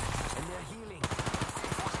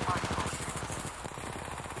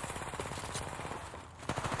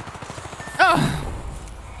 Oh.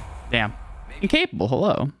 Damn. Incapable.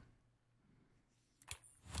 Hello.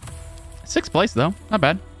 6th place though. Not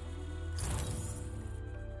bad.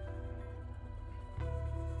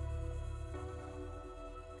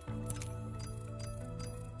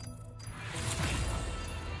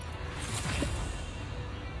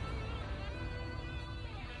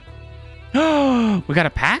 We got a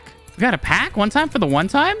pack? We got a pack? One time for the one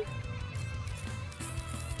time?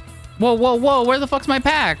 Whoa, whoa, whoa. Where the fuck's my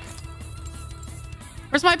pack?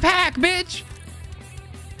 Where's my pack, bitch?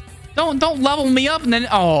 Don't level me up and then...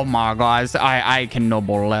 Oh my god. I can no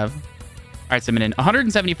more lev. Alright, Simon.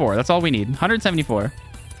 174. That's all we need. 174.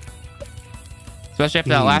 Especially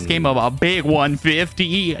after that last game of a big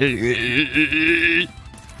 150.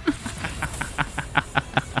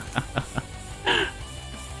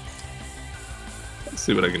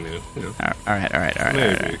 See what I can do. Yeah. All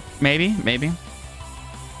right. Maybe.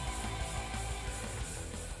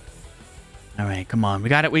 All right, come on. We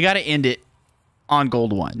got it. We got to end it on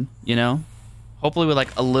gold 1. You know, hopefully with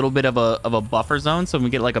like a little bit of a buffer zone, so we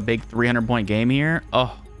get like a big 300-point game here.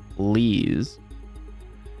 Oh, please.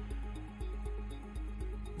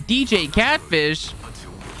 DJ Catfish.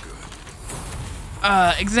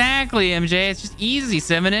 Exactly, MJ. It's just easy,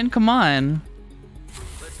 Simon. Come on.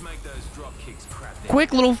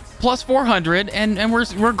 Quick little plus 400 and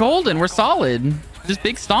we're golden. We're solid. Just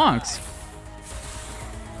big stonks.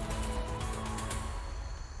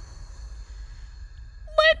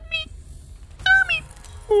 Let me thermy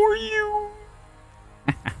for you.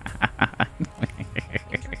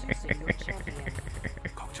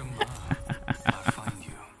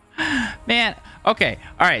 Man, okay.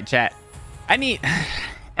 All right, chat. I need,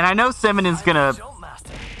 and I know Simonin's gonna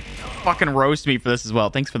fucking roast me for this as well.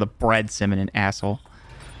 Thanks for the bread, Simonin, asshole.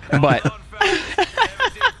 But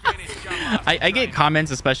I get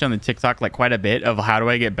comments, especially on the TikTok, like quite a bit of how do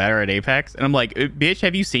I get better at Apex, and I'm like, bitch,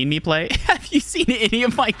 have you seen me play? Have you seen any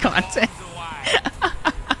of my content?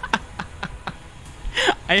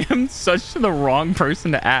 I am such the wrong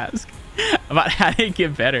person to ask about how to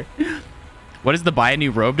get better. What is the buy a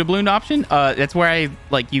new robe doubloon option? That's where I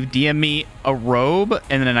like you DM me a robe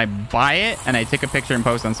and then I buy it and I take a picture and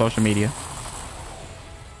post on social media.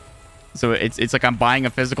 So it's like I'm buying a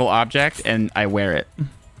physical object and I wear it.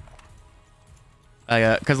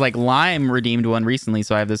 Cause like Lime redeemed one recently,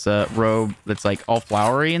 so I have this robe that's like all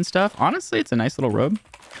flowery and stuff. Honestly, it's a nice little robe.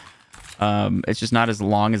 It's just not as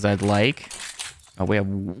long as I'd like. Oh, we have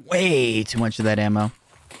way too much of that ammo.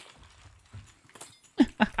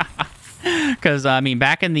 Because I mean,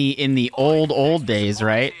 back in the old days,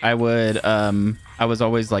 right? I was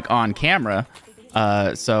always like on camera,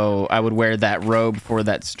 so I would wear that robe for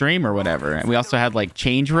that stream or whatever. And we also had like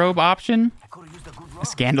change robe option, a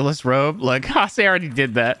scandalous robe. Look, Hase already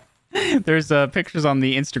did that. There's pictures on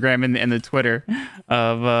the Instagram and the Twitter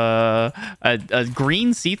of a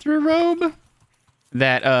green see-through robe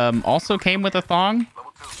that also came with a thong.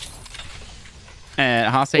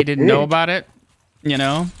 And Hase didn't know about it. You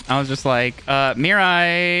know, I was just like,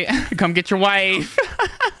 Mirai, come get your wife.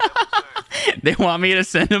 They want me to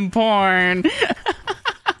send them porn.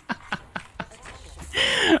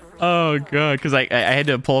 Oh god, because I had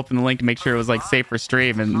to pull up in the link to make sure it was like safe for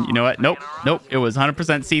stream, and you know what? Nope. It was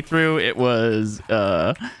 100% see-through. It was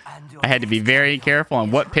I had to be very careful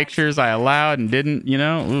on what pictures I allowed and didn't. You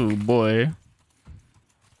know, ooh boy.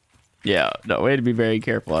 Yeah, no, we had to be very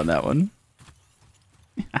careful on that one.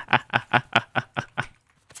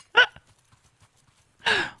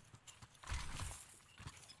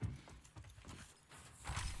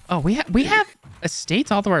 Oh, we have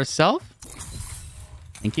estates all to ourselves.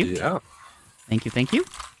 Thank you. Yeah. Thank you. Thank you.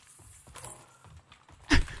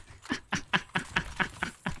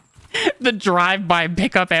 The drive-by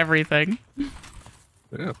pick up everything.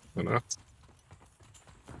 Yeah, why not?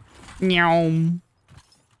 Meow.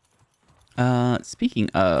 Speaking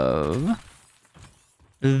of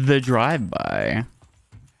the drive-by,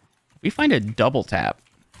 we find a double tap.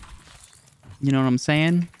 You know what I'm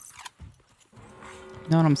saying?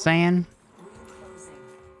 Know what I'm saying?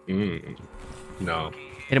 No.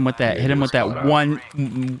 Hit him with that. Hit him with that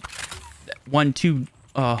 1-2.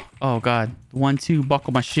 Oh god. 1-2.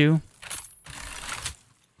 Buckle my shoe.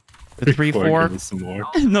 The 3-4. Some more.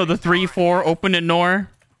 No, the 3-4. Open it nor.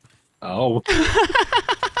 Oh.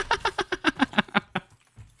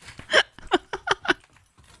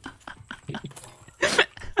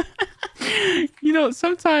 You know,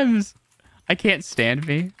 sometimes I can't stand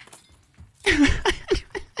me.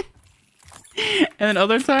 And then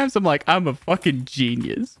other times I'm like, I'm a fucking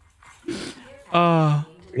genius.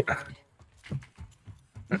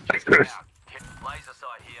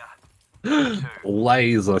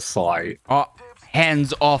 Laser sight. Oh,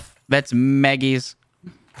 hands off. That's Maggie's.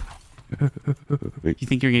 You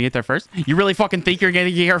think you're gonna get there first? You really fucking think you're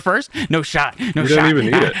gonna get here first? No shot. No You shot. don't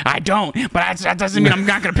even need it. I don't, but that doesn't mean I'm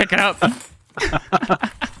not gonna pick it up.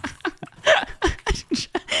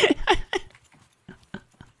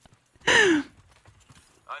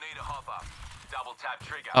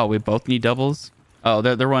 Oh, we both need doubles? Oh,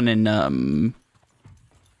 they're running,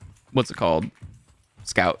 what's it called?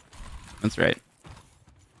 Scout. That's right.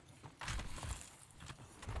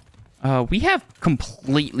 We have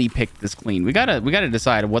completely picked this clean. We gotta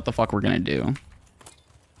decide what the fuck we're gonna do.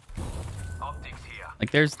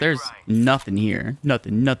 Like, there's nothing here.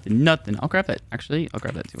 Nothing. I'll grab that. Actually, I'll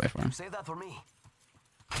grab that 2x4. Save that for me.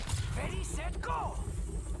 Ready, set, go.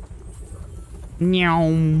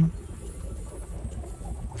 Meow.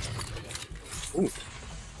 Ooh.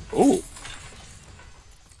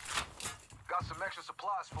 Got some extra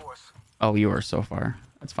supplies for us. Oh, you are so far.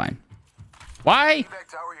 That's fine. Why?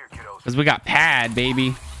 Because we got pad,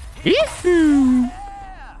 baby. Yee-hoo.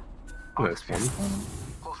 Nice one.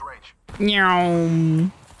 Close range. Meow.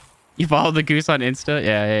 You follow the goose on Insta?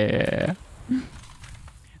 Yeah.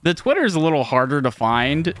 The Twitter is a little harder to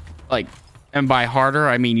find. Like, and by harder,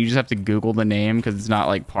 I mean you just have to Google the name because it's not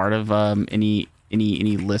like part of any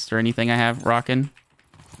list or anything I have rocking.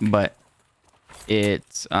 But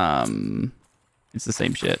it's the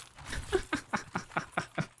same shit.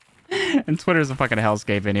 And Twitter's a fucking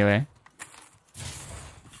hellscape anyway.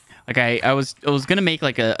 Like I was gonna make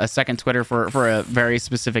like a second Twitter for a very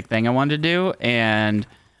specific thing I wanted to do, and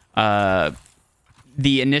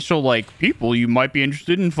the initial like people you might be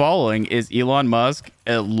interested in following is Elon Musk,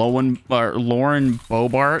 Lauren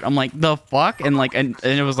Boebert. I'm like, the fuck? And like and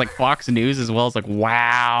it was like Fox News as well. It's like,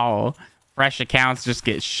 wow, fresh accounts just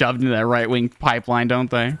get shoved into that right wing pipeline, don't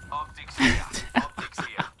they?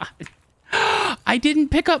 I didn't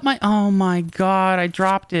pick up my... Oh my god, I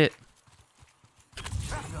dropped it.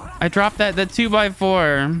 I dropped the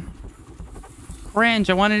 2x4. Cringe,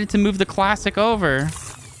 I wanted it to move the classic over.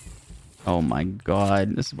 Oh my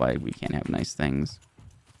god, this is why we can't have nice things.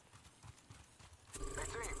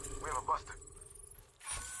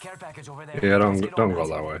 Care package over there. Yeah, don't go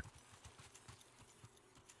that way.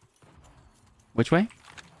 Which way?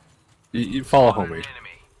 You follow homie.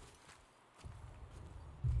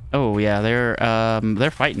 Oh yeah,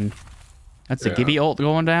 they're fighting. That's a Gibby ult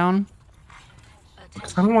going down.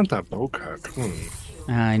 I don't want that bow cut.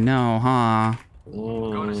 I know, huh?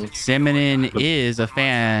 Siminin is a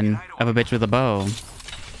fan of a bitch with a bow.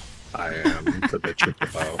 I am the bitch with the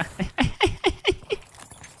bow.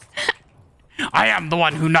 I am the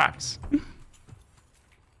one who knocks.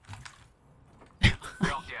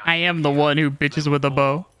 I am the one who bitches with a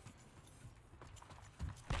bow.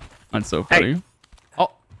 That's so funny. Hey.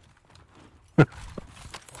 Oh,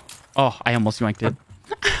 Oh, I almost yoinked it.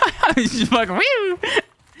 I was just like, whew.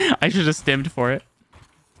 I should have stimmed for it.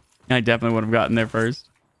 I definitely would have gotten there first.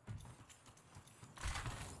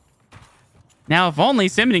 Now, if only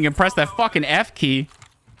Simony can press that fucking F key.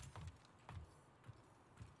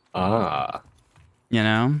 Ah. You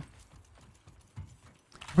know?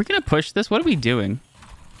 We're gonna push this? What are we doing?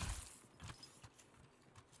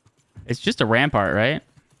 It's just a rampart, right?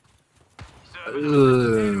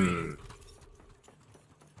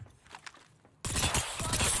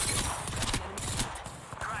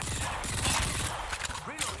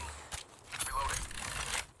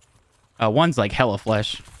 One's like hella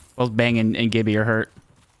flesh. Both Bang and Gibby are hurt.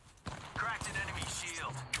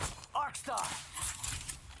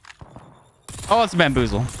 Oh, it's a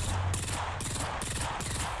bamboozle.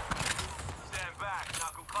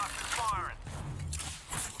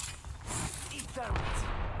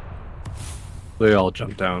 They all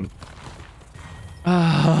jump down.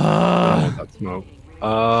 That smoke.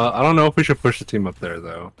 I don't know if we should push the team up there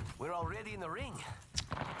though. We're already in the ring.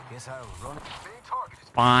 Guess I'll run.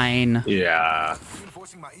 Fine. Yeah.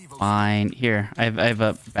 Fine. Here, I have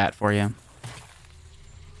a bat for you.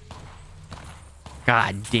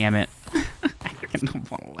 God damn it. I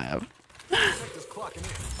don't want to laugh.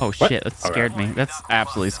 Oh shit, that scared me. That's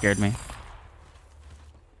absolutely scared me.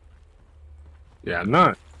 Yeah, I'm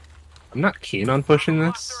not keen on pushing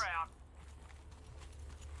this.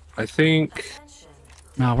 I think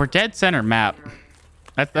No, we're dead center map.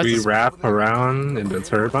 That's we wrap around in the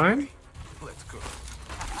turbine.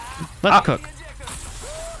 Let's cook.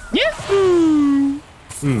 Yahoo!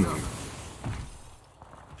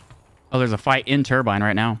 Oh, there's a fight in turbine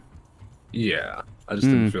right now. Yeah, I just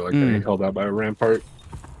didn't feel like getting held out by a rampart.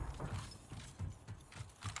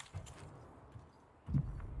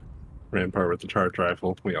 Rampart with the charge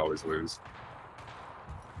rifle, we always lose.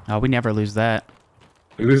 Oh, we never lose that.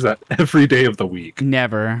 We lose that every day of the week.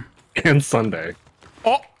 Never. And Sunday.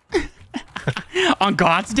 Oh! On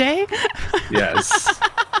God's Day? Yes.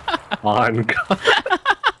 On God.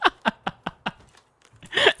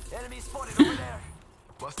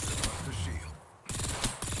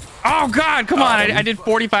 Oh God! Come on! I did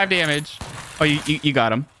 45 damage. Oh, you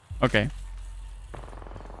got him. Okay.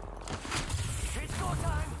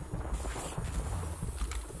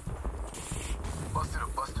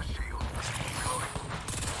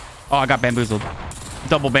 Oh, I got bamboozled.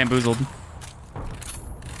 Double bamboozled.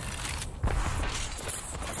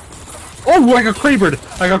 Oh, I got crabered.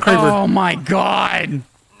 I got crabered. Oh my God.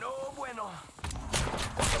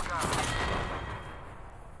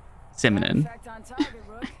 Simony.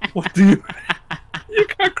 What do you? You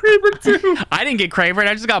got crabered too. I didn't get crabered.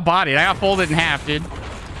 I just got bodied. I got folded in half, dude.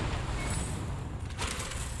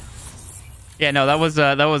 Yeah, no, that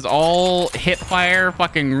was all hip fire,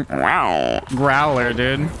 fucking growler,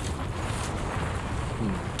 dude.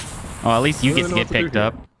 Oh, at least you get to get picked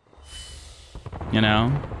up. You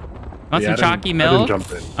know. Want some chalky milk?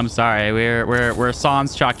 I'm sorry, we're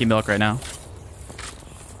sans chalky milk right now.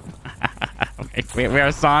 Okay, we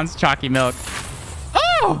are sans chalky milk.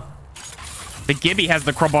 Oh! The Gibby has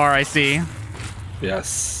the crowbar, I see.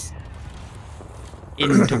 Yes.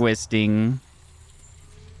 Interesting.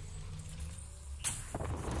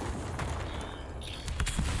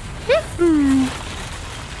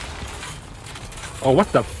 Oh,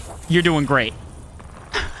 what the? You're doing great.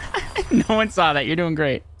 No one saw that. You're doing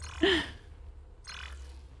great. A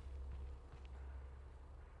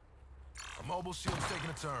mobile shield's taking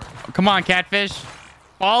a turn. Come on, Catfish.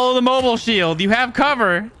 Follow the mobile shield. You have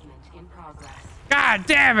cover. God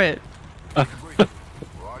damn it.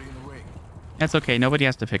 That's okay. Nobody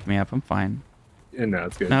has to pick me up. I'm fine. Yeah, no,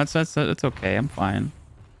 it's good. No, it's okay. I'm fine.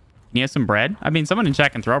 You have some bread? I mean, someone in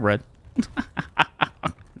chat can throw bread.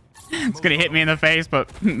 It's gonna hit me in the face, but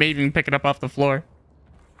maybe you can pick it up off the floor.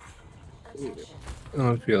 I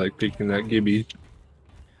don't feel like picking that Gibby.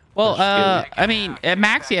 Well, I mean, at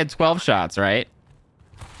max he had 12 shots, right?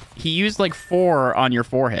 He used like 4 on your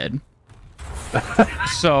forehead.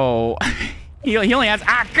 So he only has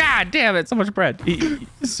god damn it, so much bread.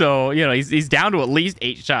 So you know he's down to at least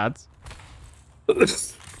 8 shots.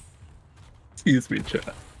 Excuse me,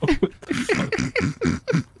 chat.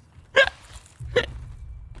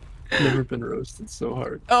 Never been roasted so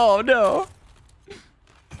hard. Oh no.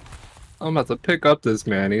 I'm about to pick up this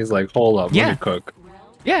man. He's like, hold up, let me cook.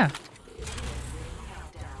 Yeah.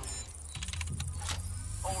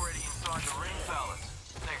 Already inside the ring,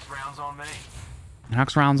 fellas. Next round's on me.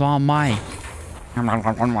 Next round's on my.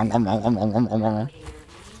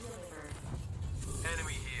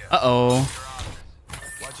 Uh-oh.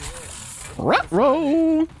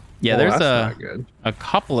 Ruh-roh. Yeah, there's a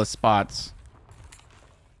couple of spots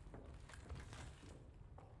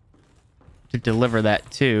to deliver that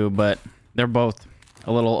too, but they're both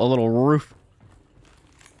a little roof.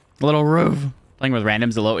 A little roof. Playing with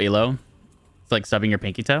randoms a low elo. It's like subbing your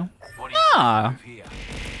pinky toe. Ah,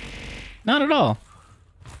 not at all.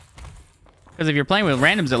 Because if you're playing with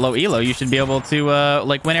randoms at low elo, you should be able to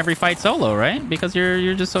like win every fight solo, right? Because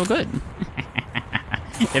you're just so good.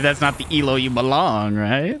 If that's not the elo you belong,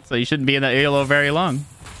 right? So you shouldn't be in that elo very long.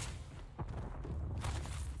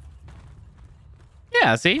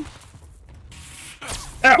 Yeah, see?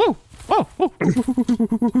 Whoa, whoa,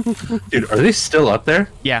 whoa. Dude, are they still up there?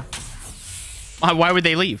 Yeah. Why would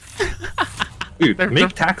they leave? Dude,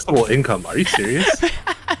 make taxable income. Are you serious?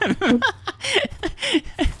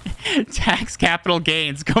 Tax capital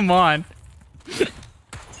gains. Come on.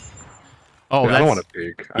 Oh, Dude, I don't want to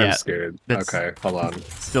peek. I'm scared. That's okay, hold on.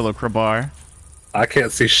 Still a crowbar. I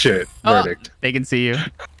can't see shit. Verdict. They can see you.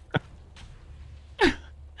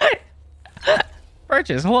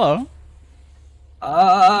 Purchase. Hello.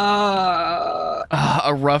 A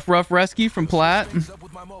rough rescue from Platt.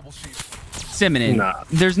 Simonin, nah.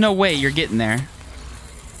 There's no way you're getting there.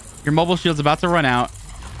 Your mobile shield's about to run out.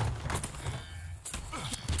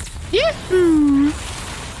 Yahoo!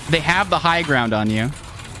 They have the high ground on you.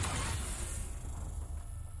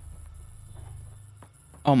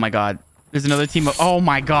 Oh my god. There's another team of... Oh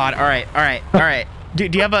my god. All right. Do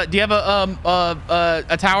you have a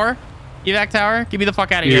tower? Evac tower? Get me the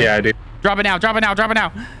fuck out of here. Yeah, I do. Drop it now.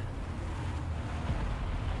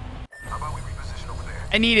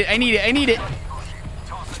 I need it.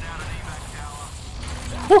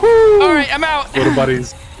 Woohoo! All right, I'm out. Little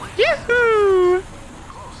buddies. Yahoo!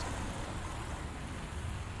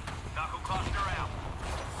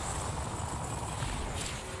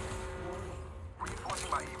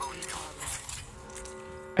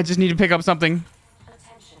 I just need to pick up something.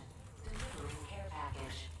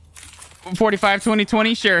 45, 20,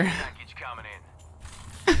 20, sure.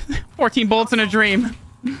 14 bullets in a dream.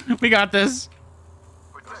 We got this.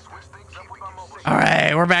 All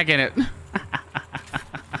right, we're back in it.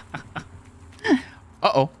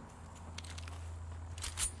 Uh-oh.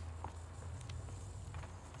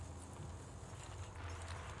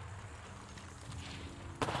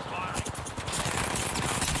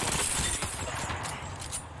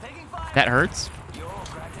 That hurts.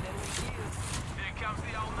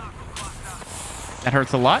 That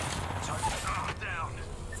hurts a lot.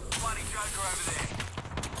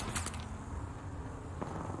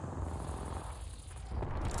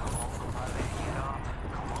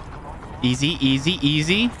 Easy. All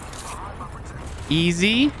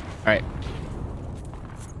right.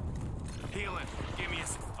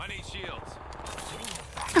 I need shields.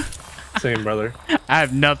 Same, brother. I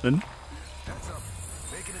have nothing.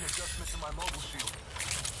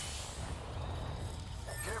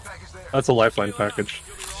 That's a lifeline package.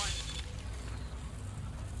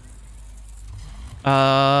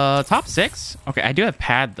 Top 6. Okay, I do have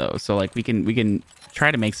pad though, so like we can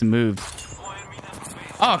try to make some moves.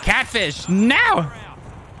 Oh, catfish now.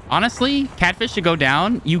 Honestly, catfish should go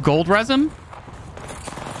down. You gold res him.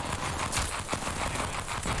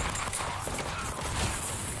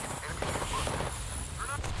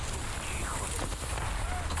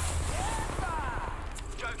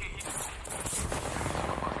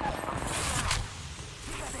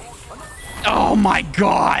 Oh my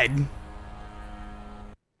god.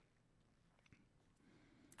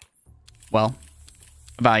 Well,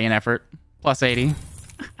 a valiant effort. Plus 80.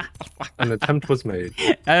 An attempt was made.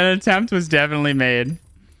 An attempt was definitely made.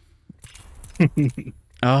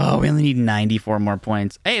 Oh, we only need 94 more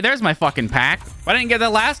points. Hey, there's my fucking pack. Why didn't get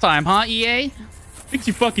that last time, huh, EA? Fix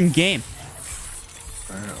your fucking game.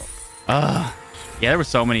 Yeah, there were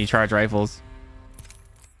so many charge rifles.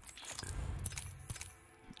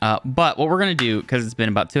 But what we're going to do, because it's been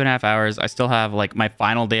about 2.5 hours, I still have like my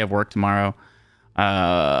final day of work tomorrow.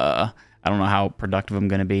 I don't know how productive I'm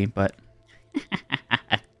going to be, but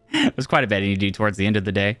there's quite a bit I need to do towards the end of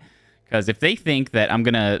the day. Because if they think that I'm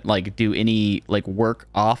going to like do any like work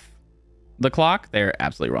off the clock, they're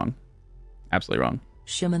absolutely wrong. Absolutely wrong.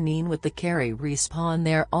 Shimonine with the carry respawn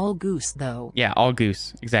there. All goose though. Yeah, all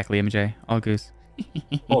goose. Exactly, MJ. All goose.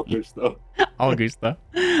 All goose though. All goose though.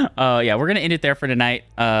 Yeah, we're gonna end it there for tonight.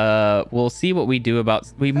 We'll see what we do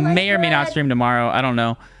about. We may or may not stream tomorrow. I don't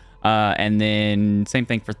know. And then same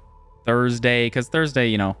thing for Thursday, because Thursday,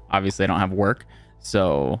 you know, obviously I don't have work,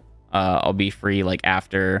 so I'll be free like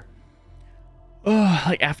after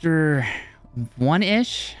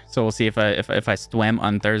 1-ish. So we'll see if I swim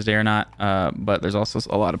on Thursday or not. But there's also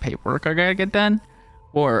a lot of paperwork I gotta get done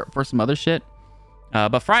for some other shit.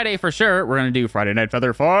 But Friday for sure, we're gonna do Friday Night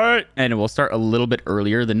Feather Fight, and we'll start a little bit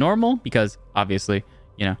earlier than normal because obviously,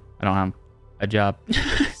 you know, I don't have a job.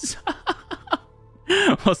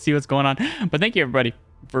 We'll see what's going on. But thank you, everybody,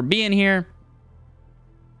 for being here.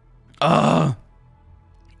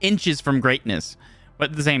 Inches from greatness.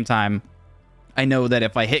 But at the same time, I know that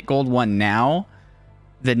if I hit gold 1 now,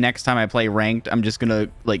 the next time I play ranked, I'm just gonna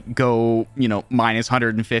like go, you know, minus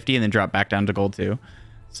 150 and then drop back down to gold 2.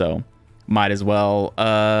 So might as well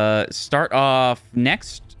start off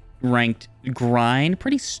next ranked grind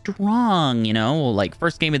pretty strong, you know. We'll like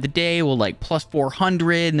first game of the day, we'll like plus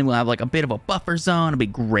 400, and then we'll have like a bit of a buffer zone. It'll be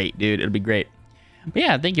great, dude. It'll be great. But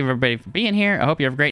yeah, thank you everybody for being here. I hope you have a great